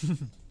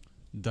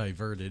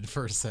diverted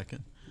for a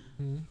second.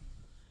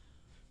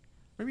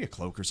 Maybe a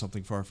cloak or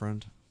something for our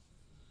friend.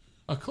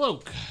 A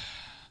cloak.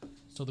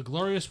 So the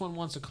glorious one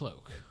wants a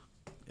cloak.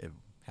 It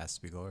has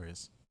to be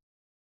glorious.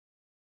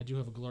 I do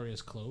have a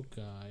glorious cloak.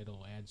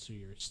 It'll add to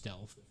your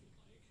stealth if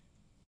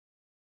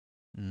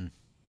you'd like.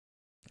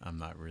 I'm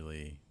not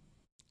really.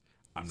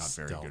 I'm not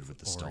very good with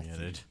the stealth.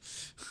 oriented.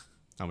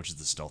 How much is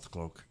the stealth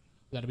cloak?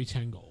 That'll be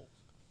 10 gold.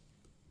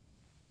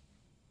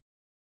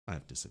 I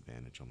have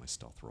disadvantage on my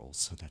stealth rolls,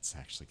 so that's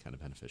actually kind of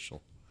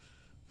beneficial.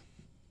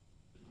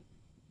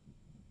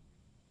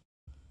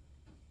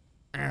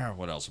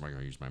 What else am I going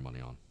to use my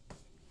money on?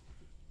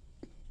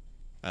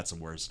 That's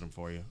some wisdom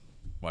for you.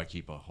 Why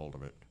keep a hold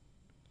of it?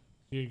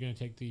 You're going to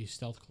take the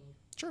stealth cloak?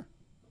 Sure.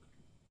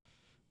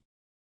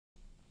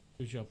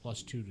 Gives you a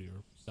 +2 to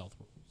your stealth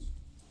rolls.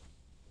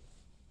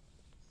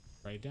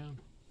 Write it down.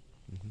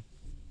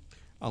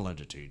 I'll lend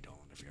it to you, Dolan,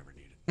 if you ever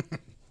need it.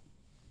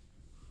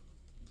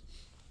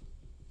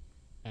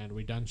 And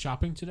we done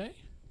shopping today?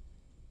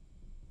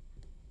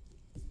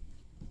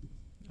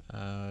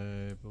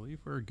 I believe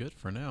we're good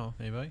for now.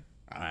 Anybody?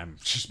 I'm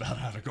just about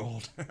out of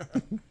gold.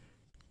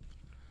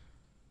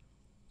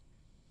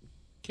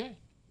 Okay. Do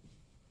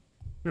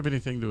you have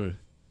anything to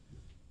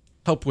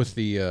help with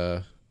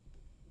the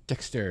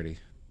dexterity?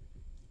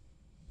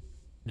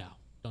 No,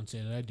 don't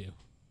say that I do.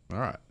 All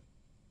right.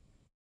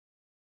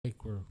 I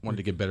think Wanted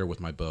to get better with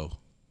my bow.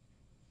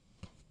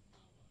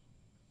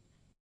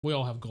 we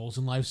all have goals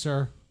in life,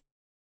 sir.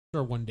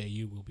 Sure, one day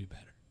you will be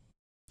better.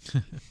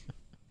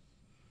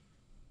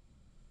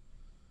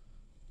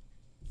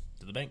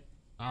 To the bank.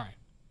 All right.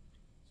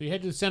 So you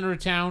head to the center of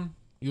town.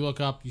 You look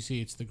up. You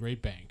see it's the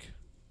Great Bank.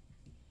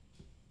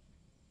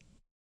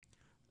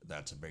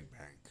 That's a big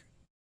bank.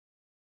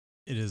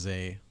 It is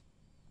a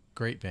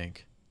great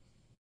bank.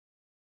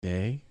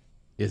 Okay.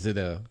 Is it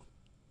a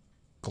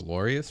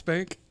glorious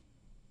bank?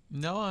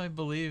 No, I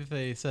believe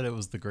they said it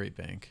was the Great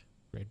Bank.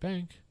 Great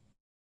Bank.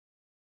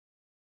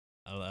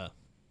 I'll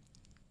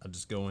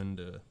just go in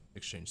to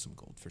exchange some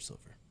gold for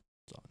silver.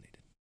 That's all I needed.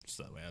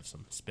 So that way I have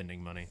some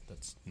spending money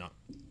that's not...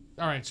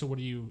 All right. So what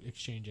are you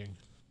exchanging?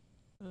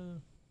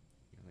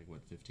 Like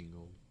what, 15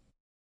 gold?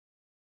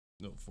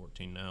 No,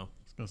 14 now.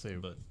 I was gonna say,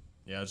 But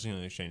yeah, I was going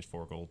to exchange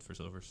 4 gold for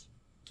silvers.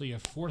 So you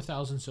have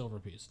 4,000 silver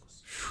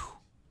pieces.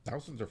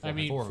 Thousands or I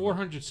mean, 400.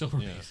 400 silver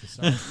Yeah. pieces.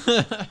 Sorry.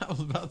 I was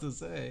about to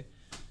say.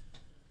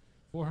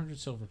 400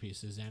 silver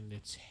pieces, and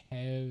it's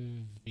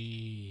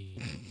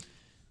heavy.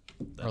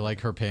 Or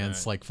like her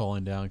pants Right. like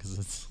falling down because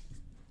it's.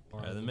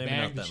 Or then the maybe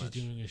bag not that that she's much.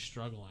 doing is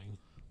struggling.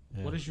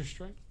 Yeah. What is your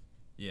strength?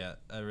 Yeah,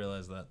 I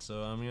realize that.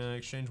 So I'm going to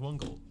exchange 1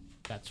 gold.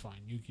 That's fine.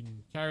 You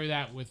can carry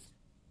that with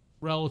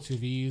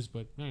relative ease,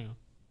 but you know,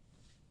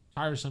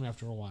 tiresome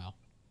after a while.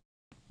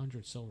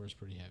 100 silver is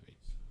pretty heavy.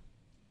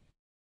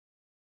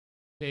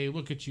 They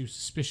look at you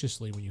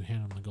suspiciously when you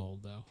hand them the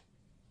gold, though.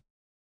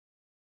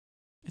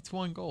 It's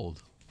 1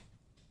 gold.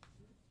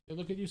 They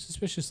look at you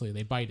suspiciously.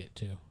 They bite it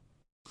too.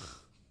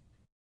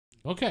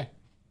 Okay.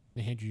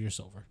 They hand you your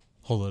silver.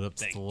 Hold it up to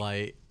Thank the you.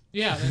 light.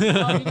 Yeah,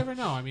 well, you never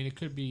know. I mean, it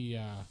could be.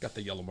 Got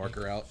the yellow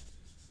marker out.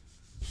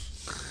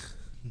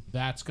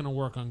 That's gonna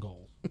work on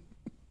gold.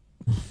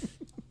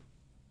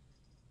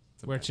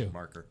 Where to?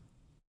 Marker.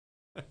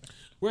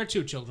 Where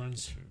to,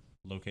 children's?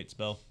 Locate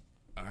spell.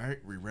 All right,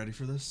 we ready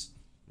for this?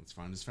 Let's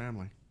find his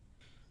family.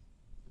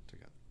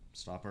 Take a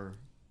stopper,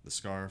 the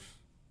scarf.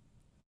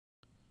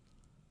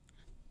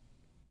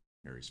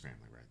 Harry's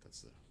family, right?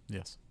 That's the.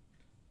 Yes.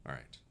 All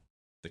right.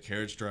 The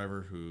carriage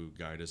driver who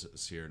guided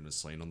us here and was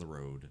slain on the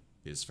road.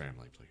 His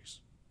family, please.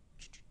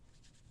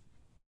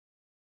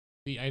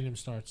 The item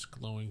starts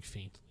glowing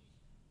faintly.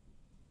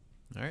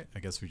 All right. I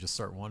guess we just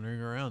start wandering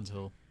around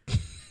till.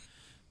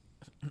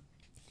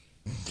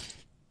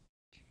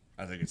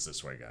 I think it's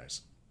this way,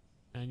 guys.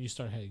 And you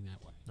start heading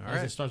that way. All As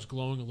right. it starts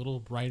glowing a little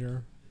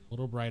brighter, a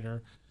little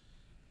brighter.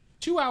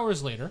 2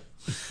 hours later,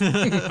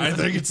 I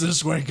think it's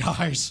this way,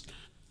 guys.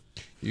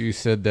 You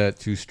said that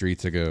 2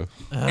 streets ago.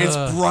 It's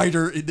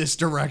brighter in this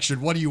direction.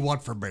 What do you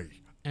want from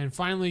me? and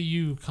finally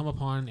you come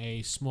upon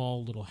a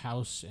small little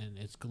house, and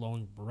it's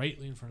glowing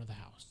brightly in front of the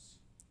house.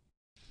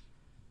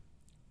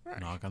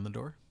 Knock on the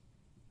door.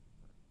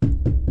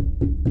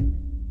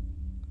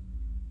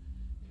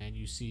 And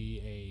you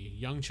see a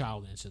young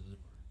child answer the door.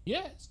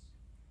 Yes.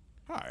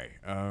 Hi,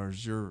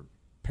 is your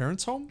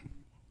parents home?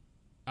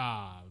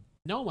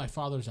 No, my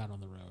father's out on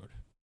the road.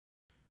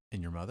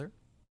 And your mother?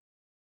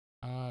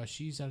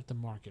 She's out at the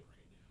market right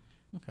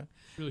now. Okay.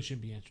 Really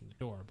shouldn't be answering the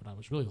door, but I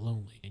was really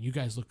lonely, and you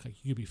guys look like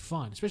you could be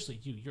fun, especially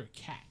you. You're a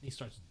cat. And he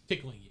starts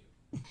tickling you.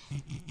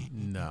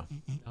 No.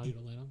 No, you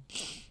don't let him?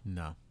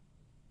 No.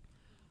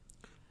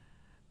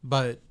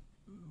 But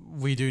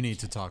we do need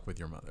to talk with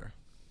your mother.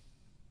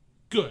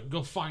 Good.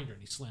 Go find her.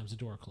 And he slams the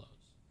door closed.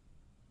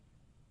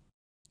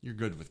 You're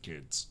good with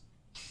kids.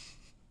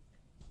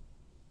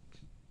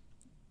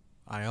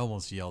 I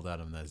almost yelled at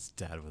him that his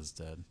dad was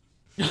dead.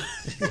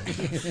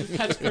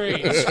 That's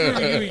great. Screw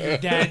you. Your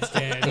dad's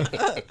dead.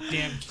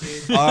 Damn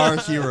kid. Our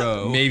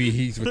hero.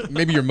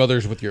 Maybe your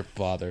mother's with your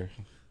father.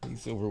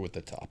 He's over with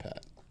the top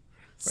hat.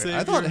 Wait,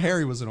 I thought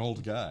Harry was an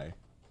old guy.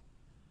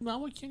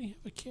 Well, why can't he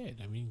have a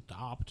kid? I mean,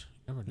 adopt.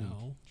 You never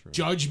know. true.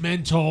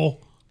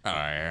 Judgmental.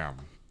 I am.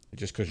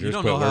 Just because You yours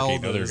don't quit know how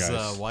working, old other his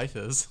guys. wife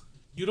is.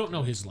 You don't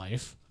know his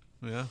life.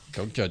 Yeah.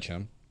 Don't judge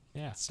him.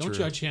 Yeah. Don't true.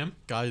 judge him.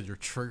 God, you're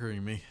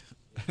triggering me.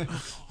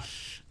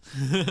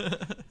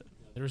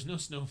 There is no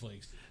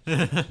snowflakes.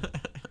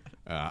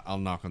 I'll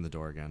knock on the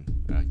door again.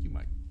 You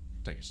might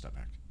take a step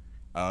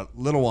back.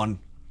 Little one,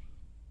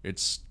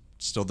 it's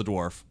still the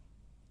dwarf.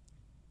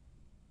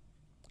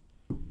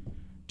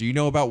 Do you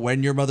know about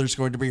when your mother's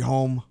going to be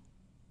home?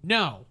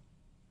 No.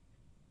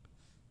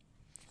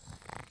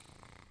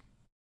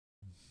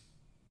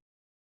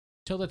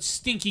 Tell that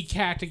stinky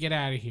cat to get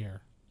out of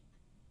here.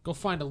 Go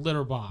find a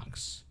litter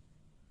box.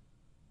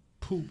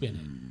 Poop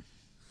in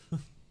it.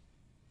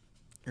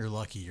 You're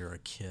lucky you're a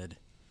kid.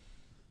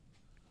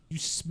 You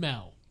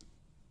smell.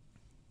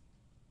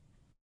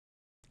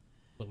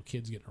 Little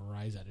kid's getting a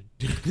rise out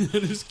of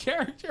his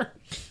character.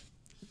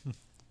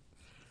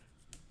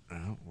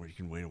 We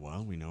can wait a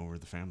while. We know where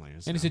the family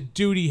is. And it's now. a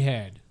duty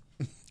head.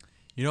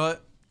 You know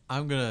what?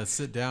 I'm going to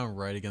sit down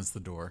right against the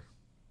door.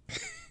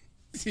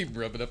 Is he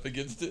rubbing up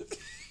against it?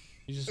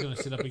 He's just going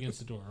to sit up against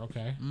the door.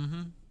 Okay.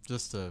 Mm-hmm.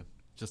 Just to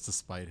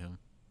spite him.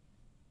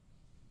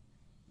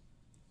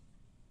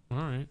 All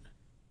right.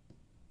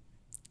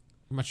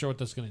 I'm not sure what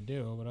that's going to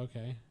do, but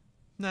okay.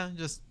 Nah,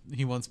 just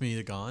he wants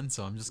me gone,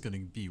 so I'm just going to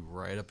be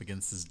right up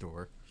against his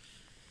door.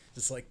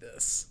 Just like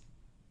this.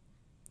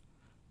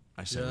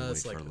 I said we'll wait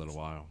just for like a little this.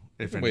 while.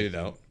 If Wait it anything,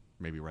 out.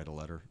 Maybe write a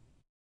letter.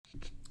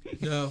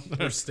 No,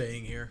 we're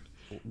staying here.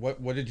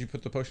 What did you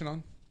put the potion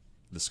on?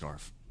 The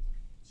scarf.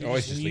 So you're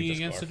Always just just leave leaning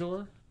the against the scarf.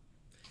 door?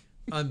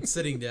 I'm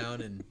sitting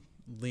down and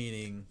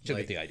leaning Should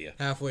like get the idea.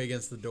 halfway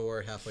against the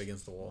door, halfway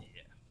against the wall.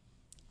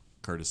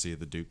 Courtesy of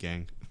the Duke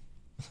Gang.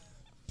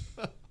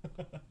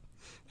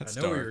 That's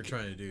I know what dark. you were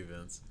trying to do,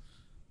 Vince.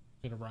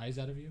 Get a rise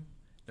out of you?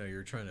 No,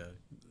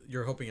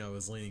 you're hoping I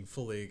was leaning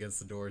fully against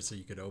the door so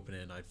you could open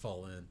it and I'd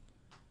fall in.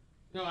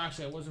 No,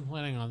 actually, I wasn't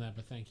planning on that,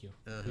 but thank you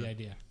for the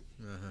idea.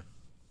 I Uh-huh.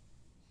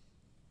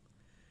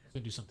 was going to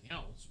do something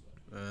else.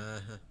 But.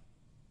 Uh-huh.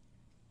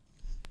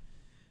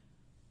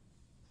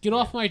 Get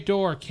off my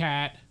door,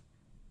 cat.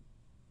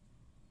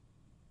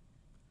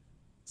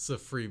 It's a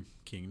free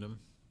kingdom.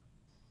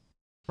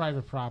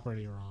 Private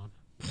property you're on.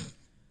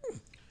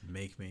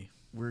 Make me.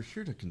 We're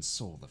here to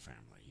console the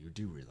family. You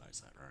do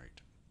realize that, right?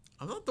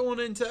 I'm not the one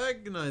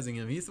antagonizing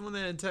him. He's the one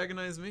that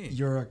antagonized me.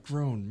 You're a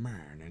grown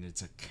man, and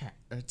it's a cat.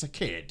 It's a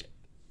kid.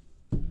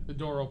 The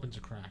door opens a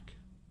crack.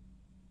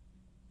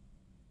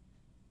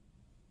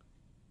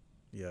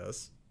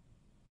 Yes.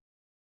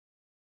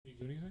 Do you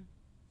do anything?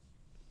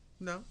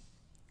 No.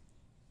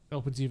 It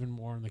opens even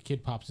more, and the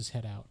kid pops his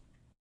head out.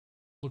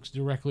 Looks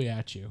directly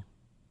at you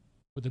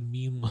with a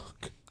mean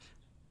look.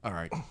 All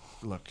right,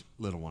 look,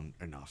 little one,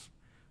 enough.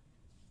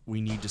 We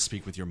need to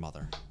speak with your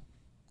mother.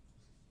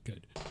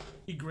 Good.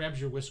 He grabs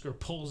your whisker,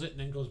 pulls it, and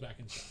then goes back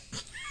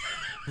inside.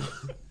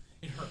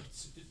 It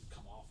hurts. It didn't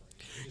come off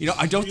right. You know,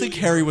 I don't think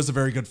Harry was a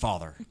very good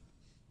father.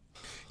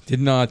 Did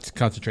not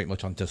concentrate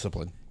much on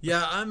discipline.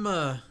 Yeah, I'm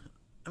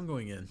I'm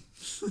going in.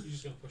 You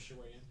just gonna push your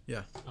way in?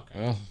 Yeah. Okay.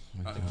 Well,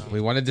 we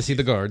wanted to see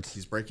the guards.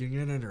 He's breaking in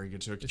and entering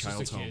into a It's child's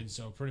just a kid, home.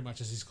 so pretty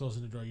much as he's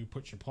closing the door, you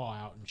put your paw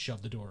out and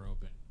shove the door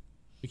open.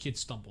 The kid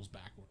stumbles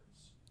backwards.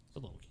 It's a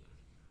little kid,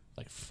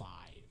 like 5.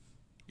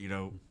 You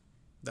know,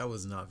 That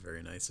was not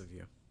very nice of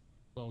you.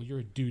 Well, you're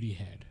a duty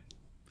head.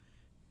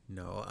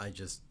 No, I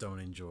just don't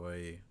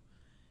enjoy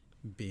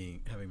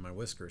having my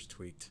whiskers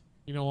tweaked.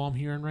 You know what I'm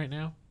hearing right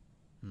now?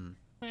 Hmm.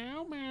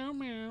 Meow, meow,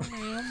 meow,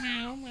 meow,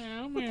 meow,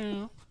 meow,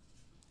 meow.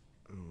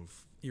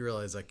 oof. You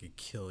realize I could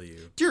kill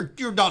you.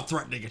 You're not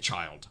threatening a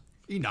child.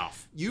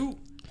 Enough. You're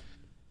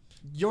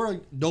a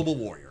noble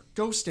warrior.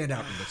 Go stand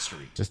out in the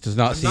street. This does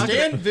not seem.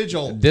 Stand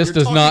vigil. This You're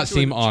does talking not to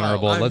seem a child.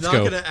 honorable. I'm Let's not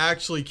go. gonna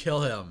actually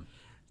kill him.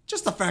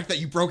 Just the fact that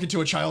you broke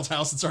into a child's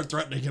house and started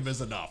threatening him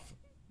is enough.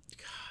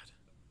 God.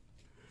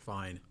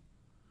 Fine.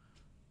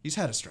 He's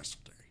had a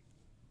stressful day.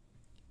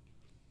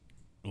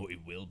 Oh, it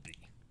will be.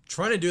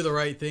 Trying to do the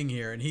right thing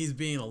here, and he's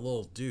being a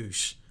little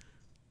douche.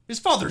 His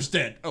father's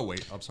dead. Oh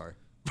wait, I'm sorry.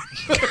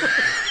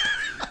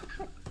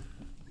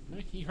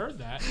 He heard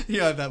that.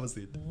 Yeah, that was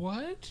the.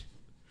 What?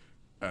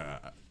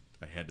 I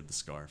handed the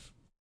scarf.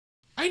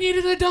 I need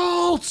an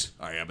adult!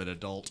 I am an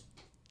adult.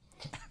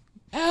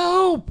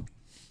 Help!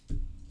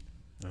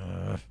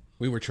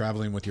 We were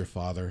traveling with your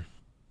father.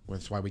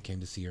 That's why we came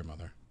to see your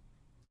mother.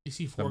 You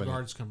see 4 Somebody-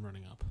 guards come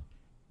running up.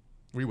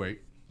 We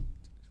wait.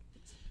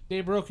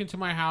 They broke into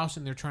my house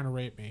and they're trying to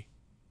rape me.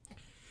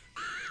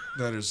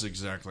 That is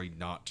exactly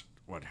not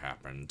what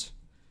happened.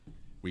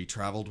 We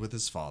traveled with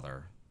his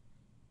father.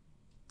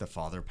 The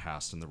father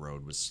passed and the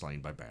road was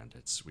slain by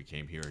bandits. We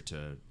came here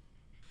to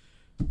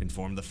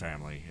inform the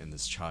family, and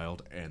this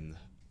child and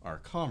our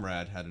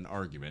comrade had an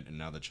argument, and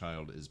now the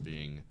child is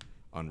being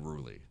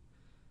unruly.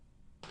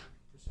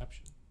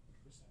 Perception.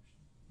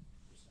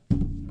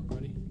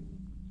 Everybody?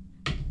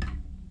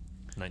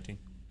 19.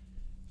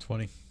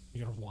 20.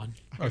 You got a 1.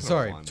 Oh,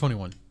 sorry. One.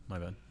 21. My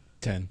bad.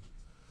 10.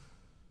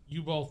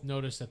 You both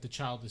notice that the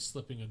child is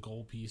slipping a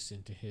gold piece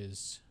into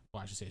his,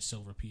 well, I should say a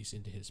silver piece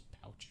into his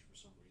pouch for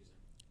some reason.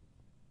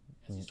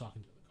 As he's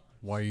talking to the guard.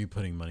 Why are you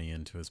putting money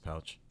into his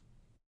pouch?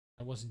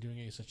 I wasn't doing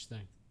any such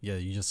thing. Yeah,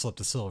 you just slipped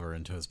a silver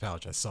into his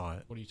pouch. I saw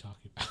it. What are you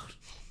talking about?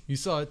 You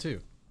saw it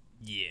too.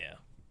 Yeah.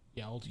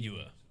 Yeah, I'll You,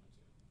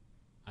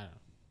 I don't know.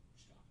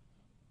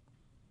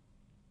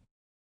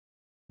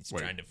 he's Wait.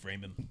 trying to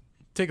frame him.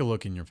 Take a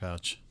look in your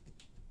pouch.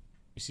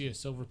 You see a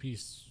silver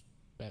piece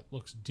that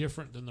looks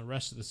different than the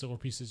rest of the silver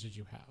pieces that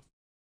you have.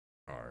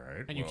 All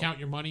right. And you count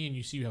your money and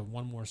you see you have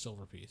 1 more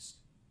silver piece.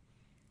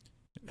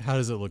 How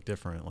does it look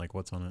different? Like,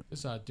 what's on it?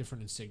 It's a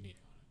different insignia.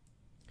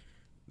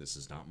 This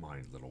is not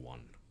mine, little one.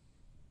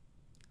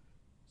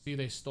 See,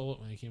 they stole it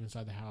when they came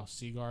inside the house.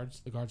 See, guards?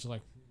 The guards are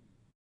like,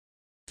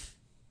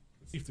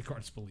 see if the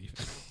guards believe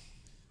it.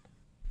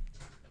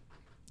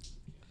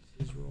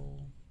 His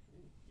roll. He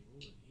rolled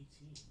an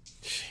 18.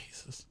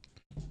 Jesus.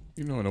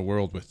 You know, in a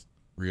world with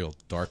real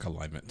dark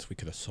alignments, we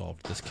could have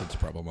solved this kid's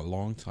problem a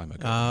long time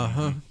ago.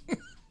 Uh-huh.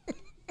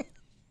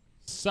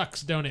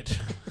 Sucks, don't it?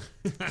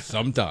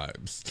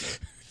 Sometimes.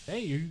 Hey,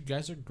 you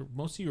guys are,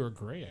 most of you are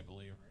gray, I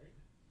believe, right?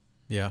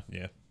 Yeah.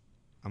 Yeah.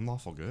 I'm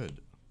lawful good.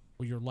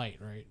 Well, you're light,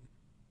 right?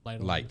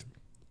 Light. Light.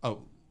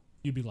 Oh,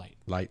 You'd be light.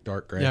 Light,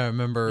 dark, gray. Yeah, I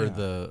remember Yeah.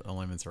 the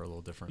alignments are a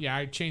little different. Yeah,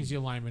 I changed the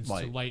alignments to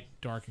Light. light,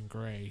 dark, and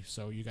gray,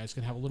 so you guys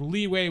can have a little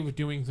leeway with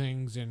doing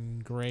things.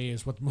 And gray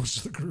is what most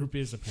of the group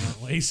is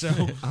apparently.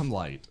 So, I'm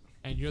light.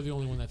 and you're the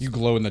only one that's You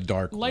glow in the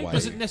dark. light. white.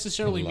 Doesn't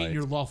necessarily mean Light.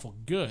 you're lawful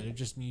good. It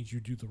just means you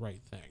do the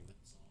right thing.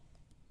 That's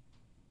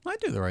all. I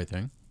do the right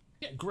thing.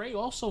 Yeah, gray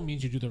also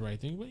means you do the right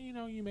thing, but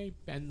you may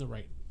bend the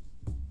right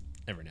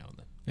Every now and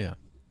then. Yeah.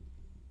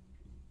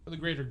 for the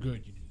greater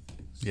good. You do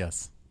things.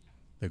 Yes.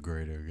 The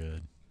greater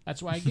good.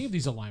 That's why I gave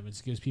these alignments.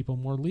 It gives people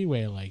more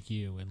leeway, like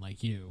you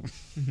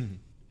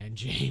and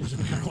James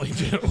apparently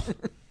do.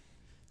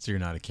 So you're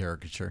not a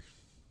caricature.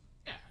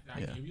 Yeah, I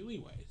Yeah. gave you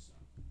leeway. So.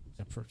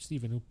 Except for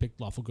Stephen, who picked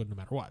lawful good no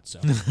matter what. So,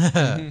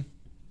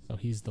 so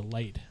he's the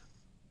light.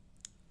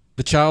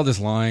 The child is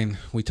lying.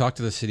 We talked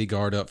to the city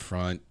guard up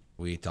front.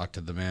 We talked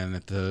to the man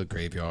at the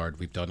graveyard.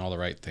 We've done all the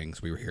right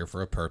things. We were here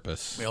for a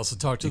purpose. We also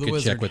talked to You the could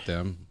wizard. check with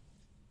them.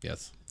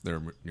 Yes. There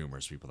are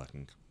numerous people that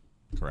can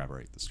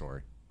corroborate the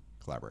story.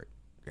 Collaborate.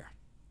 Yeah.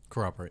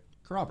 Corroborate.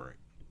 Corroborate.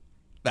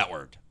 That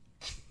word.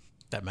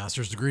 That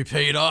master's degree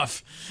paid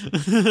off.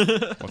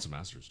 What's a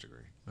master's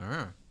degree?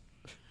 Ah.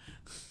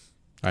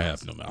 I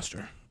have no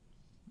master.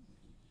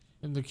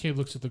 And the kid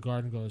looks at the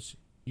guard and goes,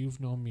 "You've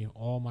known me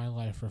all my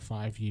life for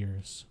 5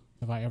 years.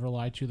 Have I ever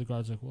lied to you?" The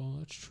guard's like, "Well,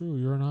 that's true.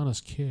 You're an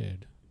honest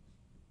kid."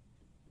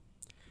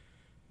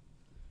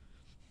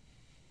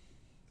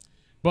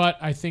 But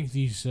I think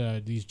these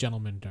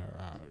gentlemen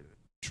are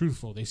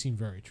truthful. They seem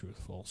very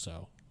truthful.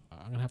 So I'm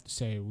going to have to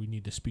say we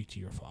need to speak to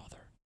your father.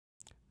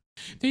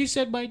 They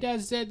said my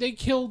dad's dead. They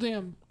killed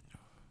him.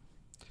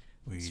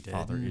 His We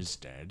father didn't is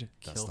dead.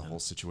 That's kill the him. whole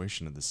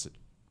situation of this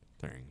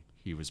thing.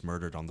 He was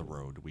murdered on the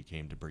road. We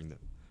came to bring the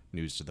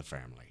news to the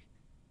family.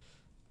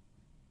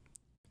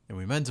 And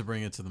we meant to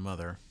bring it to the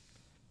mother.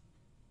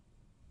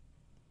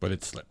 But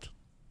it slipped.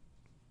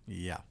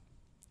 Yeah.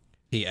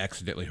 He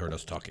accidentally heard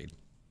us talking.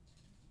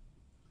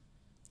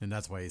 And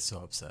that's why he's so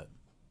upset.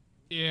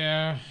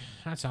 Yeah,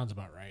 that sounds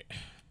about right.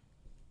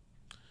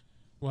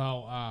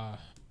 Well,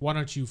 why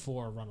don't you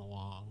four run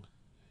along?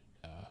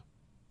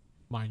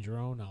 Mind your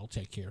own. I'll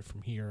take care of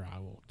from here. I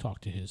will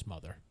talk to his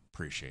mother.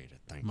 Appreciate it.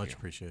 Thank Much you.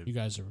 appreciated. You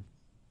guys are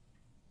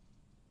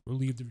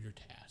relieved of your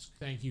task.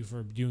 Thank you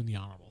for doing the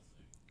honorable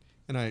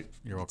thing. And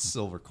You're welcome.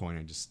 silver coin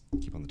I just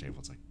keep on the table.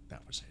 It's like,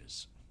 that was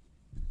his.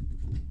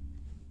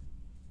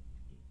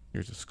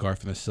 Here's a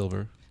scarf and a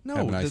silver. No,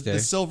 Have a nice day. the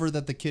silver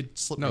that the kid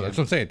slipped No, me. that's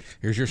what I'm saying.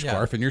 Here's your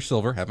scarf and your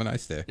silver. Have a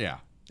nice day. Yeah,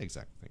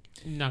 exactly.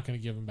 Thank you. I'm not going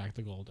to give him back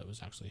the gold that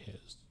was actually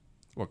his.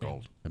 What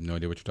gold? I have no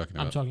idea what you're talking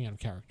I'm about. talking out of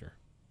character.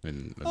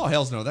 And, Oh,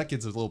 hell's no. That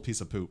kid's a little piece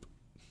of poop.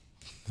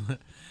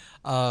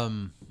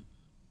 Um,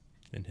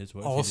 In his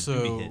way. he did do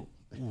me also,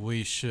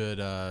 we should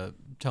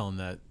tell him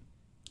that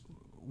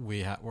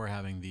we're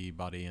having the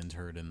body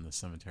interred in the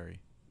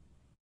cemetery.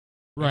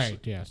 Right,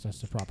 yes,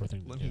 that's the proper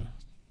thing to Let do. me-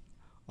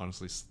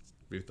 Honestly,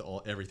 with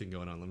everything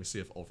going on, let me see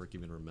if Ulfric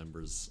even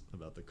remembers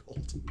about the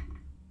gold.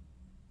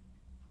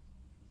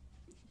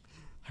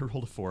 I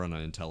rolled a 4 on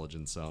an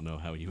intelligence, so I'll know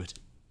how he would.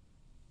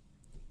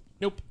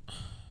 Nope.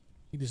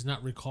 He does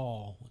not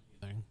recall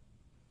anything.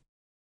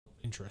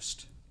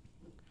 Interest.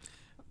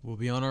 We'll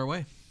be on our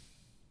way.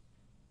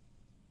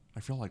 I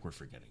feel like we're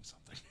forgetting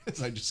something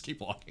as I just keep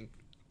walking.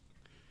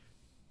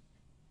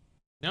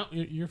 No,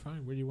 you're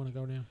fine. Where do you want to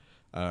go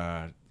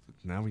now?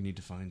 Now we need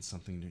to find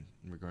something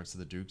in regards to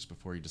the Dukes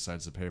before he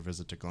decides to pay a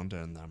visit to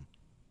Gonda and them.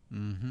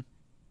 Mm-hmm.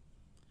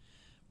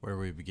 Where do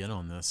we begin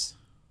on this?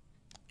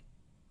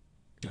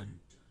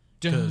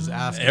 Because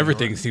asking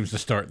everything seems to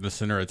start in the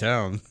center of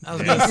town. I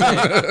was gonna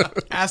say,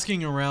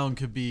 asking around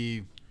could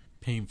be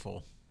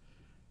painful.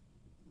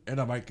 And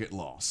I might get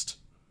lost.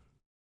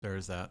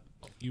 There's that.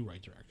 You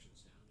write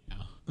directions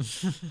down.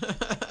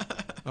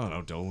 Yeah. Oh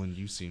no, Dolan,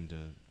 you seem to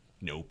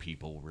know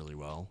people really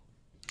well.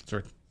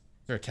 Is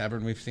there a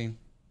tavern we've seen?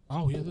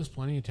 Oh, yeah, there's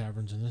plenty of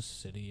taverns in this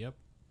city, yep.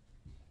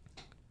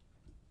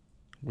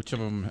 Which of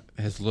them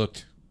has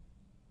looked?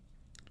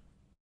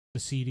 The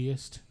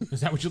seediest.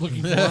 Is that what you're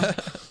looking for?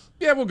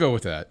 Yeah, we'll go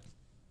with that.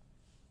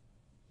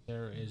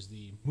 There is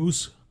the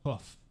Moose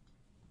Hoof.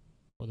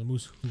 Or the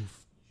Moose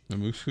Hoof. The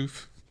moose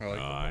hoof.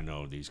 I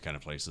know these kind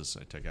of places.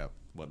 I take out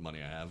what money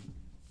I have.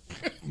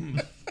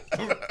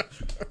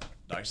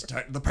 Nice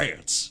tighten the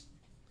pants.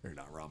 They're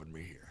not robbing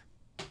me here.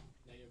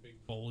 Now you have a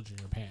big bulge in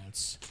your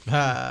pants.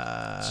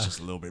 It's just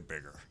a little bit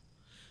bigger.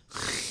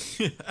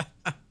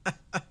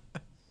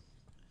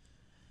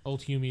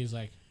 Old Humie is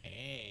like,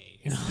 hey.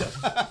 Is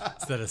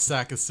that a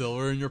sack of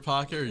silver in your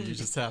pocket, or are you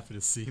just happy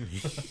to see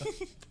me?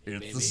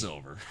 It's the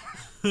silver.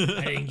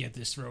 I didn't get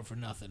this throat for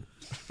nothing.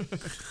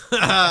 Oh,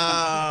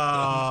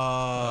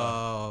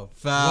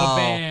 foul.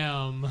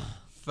 Bam.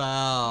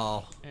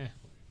 Foul.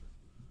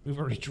 We've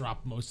already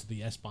dropped most of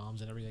the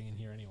S-bombs and everything in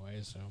here anyway,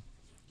 so.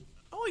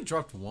 I only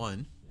dropped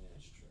one.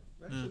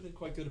 I've actually been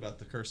quite good about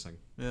the cursing.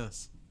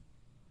 Yes.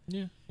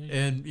 Yeah.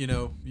 And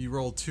you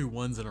rolled 2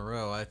 1s in a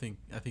row. I think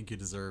you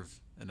deserve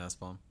an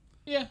S-bomb.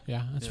 Yeah,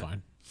 that's Yeah.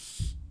 fine.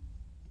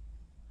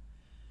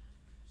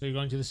 So you're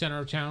going to the center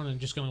of town and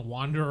just going to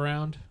wander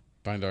around?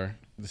 Find the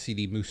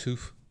CD moose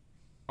hoof.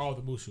 Oh,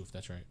 the Moose Hoof,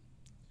 that's right.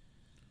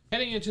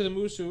 Heading into the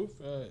Moose Hoof,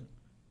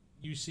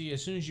 you see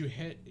as soon as you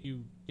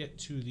get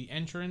to the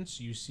entrance,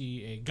 you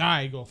see a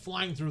guy go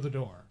flying through the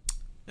door.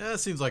 Yeah, that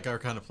seems like our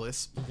kind of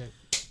place. Okay.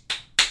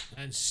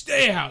 And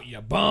stay out, you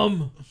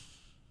bum!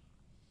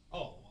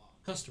 Oh,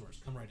 customers,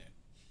 come right in.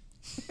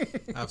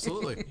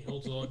 Absolutely. He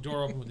holds the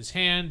door open with his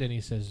hand, and he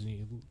says,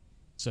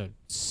 it's a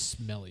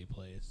smelly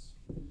place.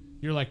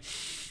 You're like,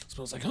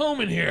 smells like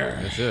home in here.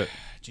 That's it.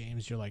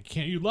 James, you're like,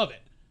 can't you love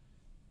it?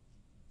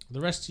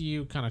 The rest of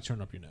you kind of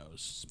turn up your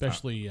nose,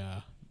 especially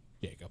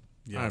Jacob.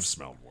 I've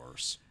smelled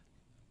worse.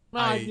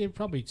 Well,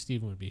 probably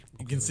Steven would be.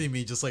 You can see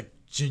me just like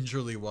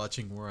gingerly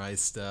watching where I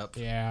step.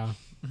 Yeah.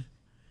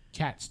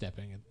 Cat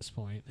stepping at this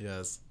point.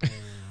 Yes.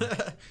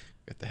 Got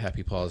the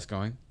happy paws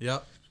going.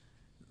 Yep.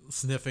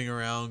 Sniffing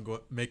around,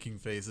 making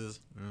faces.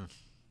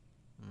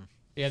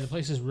 Yeah, the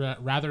place is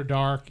rather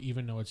dark,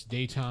 even though it's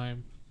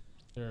daytime.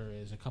 There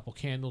is a couple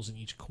candles in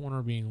each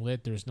corner being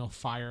lit. There's no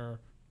fire.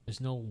 There's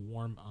no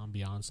warm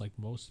ambiance like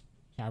most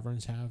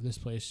taverns have. This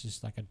place is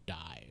just like a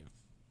dive.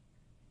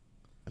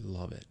 I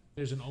love it.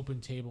 There's an open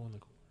table in the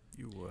corner.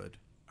 You would.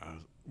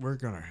 We're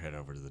gonna head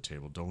over to the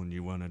table. Dolan,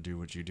 you wanna do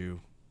what you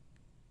do?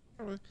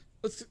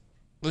 Let's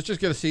just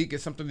get a seat, get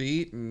something to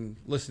eat, and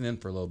listen in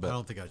for a little I bit.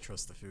 don't think I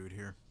trust the food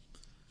here.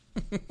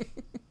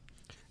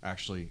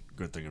 Actually,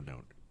 good thing of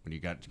note. When you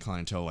got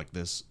clientele like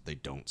this, they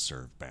don't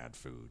serve bad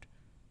food.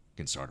 You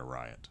can start a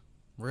riot.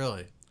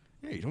 Really?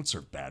 Yeah, you don't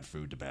serve bad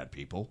food to bad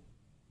people.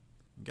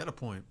 You got a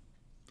point.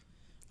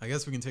 I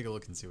guess we can take a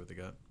look and see what they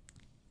got.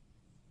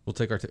 We'll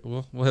take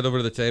we'll head over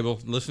to the table,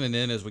 listening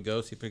in as we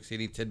go, see if we can see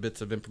any tidbits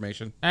of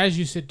information. As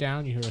you sit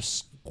down, you hear a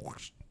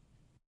squash.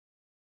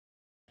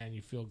 And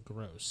you feel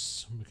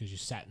gross because you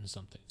sat in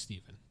something,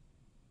 Stephen.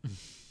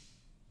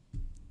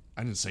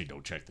 I didn't say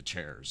don't check the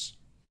chairs.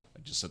 I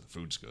just said the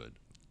food's good.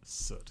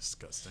 So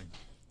disgusting.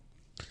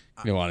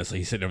 You know, honestly,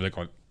 he's sitting over there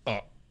going,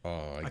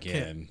 oh,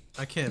 again.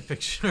 I can't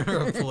picture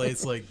a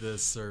place like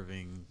this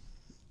serving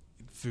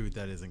food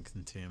that isn't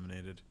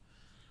contaminated.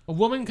 A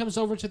woman comes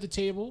over to the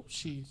table.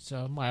 She's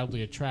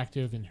mildly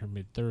attractive in her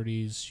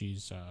mid-30s.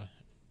 She's,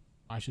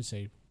 I should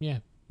say,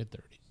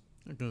 mid-30s.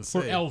 I'm gonna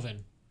For say,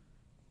 Elven.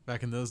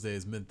 back in those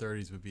days,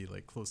 mid-30s would be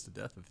like close to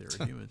death if they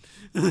were human.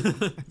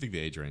 I think the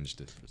age range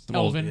differs.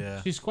 Elven.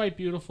 yeah. She's quite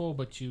beautiful,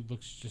 but she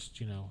looks just,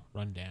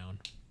 run down.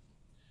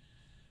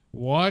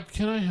 What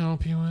can I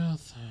help you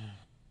with?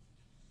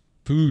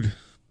 Food.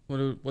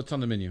 What's on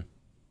the menu?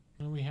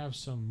 Well, we have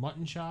some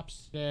mutton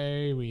chops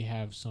today. We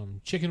have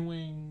some chicken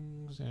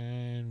wings,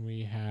 and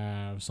we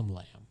have some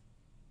lamb.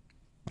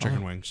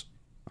 Chicken wings.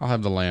 I'll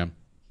have the lamb.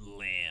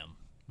 Lamb.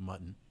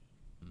 Mutton,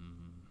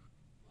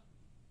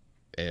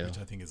 Ew. which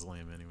I think is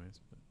lamb anyways.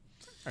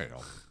 But.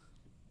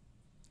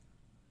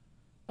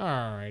 All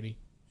right. Alrighty.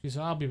 She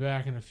said, I'll be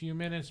back in a few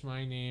minutes.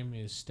 My name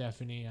is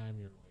Stephanie. I'm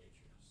your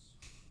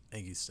waitress.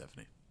 Thank you,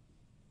 Stephanie.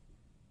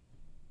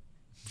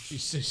 She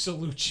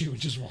salutes you and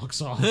just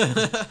walks off.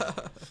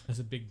 That's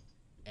a big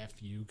F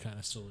you kind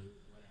of salute.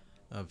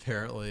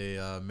 Apparently,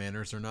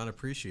 manners are not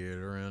appreciated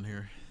around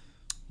here.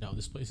 No,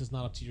 this place is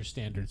not up to your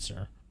standards,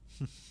 sir.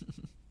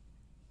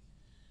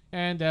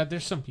 And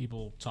there's some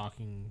people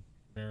talking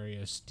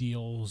various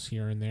deals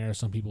here and there.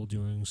 Some people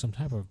doing some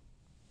type of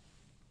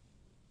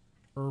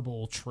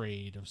herbal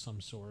trade of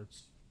some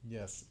sorts.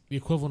 Yes. The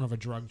equivalent of a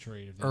drug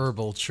trade. If that's-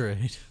 Herbal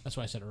trade. That's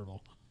why I said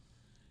herbal.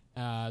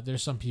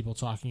 There's some people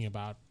talking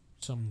about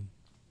some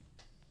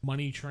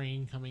money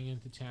train coming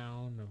into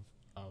town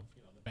of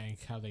the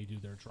bank, how they do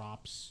their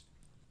drops,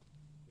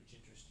 which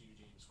interests you,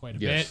 James, quite a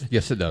bit.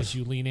 Yes, it As does.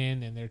 you lean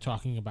in, and they're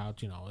talking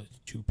about, at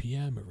 2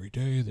 p.m. every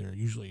day, they're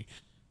usually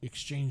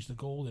exchange the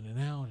gold in and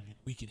out, and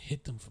we could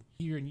hit them from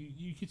here. And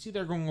you can see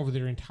they're going over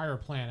their entire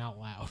plan out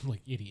loud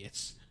like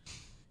idiots.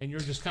 And you're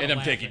just kind of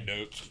laughing.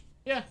 notes.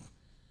 Yeah.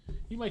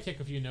 You might take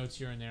a few notes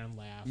here and there and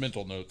laugh.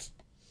 Mental notes.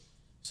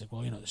 It's like,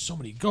 well, there's so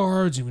many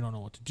guards, and we don't know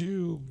what to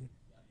do.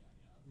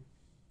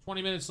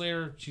 20 minutes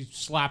later, she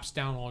slaps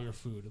down all your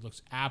food. It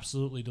looks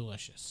absolutely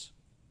delicious.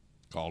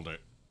 Called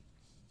it.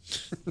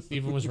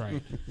 Stephen was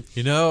right.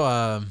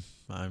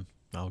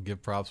 I'll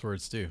give props where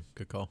it's due.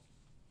 Good call.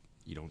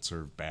 You don't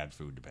serve bad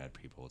food to bad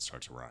people. It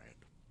starts a riot.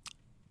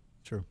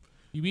 True.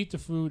 You eat the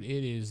food,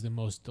 it is the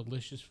most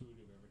delicious food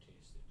you've ever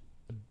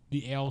tasted.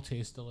 The ale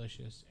tastes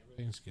delicious.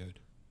 Everything's good.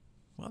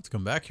 Well, let's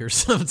come back here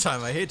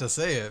sometime. I hate to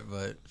say it,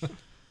 but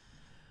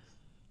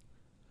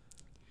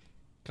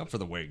Come for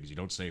the wings. You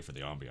don't stay for the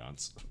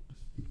ambiance.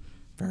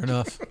 fair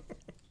enough.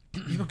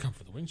 You don't come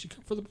for the wings, you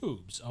come for the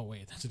boobs. Oh,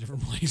 wait, that's a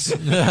different place.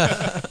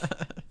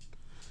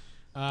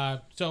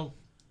 So,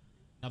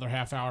 another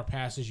half hour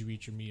passes. You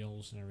eat your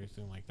meals and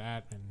everything like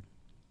that.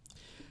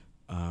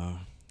 And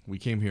We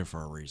came here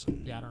for a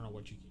reason. yeah, I don't know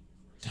what you came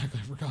for. Exactly,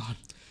 I forgot.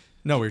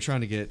 No, we were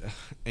trying to get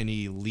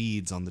any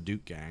leads on the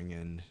Duke gang,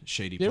 and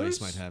Shady There Place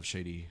is- might have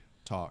shady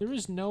talk. There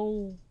is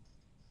no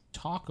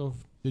talk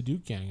of the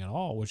Duke gang at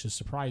all, which is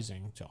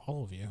surprising to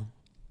all of you.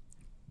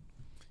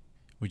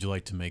 Would you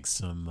like to make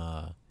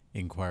some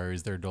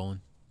inquiries there,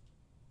 Dolan?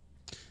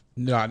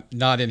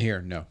 Not in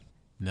here. No.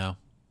 No?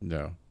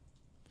 No.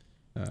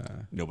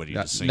 Nobody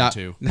Not, to sing not,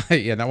 to.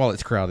 yeah, not while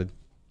it's crowded.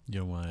 You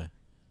don't want to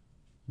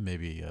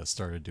maybe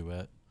start a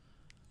duet?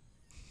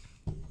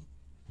 Come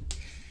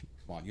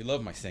on, you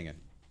love my singing.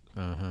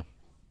 Uh-huh.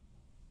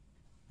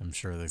 I'm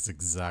sure that's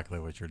exactly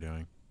what you're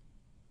doing.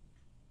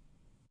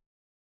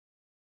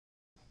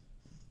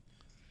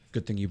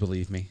 Good thing you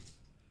believe me.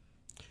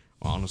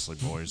 Honestly,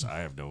 boys, I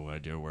have no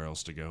idea where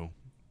else to go.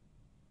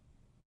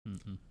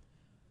 Mm-mm.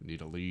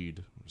 Need a lead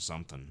or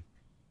something.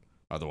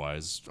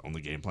 Otherwise,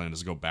 only game plan is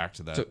to go back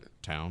to that So-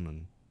 town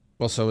and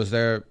Well, so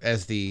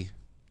as the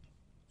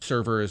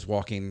server is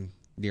walking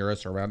near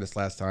us or around us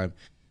last time,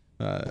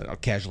 I'll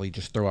casually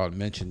just throw out and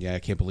mention, I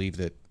can't believe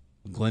that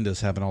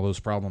Glinda's having all those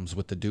problems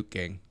with the Duke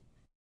gang.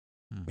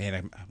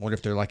 Man, I wonder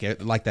if they're like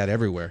that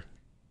everywhere.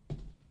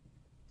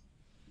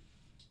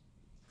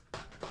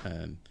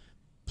 And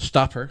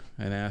stop her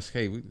and ask,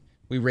 hey,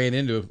 we ran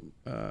into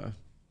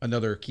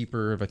another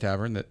keeper of a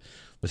tavern that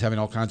was having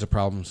all kinds of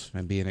problems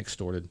and being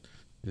extorted.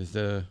 Is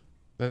that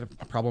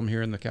a problem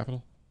here in the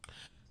capital?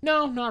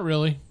 No, not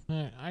really.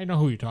 I know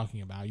who you're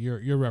talking about. You're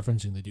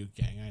referencing the Duke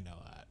gang. I know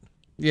that.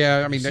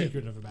 Yeah, I mean,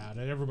 Secretive about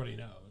it. Everybody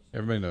knows.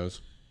 everybody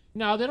knows.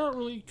 No, they don't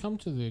really come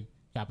to the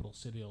capital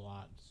city a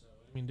lot. So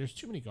I mean, there's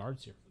too many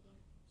guards here for them.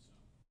 So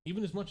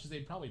even as much as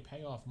they'd probably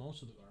pay off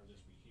most of the guards as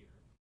we hear.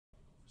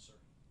 For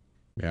certain.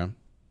 Yeah.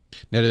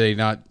 Now, do they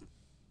not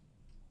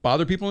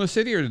bother people in the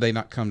city, or do they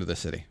not come to the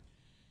city?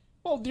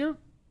 Well, they're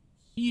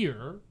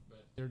here,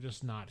 but they're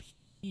just not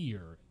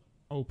here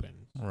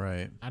open.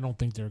 Right. I don't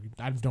think they're.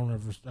 I've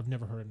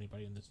never heard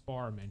anybody in this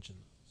bar mention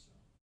them. So.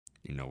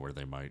 you know where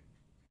they might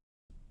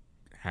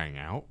hang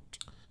out.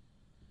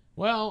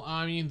 Well,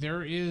 I mean,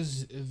 there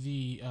is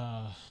the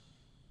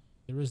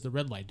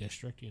red light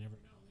district. You never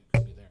know; they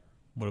could be there.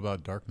 What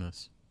about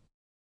darkness?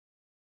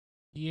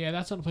 Yeah,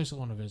 that's not a place I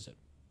want to visit.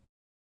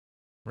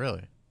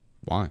 Really?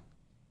 Why?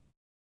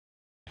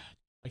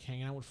 Like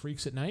hanging out with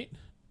freaks at night?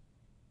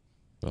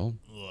 Well,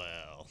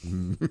 Well,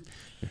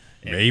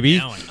 maybe.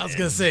 now and I was then.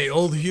 gonna say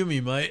old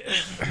Hume might.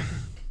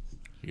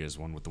 He is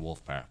one with the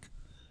wolf pack.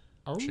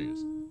 Oh, She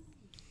is.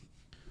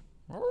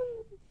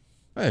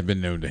 I have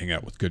been known to hang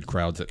out with good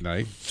crowds at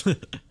night. What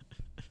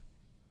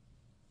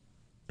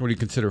do you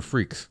consider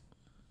freaks?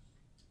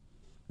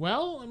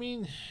 well, I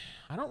mean,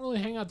 I don't really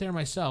hang out there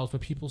myself,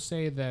 but people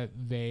say that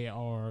they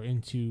are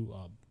into,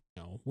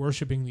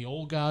 worshiping the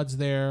old gods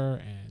there,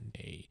 and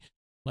they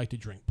like to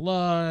drink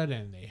blood,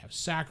 and they have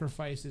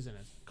sacrifices, and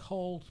it's a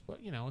cult. But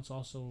it's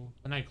also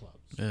a nightclub.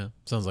 Yeah,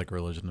 sounds like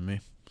religion to me.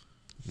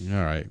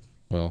 All right.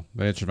 Well,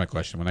 that answers my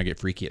question. When I get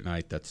freaky at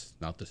night, that's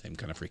not the same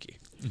kind of freaky.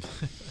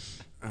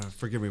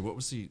 Forgive me, what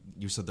was you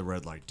said the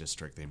red light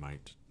district they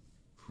might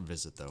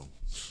visit, though?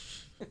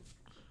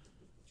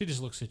 She just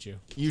looks at you.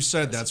 You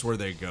said that's where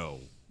they go.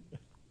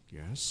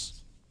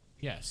 Yes?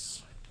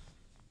 Yes.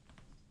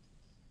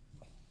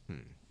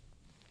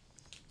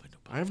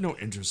 I have no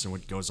interest in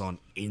what goes on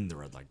in the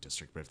red light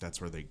district, but if that's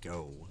where they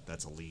go,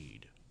 that's a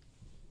lead.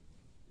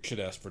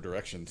 Should ask for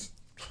directions.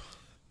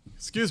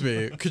 Excuse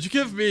me, could you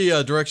give me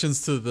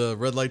directions to the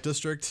red light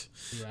district?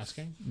 You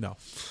asking? No,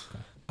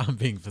 I'm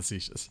being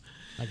facetious.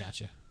 I got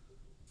you.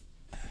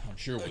 I'm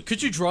sure we'll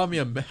Could you draw me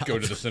a map? go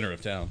to the center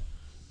of town.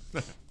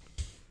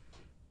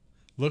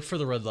 Look for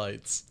the red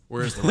lights.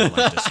 Where's the red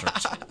light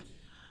district?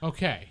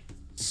 Okay,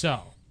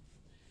 so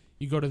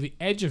you go to the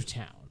edge of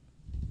town.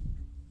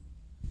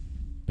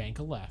 Bank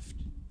a left.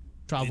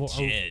 Travel Which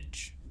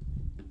edge?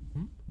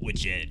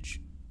 Which edge?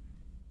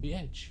 the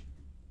edge.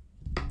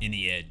 In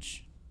the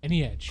edge.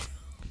 Any edge.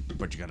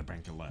 But you gotta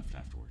bank a left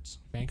afterwards.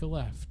 Bank a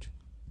left.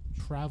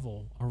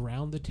 Travel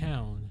around the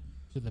town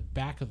to the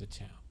back of the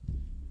town.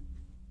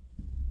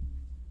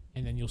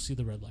 And then you'll see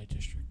the red light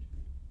district.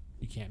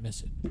 You can't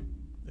miss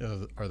it.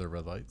 Are there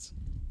red lights?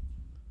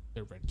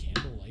 They're red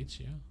candle lights,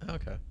 yeah.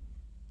 Okay.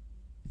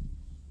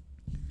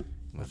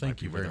 Well, That thank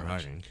might you be where very they're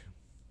much. hiding.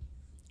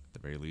 At the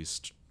very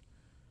least,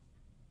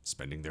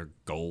 spending their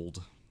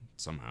gold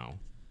somehow.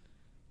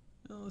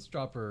 Well, let's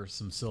drop her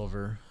some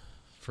silver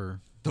for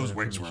Those that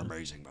wings were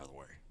information. amazing, by the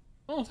way.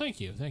 Oh, thank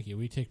you. Thank you.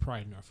 We take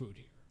pride in our food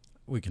here.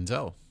 We can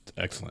tell.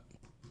 Excellent.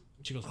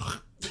 She goes,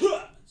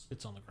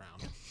 spits on the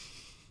ground.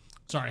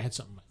 Sorry, I had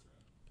something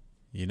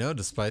in my throat.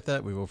 Despite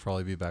that, we will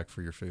probably be back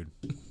for your food.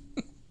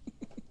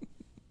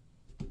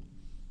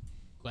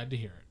 Glad to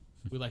hear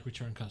it. We like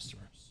return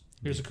customers.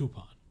 Here's a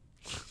coupon.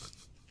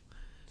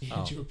 He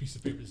hands you a piece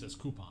of paper that says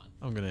coupon.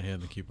 I'm gonna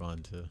hand the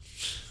coupon to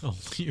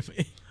only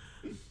me.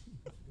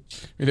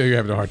 You know you're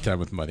having a hard time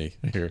with money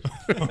here.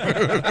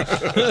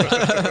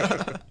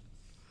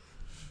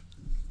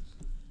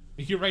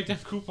 You can write down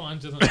coupon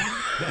to the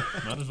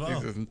Might as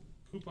well.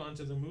 coupon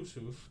to the moose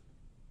hoof.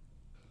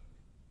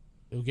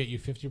 It'll get you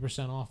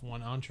 50% off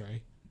one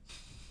entree.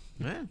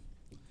 Man.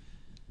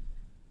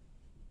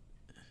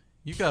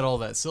 You got all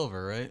that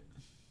silver, right?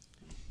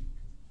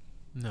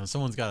 No,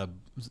 someone's got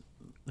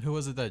a... Who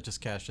was it that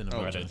just cashed in a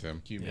Oh, bunch that's of...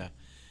 him. Yeah.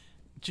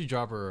 Did you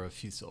drop her a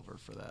few silver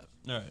for that?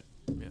 All right.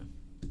 Yeah.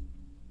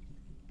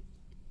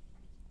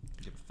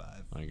 Give it 5.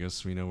 I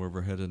guess we know where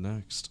we're headed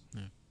next.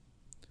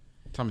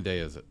 What time of day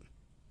is it?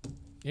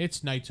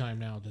 It's nighttime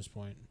now at this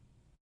point.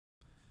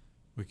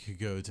 We could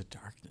go to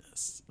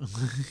darkness.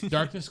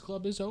 Darkness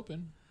Club is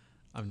open.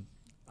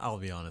 I'll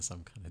be honest,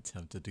 I'm kind of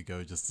tempted to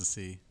go just to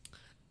see.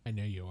 I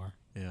know you are.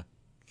 Yeah.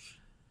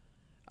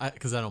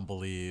 Because I don't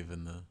believe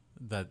in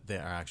that they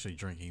are actually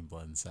drinking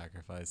blood and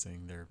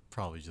sacrificing. They're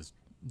probably just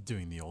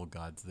doing the old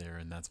gods there,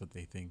 and that's what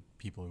they think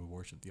people who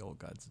worship the old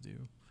gods do.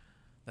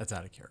 That's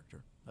out of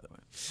character, by the way.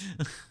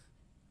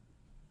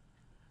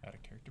 Out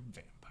of character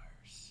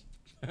vampires.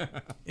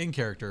 In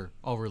character,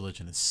 all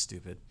religion is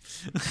stupid.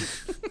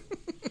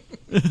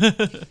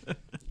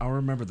 I'll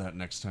remember that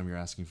next time you're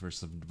asking for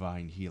some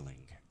divine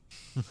healing.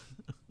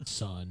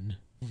 Sun.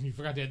 You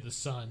forgot to add the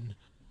sun.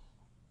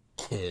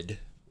 Kid.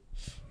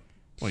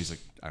 Well, he's like,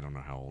 I don't know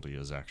how old he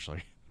is,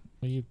 actually.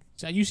 Well,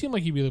 you seem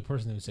like you'd be the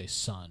person that would say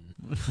sun.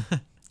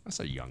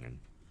 That's a youngin'.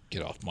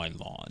 Get off my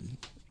lawn.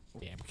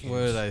 Damn What kids.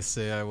 did I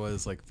say? I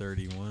was like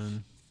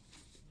 31.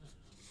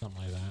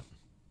 Something like that.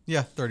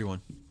 Yeah,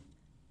 31.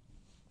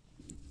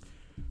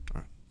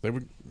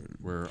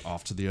 We're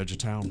off to the edge of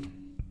town.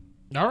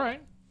 All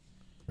right.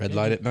 Red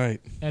light at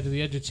night. Head to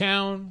the edge of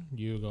town.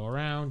 You go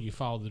around. You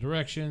follow the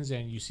directions,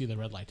 and you see the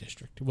red light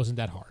district. It wasn't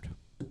that hard.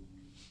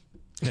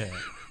 Hey.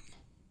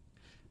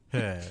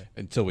 Hey.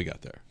 Until we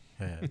got there.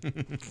 Hey.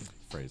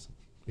 Phrase.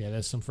 Yeah,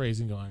 there's some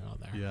phrasing going on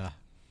there. Yeah.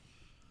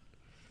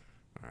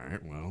 All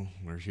right, well,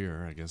 we're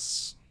here. I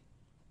guess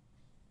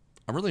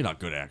I'm really not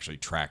good at actually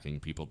tracking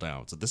people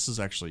down, so this is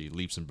actually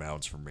leaps and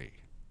bounds for me.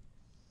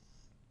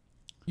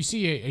 You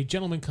see a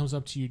gentleman comes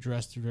up to you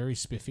dressed very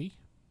spiffy.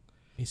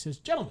 He says,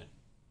 "Gentlemen,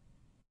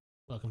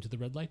 welcome to the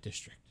red light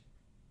district.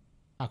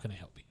 How can I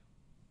help you?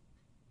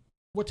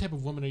 What type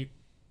of woman are you?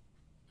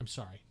 I'm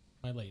sorry,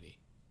 my lady.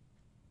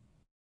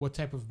 What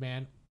type of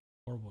man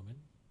or woman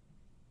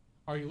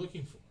are you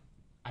looking for?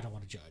 I don't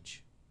want to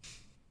judge."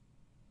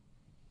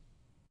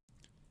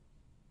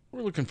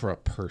 We're looking for a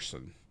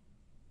person.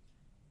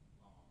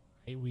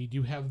 We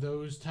do have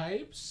those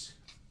types.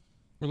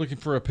 We're looking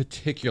for a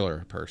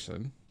particular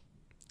person.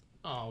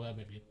 Oh, that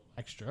may be a little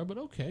extra, but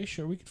okay,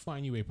 sure. We could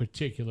find you a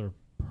particular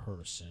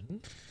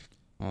person.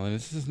 Well,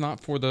 this is not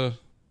for the.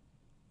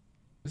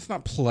 It's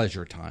not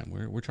pleasure time.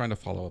 We're trying to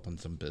follow up on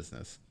some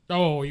business.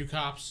 Oh, are you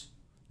cops?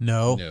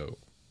 No, No.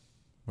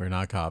 we're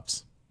not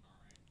cops.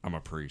 I'm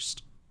a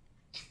priest.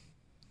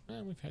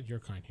 We've had your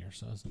kind here,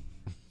 so that's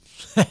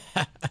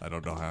I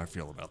don't know how I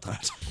feel about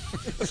that.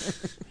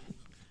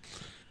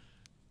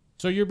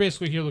 So you're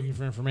basically here looking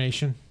for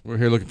information. We're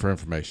here looking for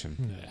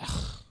information. Ugh.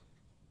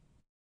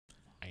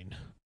 Fine.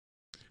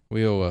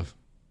 We owe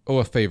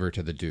a favor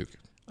to the Duke.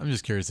 I'm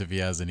just curious if he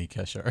has any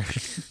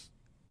Keshar.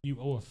 You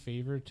owe a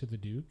favor to the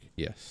Duke?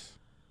 Yes.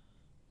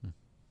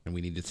 And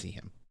we need to see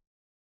him.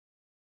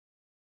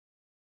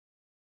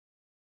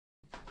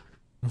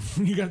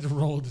 You got to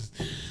roll this.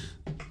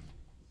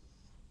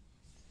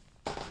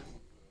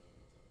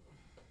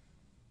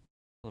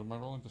 What am I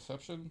rolling?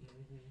 Deception?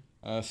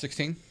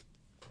 16.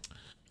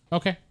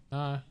 Okay.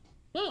 Oh.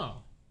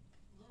 All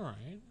right.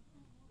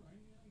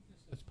 I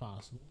guess that's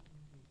possible.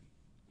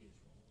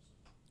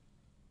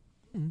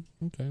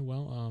 Okay,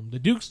 well, the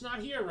Duke's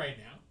not here right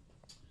now.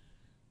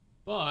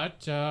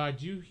 But I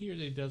do hear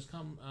that he does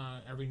come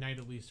every night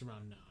at least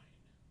around 9.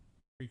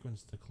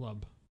 Frequents the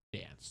club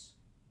dance.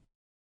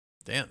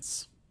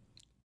 Dance.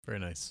 Very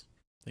nice.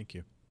 Thank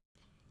you.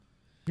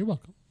 You're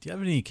welcome. Do you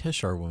have any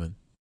Keshar women?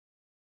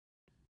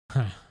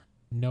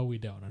 No, we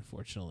don't,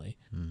 unfortunately.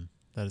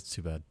 That is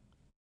too bad.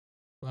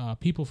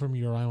 People from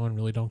your island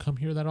really don't come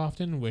here that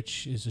often,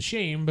 which is a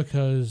shame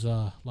because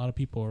a lot of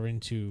people are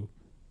into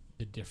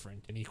the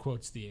different. And he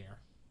quotes the air.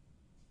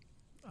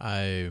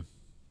 I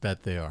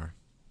bet they are.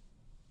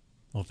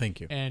 Well,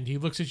 thank you. And he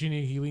looks at you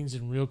and he leans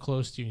in real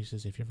close to you and he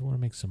says, "If you ever want to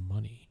make some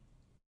money,"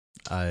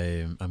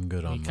 I'm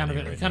good on he kind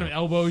money of right kind now. of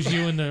elbows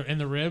you in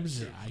the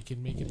ribs. I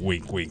can make it.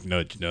 Wink, wink,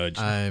 nudge, nudge.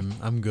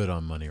 I'm good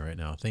on money right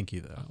now. Thank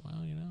you, though. Well,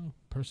 a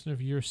person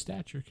of your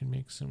stature can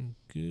make some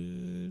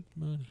good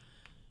money.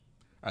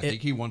 I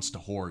think he wants to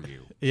whore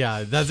you.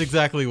 Yeah, that's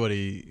exactly what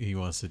he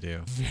wants to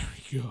do.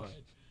 Very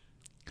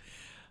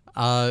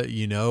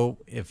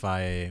good. If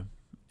I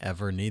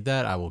ever need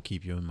that, I will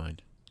keep you in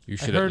mind. You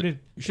I heard it.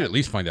 You should at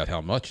least find out how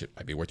much it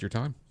might be worth your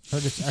time. I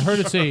heard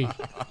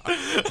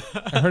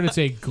it's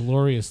a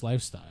glorious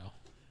lifestyle.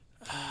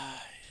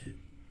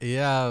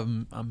 Yeah,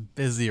 I'm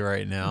busy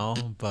right now,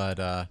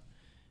 but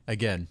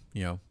again,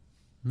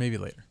 maybe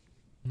later.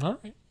 All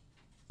right,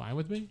 fine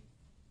with me.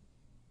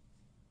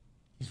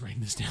 He's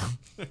writing this down.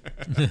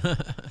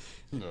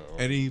 No.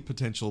 Any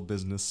potential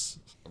business?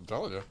 I'm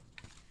telling you.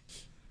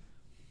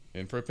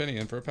 In for a penny,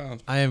 in for a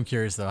pound. I am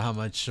curious though, how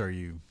much are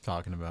you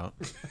talking about?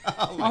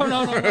 Oh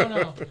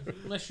no!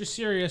 Unless you're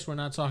serious, we're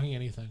not talking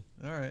anything.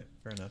 All right,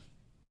 fair enough.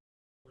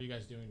 What are you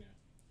guys doing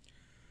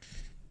now?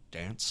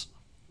 Dance.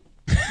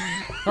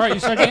 All right, you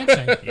start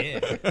dancing.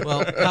 Yeah.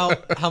 Well,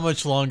 how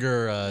much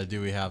longer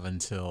do we have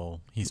until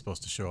he's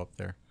supposed to show up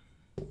there?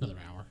 Another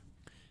hour.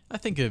 I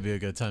think it'd be a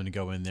good time to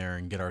go in there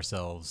and get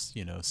ourselves,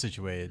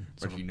 situated.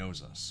 But he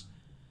knows us.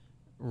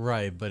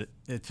 Right, but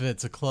if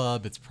it's a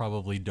club, it's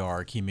probably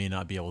dark. He may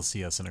not be able to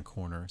see us in a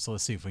corner. So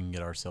let's see if we can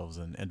get ourselves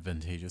an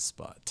advantageous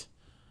spot.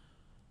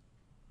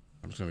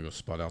 I'm just going to go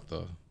spot out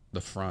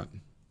the front.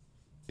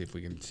 See if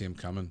we can see him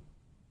coming.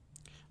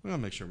 I'm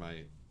gonna make sure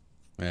my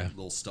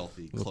little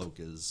stealthy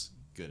cloak is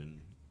good and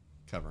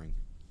covering.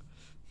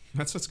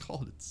 That's what it's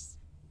called. It's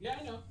Yeah,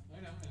 I know.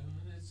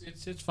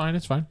 It's fine.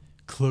 It's fine.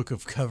 Cloak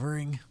of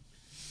covering.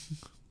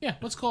 Yeah,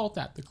 let's call it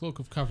that. The Cloak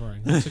of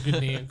Covering. That's a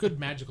good name. Good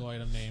magical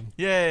item name.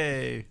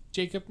 Yay!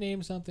 Jacob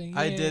named something.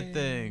 I Yay. did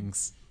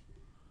things.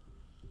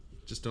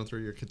 just don't throw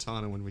your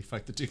katana when we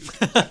fight the dude.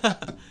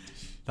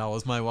 That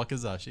was my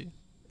wakizashi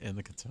and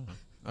the katana.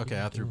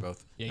 Okay, I threw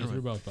both. Yeah, you Never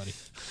threw mind. both, buddy.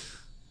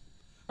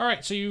 All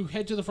right, so you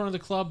head to the front of the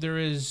club. There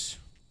is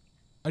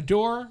a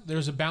door.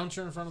 There's a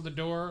bouncer in front of the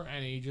door,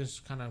 and he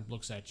just kind of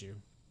looks at you.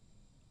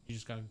 You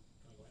just kind of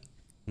go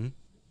ahead.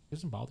 He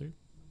doesn't bother you.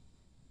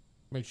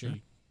 Make sure you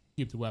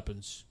keep the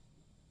weapons.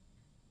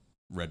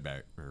 Red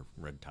bag or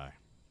red tie.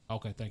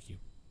 Okay, thank you.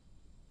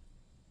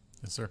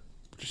 Yes, sir.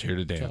 Just here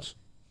to dance.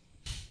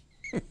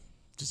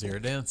 Just here to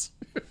dance.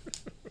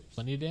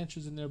 Plenty of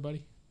dancers in there,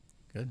 buddy.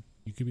 Good.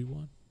 You could be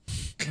one.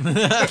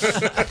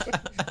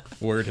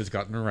 Word has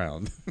gotten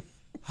around.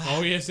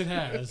 Oh, yes, it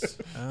has.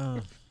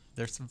 Oh,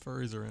 there's some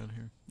furries around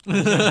here.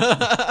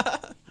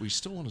 We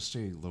still want to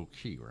stay low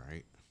key,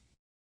 right?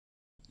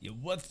 Yeah,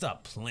 what's the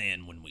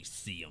plan when we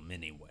see him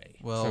anyway?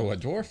 Well, So a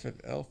dwarf,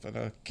 an elf, and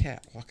a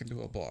cat walk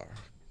into a bar.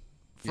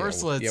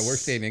 first yeah, let's... Yeah, we're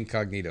staying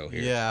incognito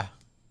here. Yeah.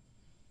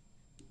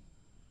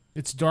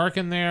 It's dark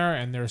in there,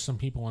 and there's some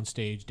people on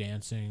stage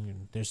dancing,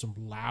 and there's some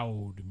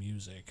loud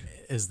music.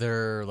 Is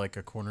there like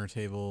a corner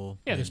table?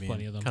 Yeah, there's maybe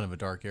plenty in of them. Kind of a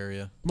dark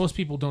area. Most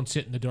people don't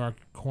sit in the dark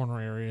corner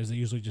areas. They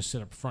usually just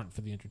sit up front for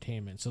the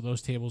entertainment. So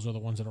those tables are the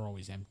ones that are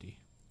always empty.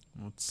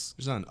 What's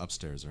There's not an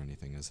upstairs or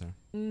anything, is there?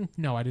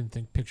 No, I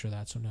didn't picture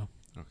that, so no.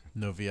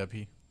 no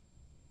VIP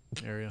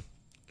area?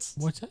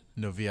 What's that?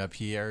 No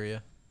VIP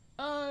area.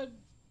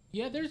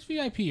 Yeah, there's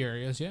VIP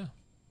areas, yeah.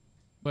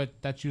 but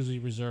that's usually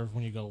reserved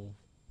when you go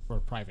for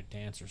a private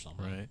dance or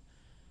something. Right.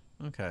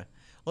 Okay.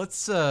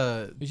 Let's.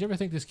 Did you ever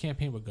think this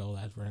campaign would go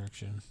that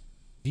direction?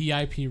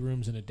 VIP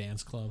rooms in a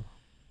dance club.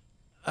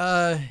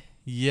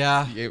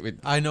 Yeah. It would,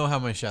 I know how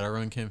my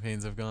Shadowrun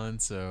campaigns have gone,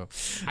 so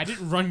I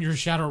didn't run your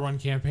Shadowrun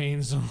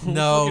campaign, so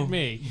no. look at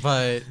me.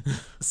 But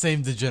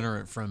same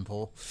degenerate friend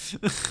pool.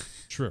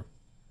 True.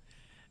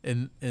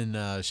 In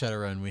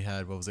Shadowrun, we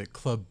had, what was it,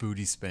 Club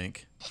Booty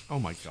Spank, Oh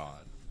my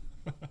god.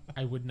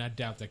 I would not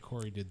doubt that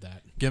Corey did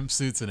that. gimp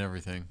suits and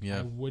everything. I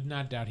Yeah. would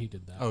not doubt he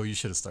did that. Oh, you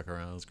should have stuck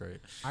around. It was great.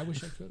 I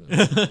wish I could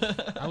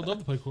have. I would love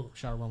to play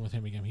Shadowrun with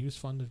him again. He was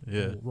fun to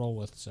Yeah. roll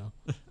with. So,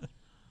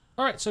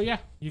 all right. So yeah,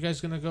 you guys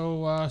gonna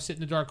go sit in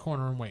the dark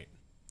corner and wait.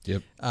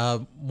 yep.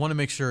 Want to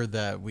make sure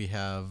that we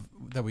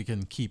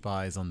can keep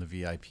eyes on the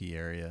VIP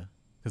area,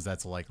 because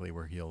that's likely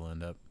where he'll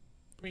end up.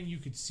 I mean, you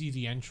could see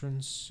the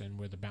entrance and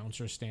where the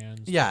bouncer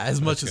stands. Yeah,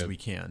 as much as good. we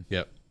can.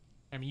 Yep.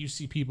 I mean, you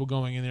see people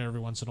going in there every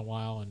once in a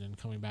while and then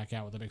coming back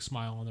out with a big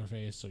smile on their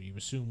face, so you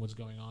assume what's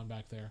going on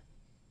back there.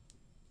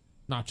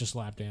 Not just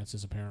lap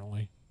dances,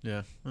 apparently.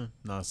 Yeah,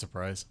 not a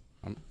surprise.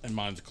 And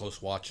mine's a close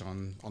watch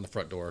on the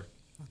front door.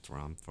 That's where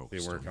I'm See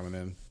focused. where we're on.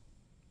 coming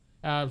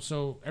in.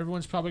 So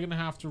everyone's probably going to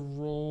have to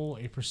roll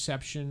a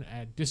perception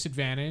at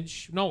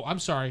disadvantage. No, I'm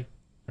sorry.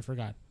 I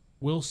forgot.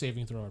 Will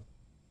saving throw at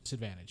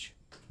disadvantage.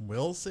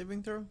 Will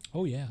saving throw?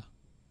 Oh, yeah.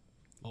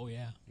 Oh,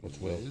 yeah. What's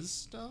Will?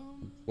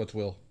 Wisdom? What's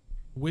Will?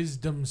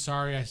 Wisdom.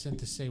 Sorry, I sent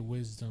to say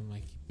wisdom. I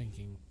keep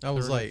thinking. I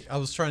was third- I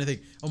was trying to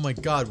think, oh my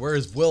god, where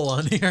is Will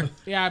on here?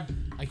 Yeah,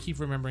 I keep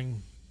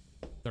remembering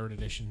 3rd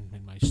edition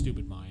in my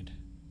stupid mind.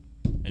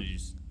 And you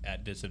just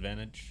at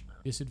disadvantage.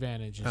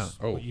 Disadvantage is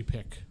Oh. what you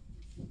pick.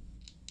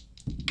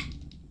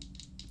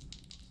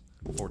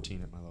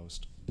 14 at my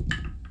lowest.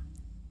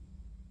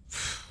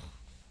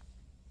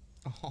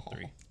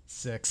 3.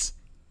 6.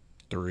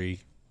 3.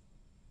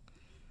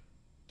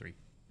 3.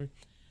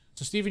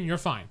 So, Steven, you're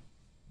fine.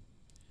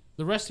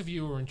 The rest of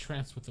you are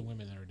entranced with the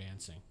women that are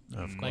dancing.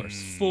 Of Like,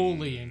 course.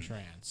 fully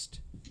entranced.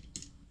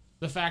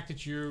 The fact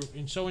that you're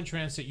so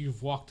entranced that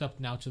you've walked up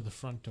now to the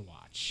front to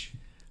watch.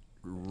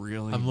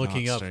 Really? I'm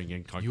looking not up. staying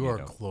incognito. You are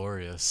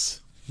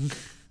glorious.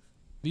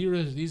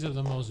 These are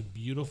the most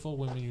beautiful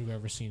women you've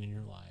ever seen in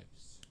your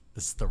lives.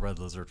 This is the red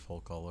lizard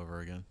folk all over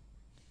again.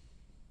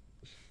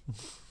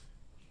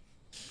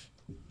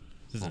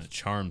 This isn't a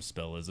charm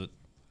spell, is it?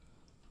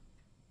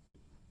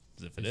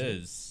 'Cause if it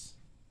is,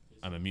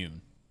 I'm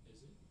immune.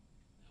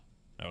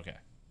 Okay.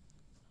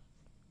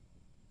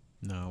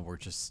 No, we're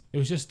just It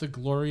was just the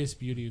glorious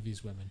beauty of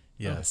these women.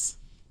 yes.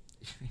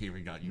 He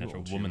even got you. Natural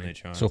old, woman Jimmy. they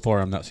charm. So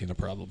far, I'm not seeing a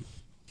problem.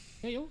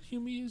 Hey, old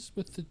Humi is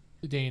with the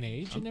day and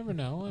age. You never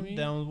know. I mean,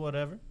 down with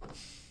whatever.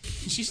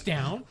 she's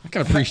down. I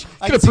can appreciate.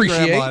 I can can see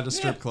appreciate. Grandma at a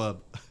strip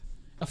club.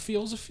 A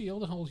field's a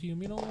field. Old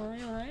Humi, don't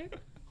worry. All right.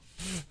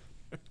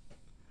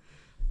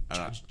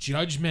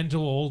 Judgmental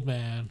old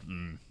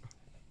man.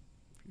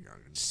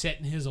 Set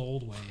in his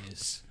old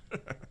ways.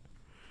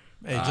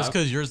 Hey, just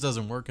because yours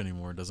doesn't work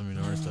anymore doesn't mean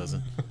ours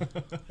doesn't.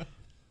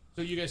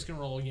 So you guys can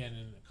roll again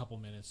in a couple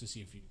minutes to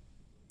see if you.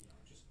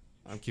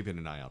 I'm keeping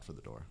an eye out for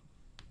the door.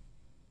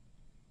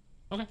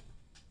 Okay.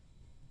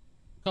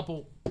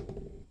 Couple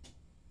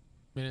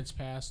minutes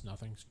pass.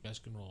 Nothing. So you guys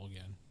can roll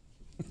again.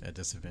 At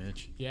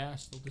disadvantage. Yeah,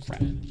 still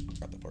disadvantage.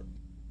 Got the part.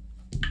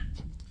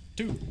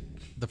 2.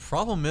 The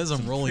problem is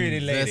I'm rolling pretty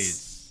this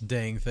ladies.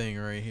 dang thing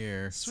right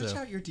here. Switch so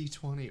out your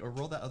d20 or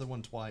roll that other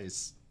one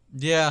twice.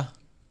 yeah,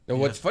 Now,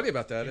 what's funny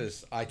about that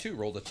is I too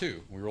rolled a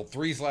 2. We rolled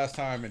 3s last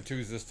time and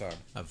 2s this time.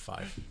 I have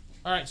 5.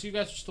 All right, so you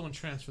guys are still in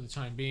trance for the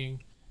time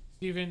being.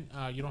 Steven,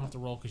 you don't have to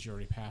roll because you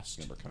already passed.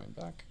 Never coming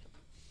back.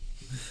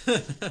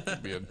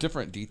 Be a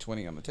different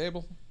D20 on the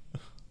table.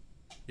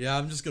 Yeah,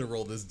 I'm just gonna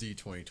roll this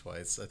d20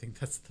 twice. I think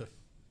that's the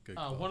good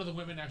call. One of the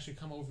women actually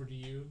come over to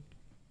you,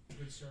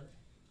 good sir,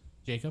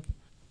 Jacob,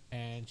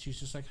 and she's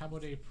just like, "How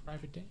about a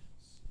private dance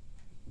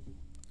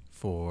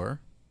 4.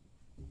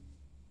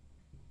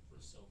 for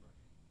a silver?"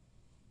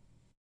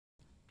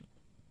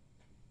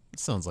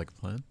 Sounds like a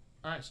plan.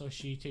 All right, so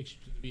she takes you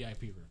to the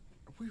VIP room.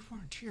 We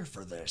weren't here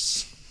for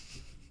this.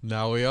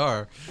 Now we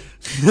are.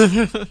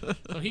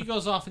 So he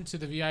goes off into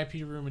the VIP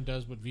room and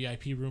does what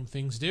VIP room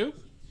things do.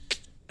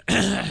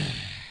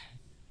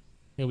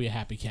 He'll be a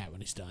happy cat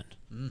when he's done.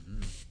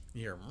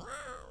 Here.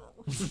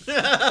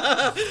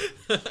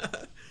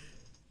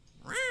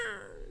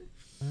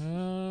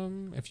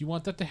 If you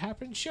want that to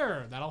happen,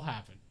 sure, that'll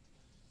happen.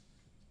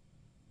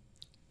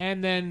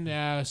 And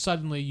then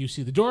suddenly you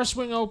see the door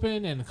swing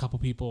open and a couple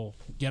people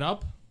get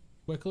up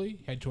quickly,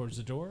 head towards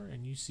the door,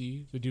 and you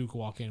see the Duke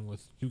walk in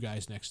with 2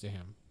 guys next to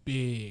him.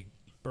 Big,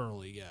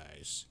 burly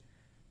guys.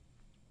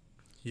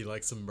 He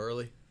likes some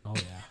burly. Oh,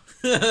 yeah.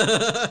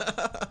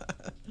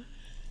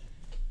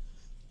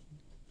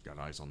 Got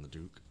eyes on the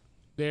Duke.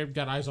 They've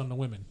got eyes on the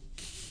women.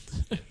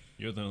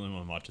 You're the only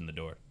one watching the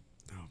door.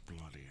 Oh,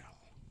 bloody hell.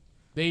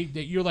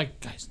 You're like,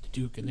 guys, the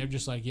Duke, and they're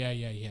just like, yeah,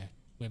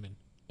 women,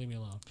 leave me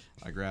alone.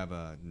 I grab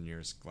a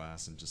nearest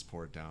glass and just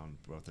pour it down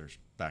both their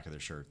back of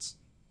their shirts.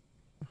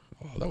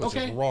 Oh, that was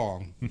Okay. just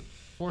wrong.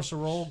 Force a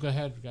roll. Go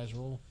ahead, guys.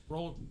 Roll.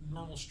 Roll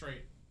normal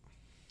straight.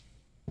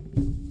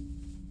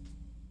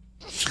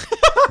 You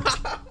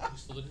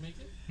still didn't make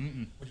it?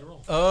 What'd you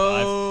roll?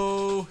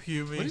 Oh,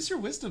 Humi. What is your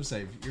wisdom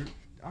save? You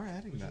are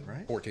adding that,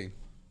 right? 14.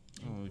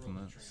 Oh, even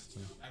that.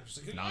 I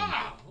was like, Nine.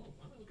 ah! Oh,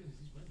 why am I looking at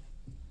these women?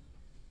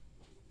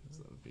 So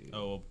that would be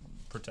Oh, well,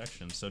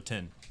 protection. So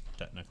 10,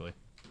 technically.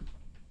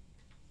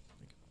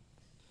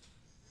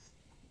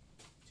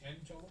 10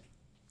 total?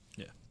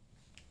 Yeah.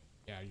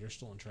 Yeah, you're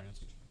still in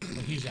trance. But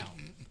he's out.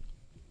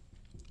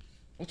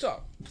 What's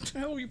up? What the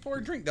hell are you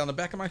pouring a drink down the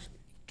back of my...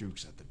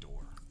 Duke's at the door.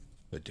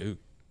 The Duke.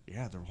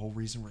 Yeah, the whole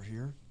reason we're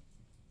here.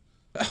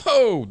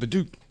 Oh, the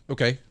Duke.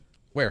 Okay.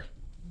 Where?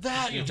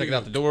 That you Checking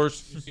out the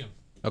doors. You see him.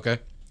 Okay.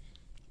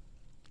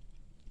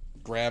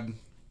 Grab.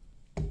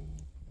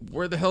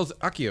 Where the hell's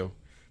Akio?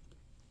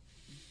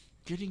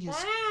 Getting his.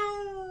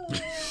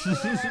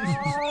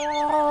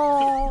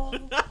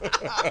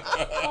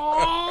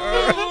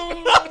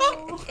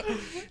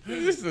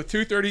 This is a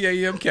 2:30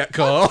 a.m. cat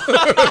call.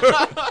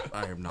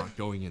 I am not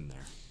going in there.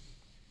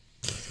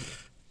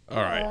 All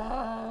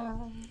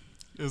right.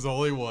 There's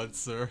only one,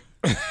 sir.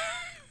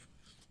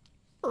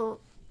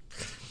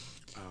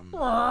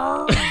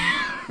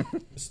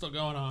 It's still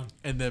going on.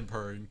 And then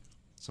purring.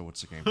 So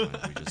what's the game plan?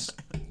 We just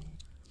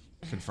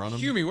confront him.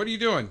 Humi, what are you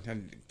doing?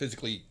 And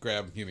physically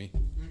grab Humi.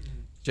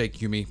 Shake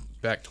Humi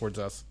back towards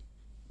us.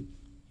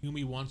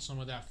 Yumi wants some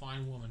of that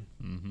fine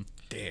woman.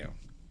 Damn.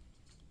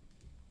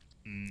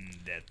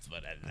 That's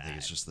what I I think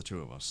it's just the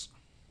two of us.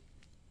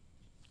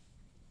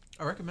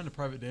 I recommend a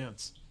private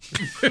dance.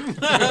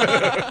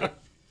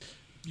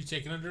 You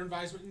take it under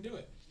advisement and do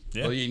it.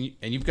 Yeah. Well,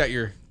 and you've got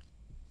your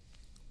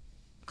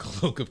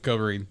cloak of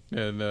covering,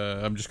 and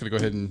I'm just going to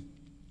go ahead and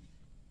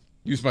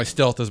use my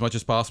stealth as much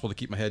as possible to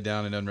keep my head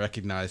down and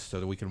unrecognized so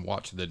that we can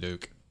watch the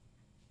Duke.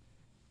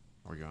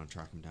 Are we going to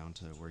track him down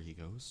to where he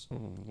goes?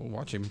 We'll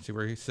watch him and see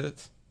where he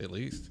sits, at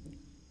least.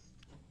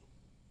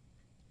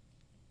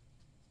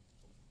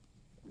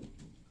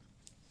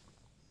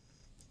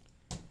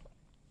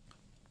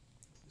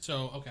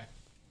 So, okay.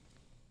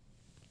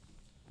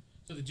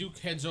 So the Duke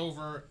heads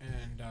over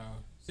and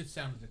sits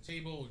down at the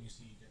table, and you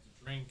see he gets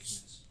a drink, and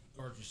his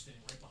guards are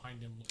standing right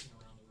behind him looking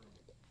around the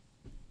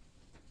room.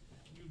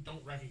 You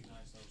don't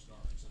recognize those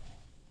guards at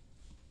all.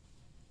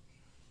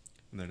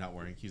 And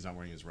he's not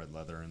wearing his red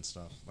leather and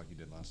stuff like he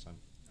did last time.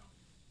 No.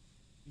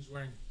 He's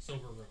wearing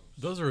silver robes.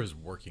 Those are his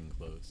working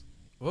clothes.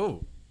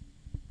 Whoa.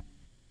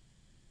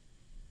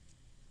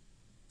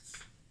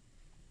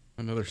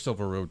 Another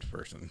silver-robed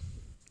person.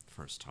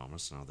 First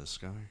Thomas, now this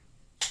guy.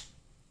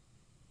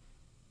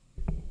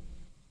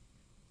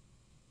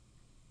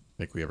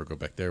 Think we ever go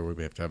back there,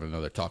 we have to have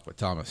another talk with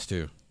Thomas,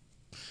 too.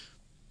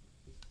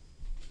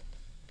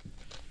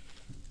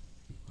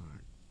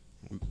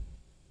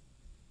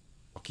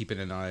 I'll keep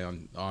an eye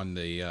on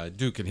the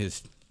Duke and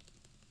his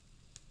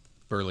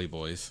burly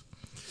boys.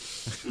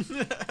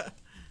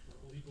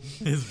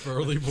 His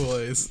burly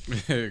boys.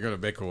 I'm going to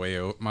make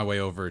my way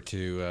over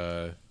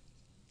to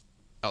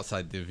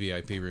outside the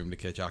VIP room to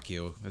catch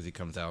Akio as he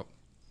comes out.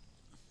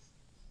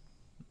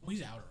 Oh,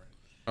 he's out already.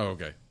 Oh,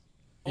 okay.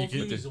 Oh, can-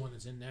 Yumi's the one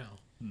that's in now.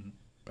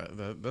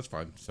 That's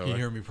fine. So Can you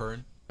hear me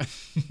purring?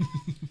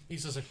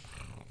 He's just like,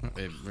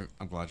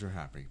 I'm glad you're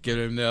happy. give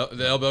him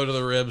the elbow to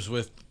the ribs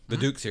with the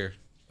Duke's here.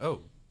 Oh.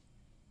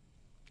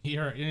 you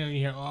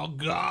hear, oh,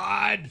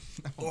 God.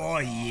 Oh,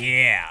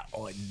 yeah.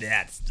 Oh,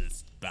 that's the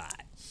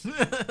spot.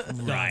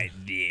 Right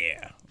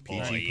there.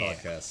 PG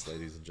podcast,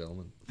 ladies and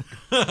gentlemen.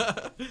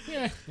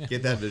 Yeah.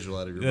 Get that visual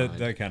out of your mind.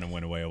 That kind of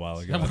went away a while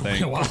ago, That I went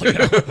think. away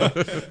a while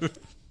ago.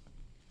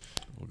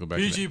 We'll go back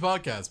PG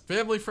podcast.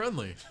 Family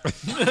friendly.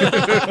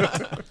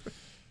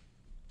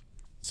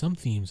 Some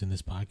themes in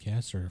this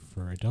podcast are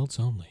for adults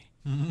only.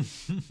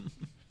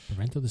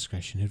 Parental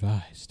discretion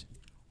advised.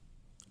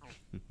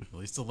 At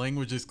least the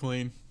language is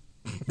clean.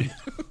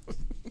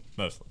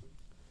 Mostly.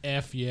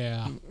 F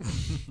yeah.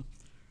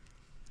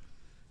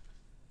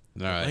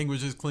 All right.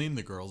 Language is clean.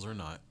 The girls are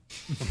not.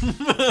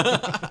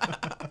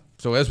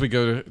 So as we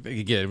go to,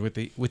 again with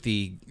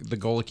the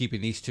goal of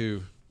keeping these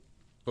two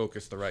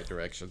focused the right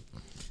direction,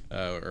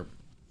 or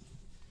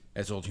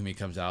as old Humi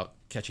comes out,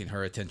 catching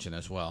her attention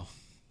as well,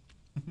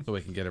 so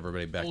we can get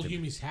everybody back Old to.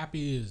 Humi's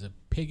happy as a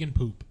pig in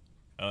poop.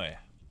 Oh, yeah.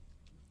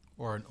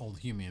 Or an old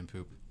human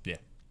poop. Yeah.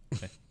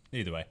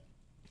 Either way.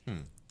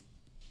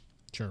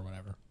 Sure,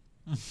 whatever.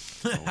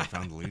 Well, we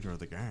found the leader of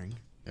the gang.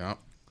 Yeah.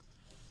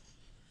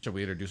 Should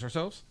we introduce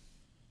ourselves?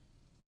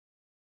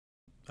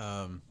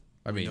 I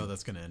I mean, know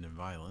that's going to end in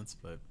violence,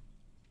 but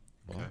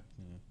okay.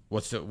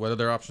 what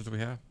other options do we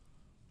have?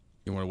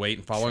 You want to wait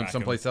and follow him Track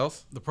someplace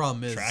else? The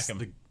problem is Track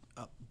 'em.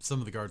 some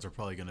of the guards are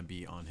probably going to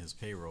be on his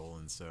payroll,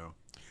 and so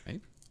How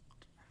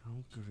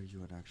good are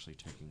you at actually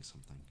taking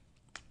something?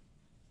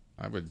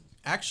 I would.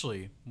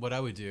 actually, what I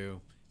would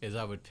do is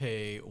I would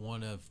pay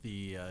one of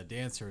the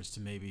dancers to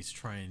maybe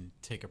try and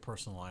take a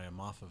personal item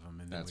off of him,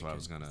 and then That's we what I could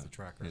was gonna use the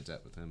tracker. hint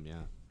at with him,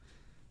 yeah.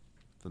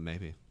 But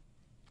maybe.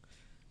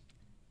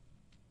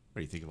 What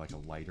do you think, like a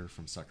lighter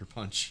from Sucker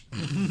Punch?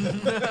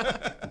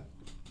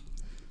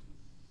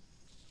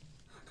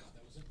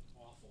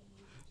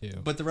 too.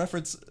 But the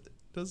reference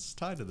does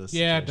tie to this.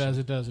 Yeah, situation.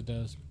 it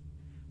does.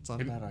 It's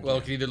not a bad idea. Well,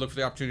 it can either look for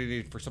the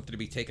opportunity for something to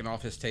be taken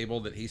off his table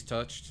that he's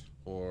touched,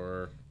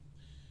 or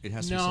it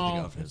has to be something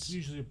No, of it's his.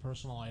 usually a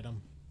personal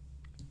item.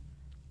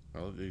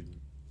 well,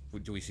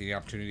 do we see any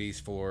opportunities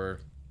for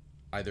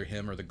either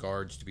him or the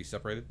guards to be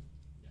separated?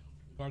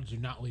 Guards do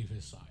not leave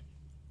his side.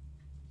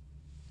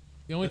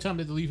 The only time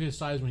they leave his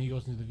side is when he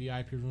goes into the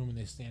VIP room and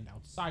they stand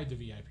outside the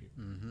VIP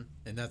room. Mm-hmm.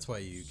 And that's why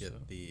you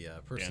get the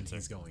person Dancing.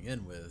 he's going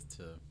in with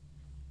to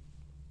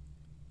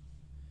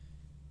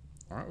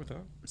All right with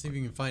that. see if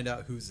you can find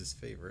out who's his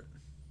favorite.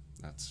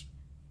 That's.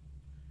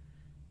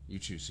 You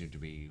two seem to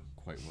be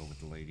quite well with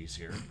the ladies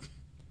here.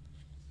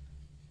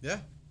 Yeah.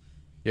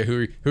 Yeah,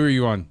 who are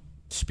you on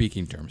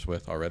speaking terms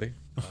with already?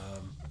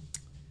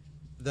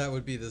 That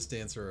would be this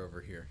dancer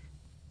over here.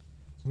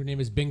 Her name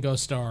is Bingo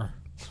Star.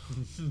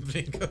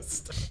 Bingo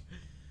star.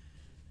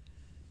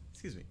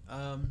 Excuse me.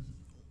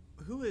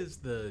 Who is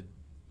the?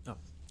 Oh,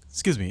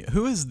 excuse me.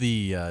 Who is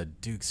the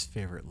Duke's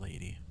favorite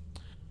lady?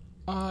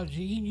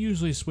 He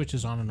usually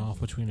switches on and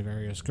off between the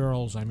various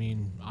girls. I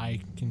mean,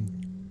 I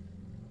can.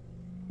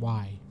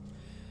 Why?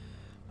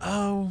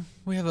 Oh,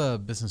 we have a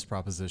business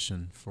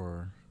proposition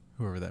for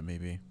whoever that may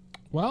be.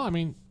 Well, I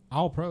mean,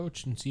 I'll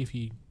approach and see if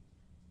he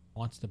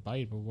wants to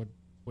bite. But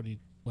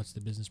what's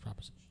the business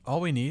proposition? All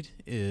we need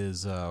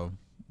is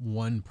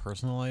one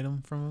personal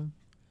item from him,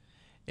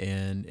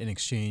 and in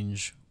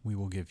exchange, we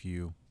will give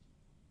you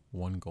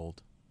 1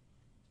 gold.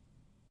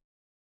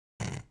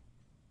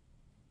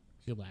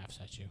 He laughs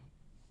at you.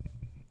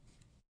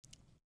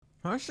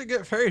 How much to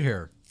get paid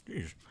here?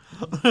 Jeez.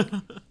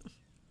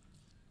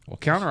 Well,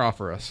 counter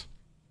offer us.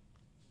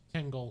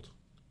 10 gold.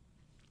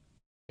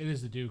 It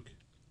is the Duke.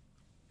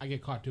 I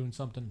get caught doing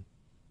something,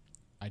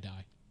 I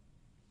die.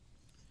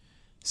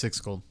 6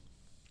 gold.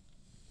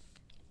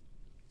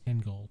 10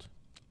 gold.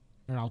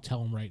 And I'll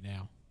tell him right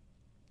now.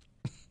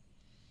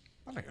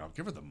 I think I'll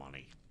give her the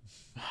money.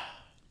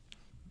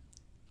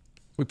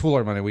 We pool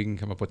our money, we can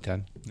come up with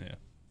 10. Yeah.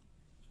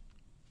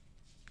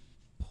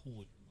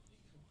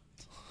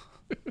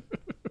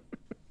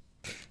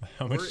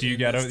 How much We're do you in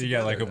got? this You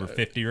got like together. over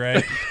 50,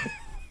 right?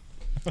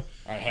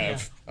 I Yeah,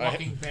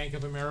 walking Bank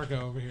of America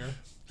over here.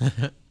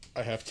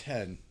 I have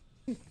 10.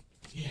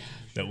 Yeah.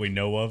 That we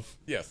know of.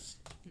 Yes.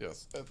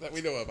 That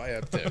we know of. I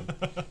have 10.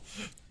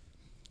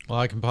 Well,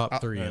 I can pop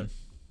 3 in.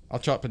 I'll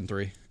chop in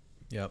 3.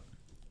 Yep.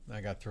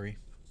 I got 3.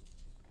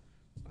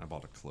 I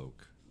bought a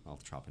cloak. I'll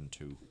chop in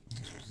 2.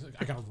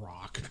 I got a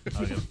rock.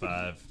 I'll give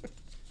 5.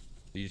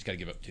 You just gotta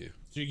give up 2.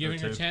 So you're giving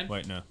Or her 2. 10?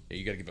 Wait, no. Yeah,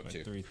 you gotta give up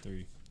Wait, 2.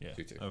 3. Yeah.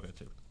 2, 2. Okay,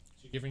 2. So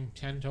you're giving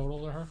 10 total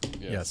to her?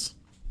 Yeah. Yes.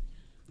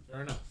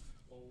 Fair enough.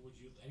 Well, would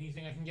you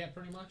anything I can get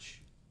pretty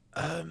much?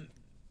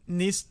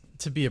 Needs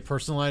to be a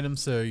personal item,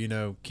 so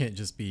can't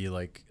just be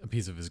like a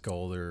piece of his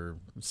gold or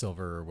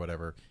silver or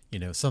whatever.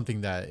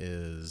 Something that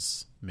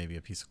is maybe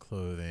a piece of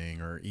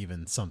clothing or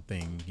even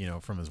something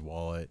from his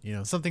wallet.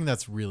 Something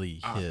that's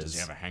really his. Does he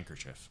have a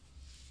handkerchief?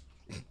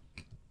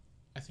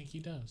 I think he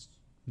does.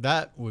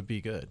 That would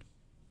be good.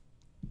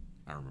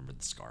 I remember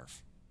the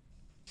scarf.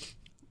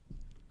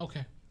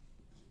 Okay.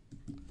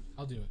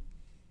 I'll do it.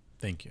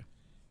 Thank you.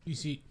 You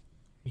see,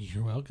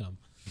 you're welcome.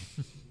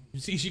 You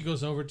see, she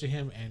goes over to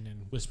him and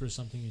then whispers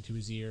something into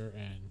his ear,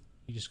 and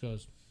he just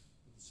goes,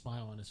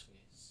 smile on his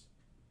face.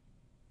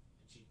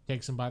 She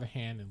takes him by the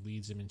hand and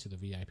leads him into the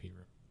VIP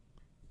room.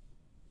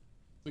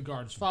 The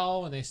guards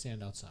follow, and they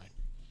stand outside.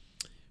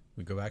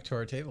 We go back to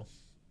our table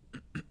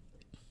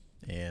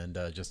and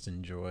just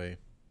enjoy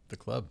the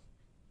club,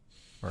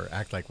 or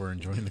act like we're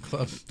enjoying the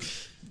club.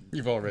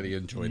 You've already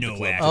enjoyed No the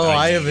club. act. Oh,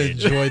 I have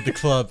needed. enjoyed the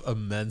club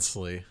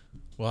immensely.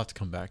 We'll have to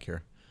come back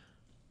here.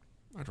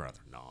 I'd rather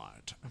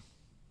not.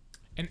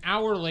 An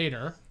hour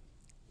later,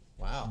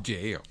 Wow.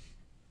 Jail.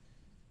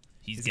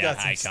 He's got got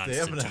high some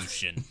stamina.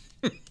 constitution.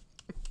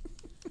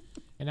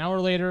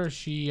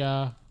 she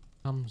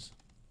comes.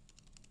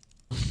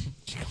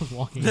 She comes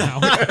walking out.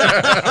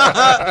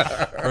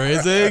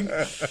 Phrasing.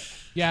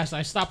 Yes,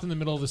 I stopped in the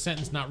middle of the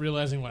sentence, not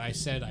realizing what I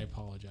said. I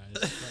apologize.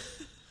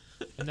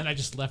 And then I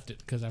just left it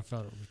because I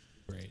felt it was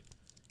great.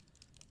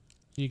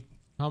 She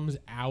comes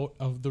out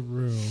of the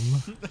room.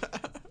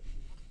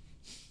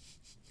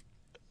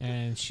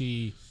 And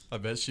she, I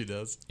bet she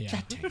does.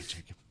 yeah.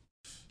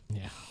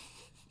 Yeah.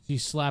 She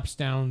slaps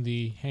down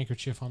the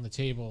handkerchief on the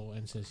table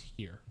and says,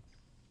 "Here.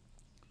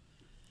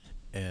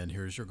 And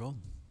here's your gold.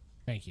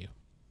 Thank you."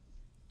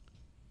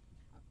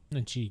 And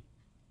then she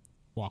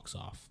walks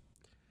off.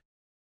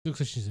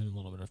 Looks like she's in a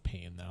little bit of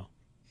pain, though.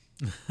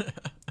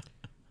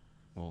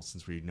 Well,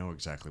 since we know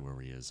exactly where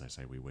he is, I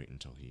say we wait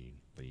until he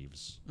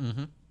leaves.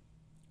 Mm-hmm.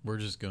 We're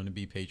just going to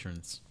be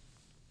patrons.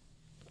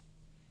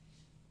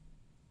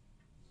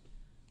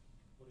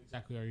 What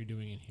exactly are you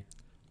doing in here?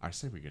 I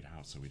say we get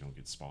out so we don't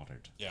get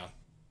spotted. Yeah.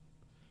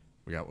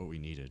 We got what we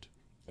needed.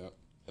 Yep.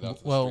 Head out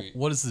to the Well, street.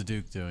 what is the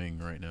Duke doing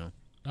right now?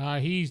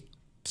 He's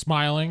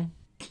smiling.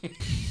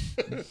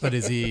 But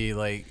is he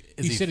like?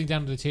 He's sitting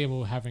down at the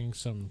table having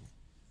some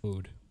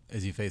food.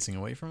 Is he facing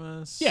away from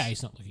us? Yeah,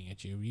 he's not looking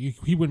at you.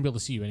 He wouldn't be able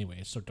to see you anyway.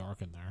 It's so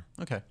dark in there.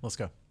 Okay, let's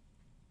go.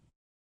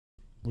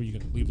 Were you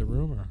gonna leave the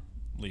room or?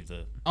 Leave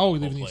the. Oh, you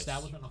leave the place.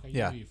 establishment. Okay,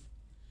 Yeah. you leave.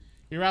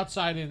 You're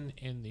outside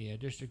in the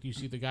district. You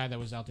see the guy that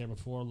was out there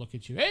before. Look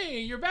at you.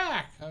 Hey, you're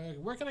back.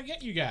 Where can I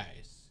get you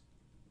guys?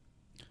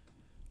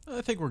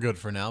 I think we're good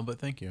for now, but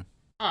thank you.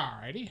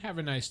 Alrighty. Have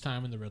a nice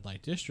time in the red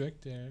light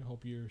district.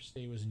 Hope your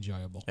stay was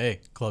enjoyable.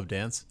 Hey, club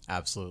dance,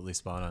 absolutely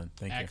spot on.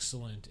 Thank you.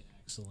 Excellent.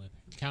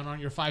 Count on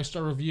your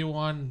 5-star review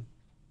on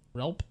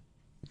Relp.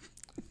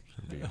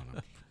 Be on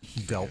a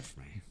Delp.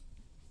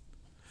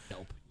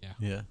 Relp. Yeah.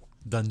 Yeah.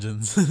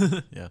 Dungeons.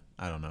 Yeah.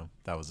 I don't know.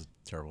 That was a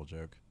terrible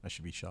joke. I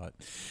should be shot.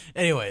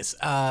 Anyways,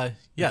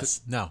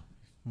 yes. No.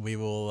 We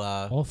will.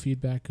 All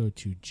feedback go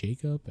to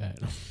Jacob at.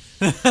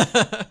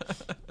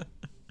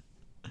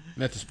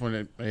 And at this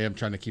point, I am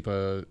trying to keep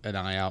an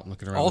eye out and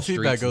looking around. All the streets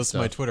feedback and goes to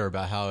my stuff. Twitter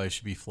about how I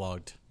should be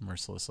flogged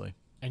mercilessly.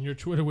 And your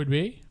Twitter would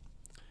be?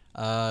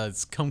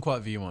 It's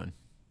Kumquat V1.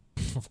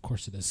 Of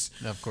course it is.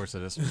 Of course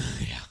it is.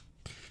 Yeah.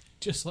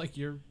 Just like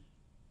your.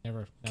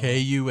 Never.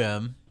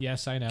 KUMQUATV1.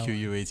 Yes, I know.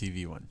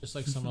 Just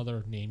like some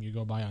other name you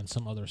go by on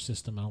some other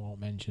system I won't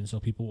mention, so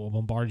people will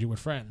bombard you with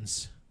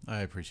friends.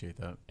 I appreciate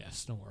that.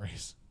 Yes, no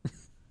worries.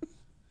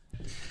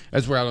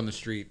 As we're out on the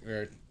street,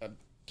 we're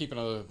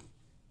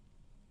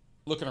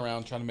looking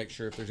around, trying to make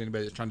sure if there's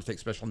anybody that's trying to take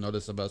special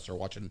notice of us or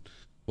watching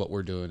what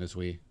we're doing as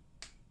we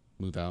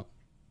move out.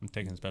 I'm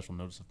taking special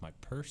notice of my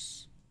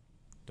purse.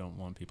 Don't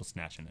want people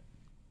snatching it.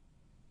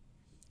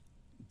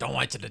 Don't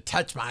want you to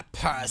touch my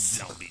purse.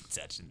 Don't be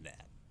touching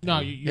that. No,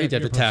 You you hate to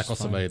have your to purse tackle is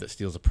fine. somebody that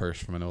steals a purse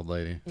from an old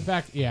lady. In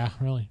fact, yeah,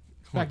 really.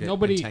 In fact, Get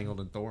nobody entangled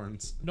in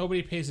thorns.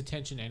 pays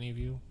attention to any of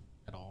you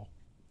at all,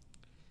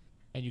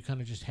 and you kind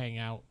of just hang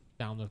out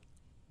down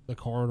the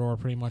corridor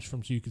pretty much so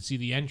you can see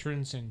the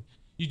entrance, and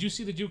you do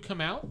see the dude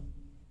come out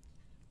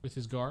with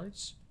his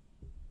guards,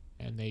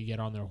 and they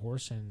get on their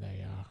horse and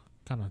they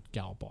kind of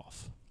gallop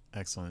off.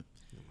 Excellent.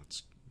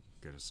 Let's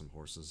get us some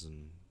horses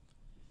and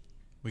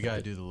We got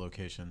to do the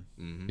location.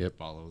 Yep.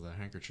 follow the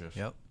handkerchief.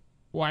 Yep.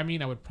 Well, I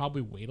mean, I would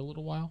probably wait a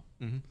little while,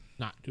 Mm-hmm.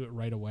 not do it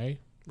right away.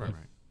 Right.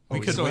 We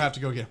We could still could have to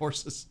go get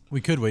horses.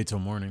 We could wait till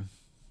morning.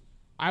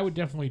 I would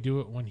definitely do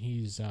it when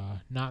he's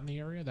not in the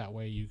area. That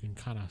way you can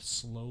kind of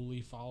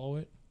slowly follow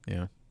it.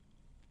 Yeah.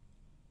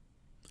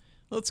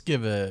 Let's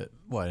give it,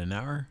 an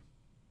hour?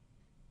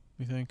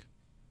 You think?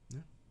 Yeah.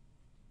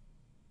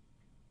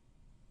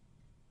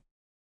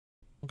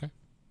 Okay.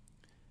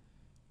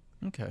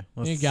 Okay.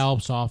 And he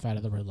gallops off out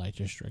of the red light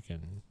district,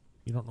 and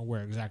you don't know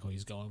where exactly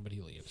he's going, but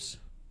he leaves.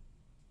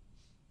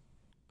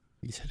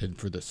 He's headed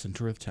for the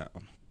center of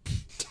town.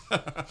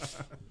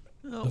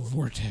 The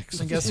vortex.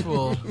 I guess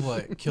we'll,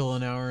 kill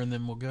an hour and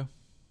then we'll go?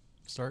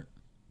 Start?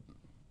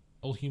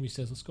 Old Hume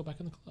says, let's go back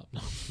in the club.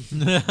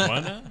 No. Why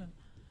not?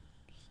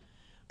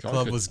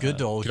 Club was good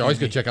to old You could always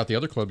go Hughie. check out the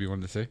other club you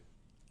wanted to see.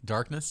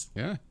 Darkness?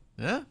 Yeah.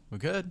 Yeah, we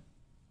could.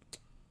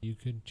 You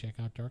could check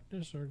out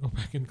Darkness or go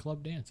back in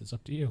Club Dance. It's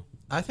up to you.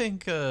 I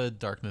think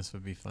Darkness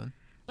would be fun.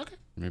 Okay.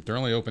 I mean, if they're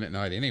only open at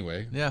night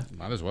anyway, Yeah.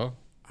 might as well.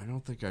 I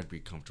don't think I'd be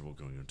comfortable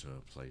going into a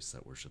place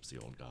that worships the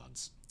old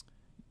gods.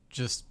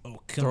 Just Oh,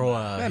 come throw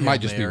on. a That Hail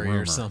might just be Mary or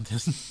rumor.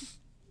 something.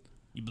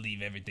 You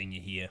believe everything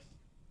you hear.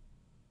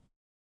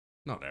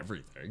 Not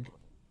everything.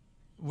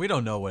 We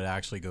don't know what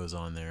actually goes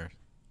on there.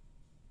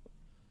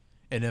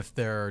 And if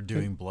they're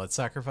doing blood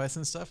sacrifice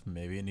and stuff,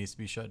 maybe it needs to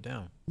be shut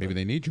down. Maybe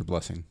they need your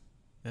blessing.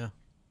 Yeah.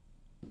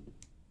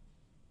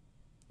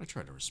 I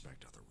try to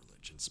respect other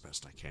religions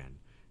best I can,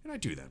 and I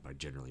do that by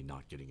generally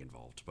not getting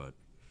involved, but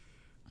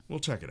we'll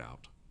check it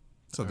out.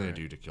 Something Alright.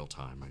 to do to kill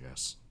time, I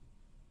guess.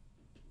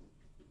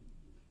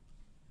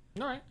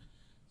 All right.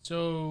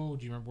 So,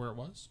 do you remember where it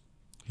was?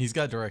 He's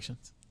got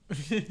directions.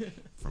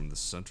 From the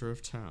center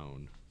of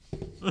town.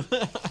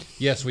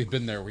 Yes, we've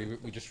been there.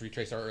 We just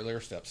retraced our earlier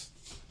steps.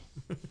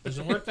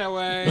 Doesn't work that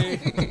way.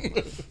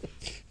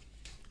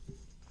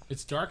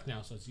 It's dark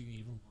now, so it's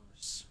even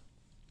worse.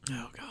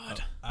 Oh,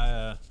 God.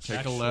 Take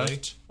Actually, a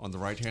left. On the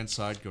right-hand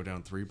side, go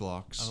down 3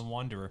 blocks. I'm a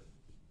wanderer.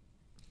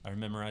 I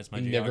memorize my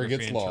He never geography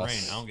gets and lost.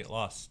 terrain. I don't get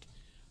lost.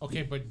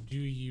 Okay, but do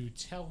you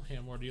tell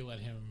him or do you let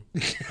him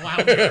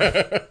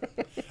flounder?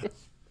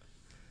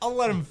 I'll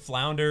let him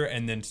flounder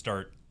and then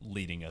start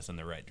leading us in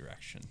the right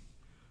direction.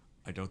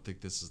 I don't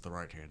think this is the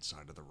right-hand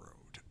side of the road.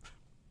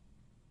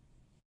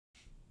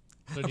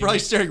 So do I'm you probably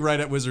make- staring right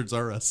at Wizards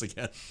R Us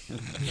again.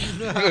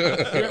 You're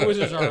at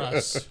Wizards R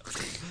Us.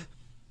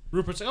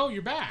 Rupert's like, oh,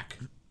 you're back.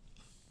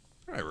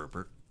 All right,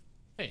 Rupert.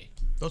 Hey.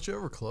 Don't you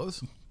ever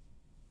close?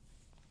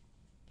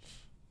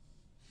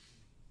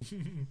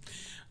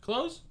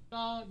 Close?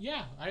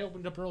 Yeah, I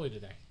opened up early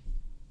today.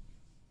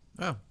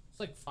 Oh. It's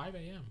like 5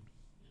 a.m.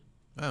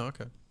 Oh,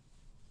 okay.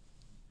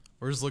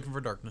 We're just looking for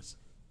darkness.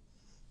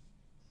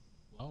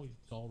 Well,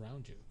 it's all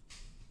around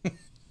you.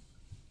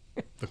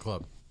 The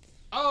club.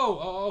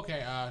 Oh,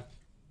 okay.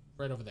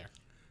 Right over there.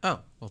 Oh,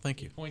 well,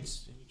 thank you.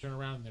 Points, and you turn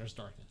around, and there's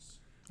darkness.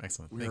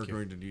 Excellent. We Thank are you.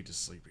 going to need to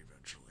sleep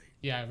eventually.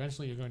 Yeah,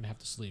 eventually you're going to have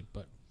to sleep,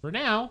 but for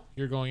now,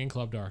 you're going in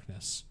Club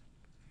Darkness.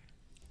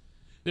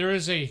 There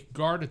is a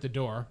guard at the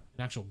door,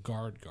 an actual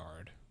guard.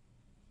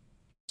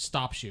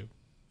 Stops you.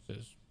 Says,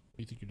 what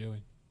do you think you're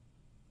doing?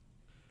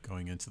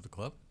 Going into the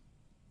club?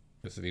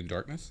 Visiting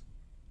darkness?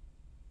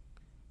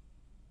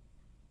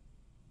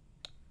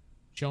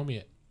 Show me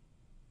it.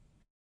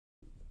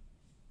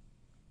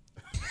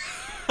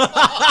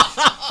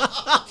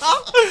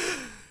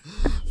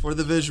 For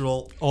the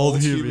visual. Old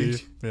Huey.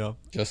 Huey. Yeah.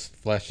 Just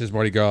flashes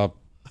Mardi Gras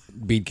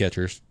bead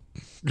catchers.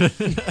 You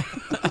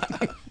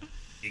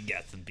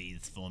got some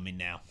beads for me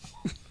now.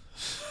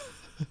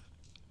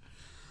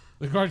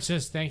 The guard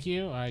says, "Thank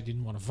you. I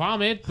didn't want to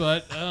vomit,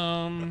 but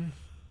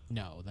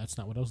no, that's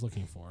not what I was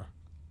looking for."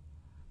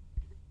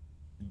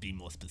 Be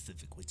more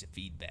specific with your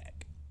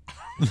feedback.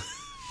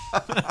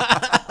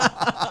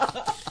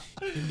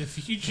 In the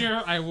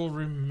future, I will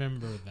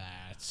remember that.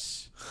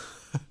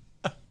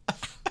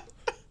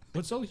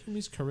 What's old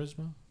Humi's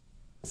charisma?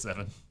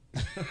 7.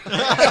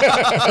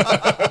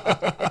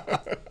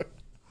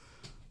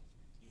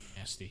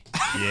 Nasty.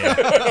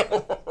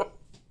 Yeah.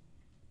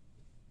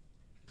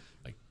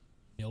 Like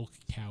milk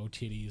cow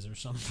titties or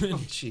something.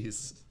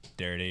 Jeez.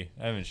 Dirty.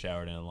 I haven't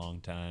showered in a long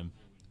time.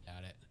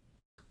 Got it.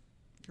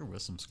 Your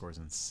wisdom score is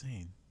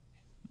insane.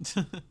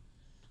 He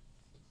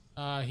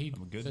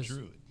I'm a good says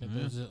druid.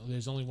 that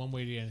there's only one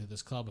way to get into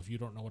this club. If you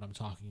don't know what I'm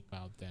talking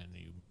about, then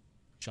you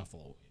shuffle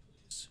away,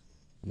 please.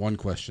 One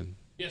question.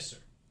 Yes, sir.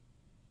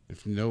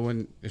 If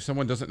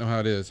someone doesn't know how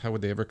it is, how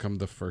would they ever come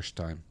the first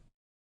time?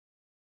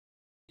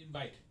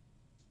 Invite.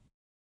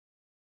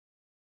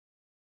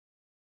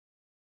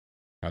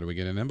 How do we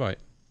get an invite?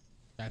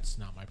 That's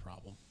not my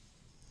problem.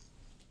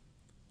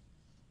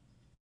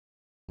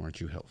 Aren't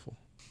you helpful?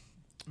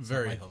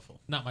 Very my- helpful.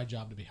 Not my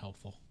job to be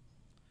helpful.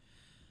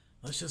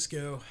 Let's just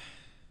go.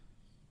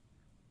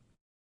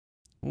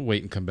 We'll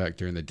wait and come back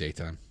during the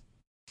daytime.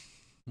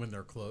 When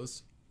they're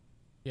closed.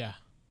 Yeah.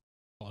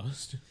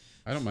 Closed.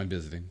 I don't mind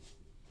visiting.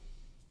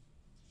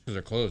 Because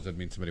they're closed, that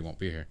means somebody won't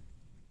be here.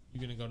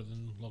 You gonna go to the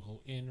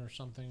local inn or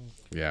something?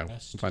 Yeah,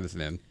 Rest? we'll find us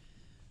an inn.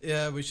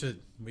 Yeah, we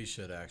should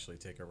actually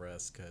take a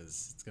rest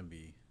because it's gonna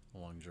be a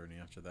long journey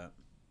after that.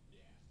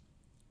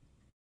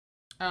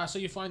 So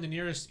you find the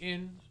nearest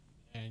inn,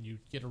 and you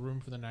get a room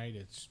for the night.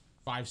 It's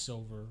 5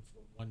 silver for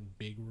one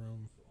big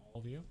room for all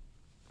of you,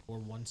 or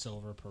 1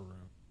 silver per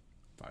room.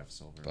 5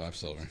 silver. 5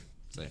 silver.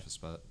 Safest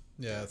spot.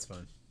 Yeah, that's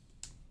fine.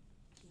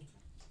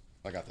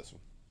 I got this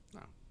one.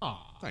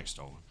 Aw, Thanks,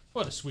 Dolan.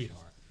 what a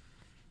sweetheart.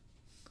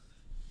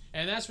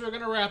 And that's where we're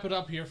gonna wrap it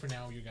up here for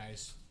now. You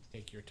guys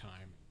take your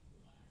time.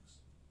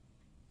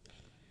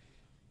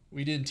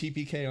 We did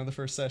TPK on the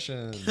first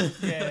session.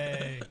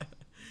 Yay!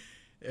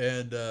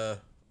 And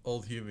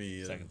old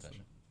Huey. Second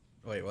session.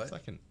 Wait, what?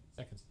 Second.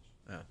 Second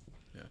session.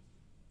 Yeah.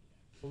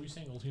 What were you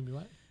saying, old Huey?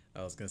 What?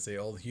 I was gonna say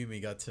old Huey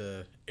got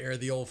to air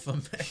the old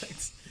fun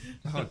bags.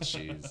 Oh,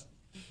 jeez.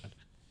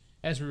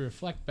 As we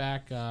reflect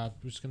back, we're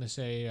just gonna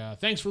say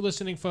thanks for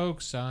listening,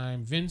 folks.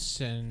 I'm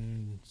Vince,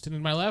 and sitting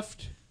to my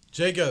left.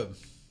 Jacob.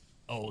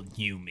 Old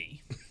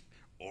Huey.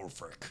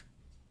 Orphic.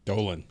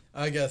 Dolan.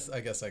 I guess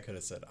I could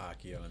have said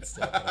Akio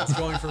instead. But I was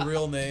going for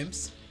real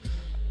names.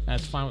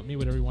 That's fine with me.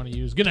 Whatever you want to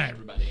use. Good night,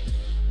 everybody.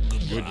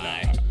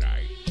 Goodbye.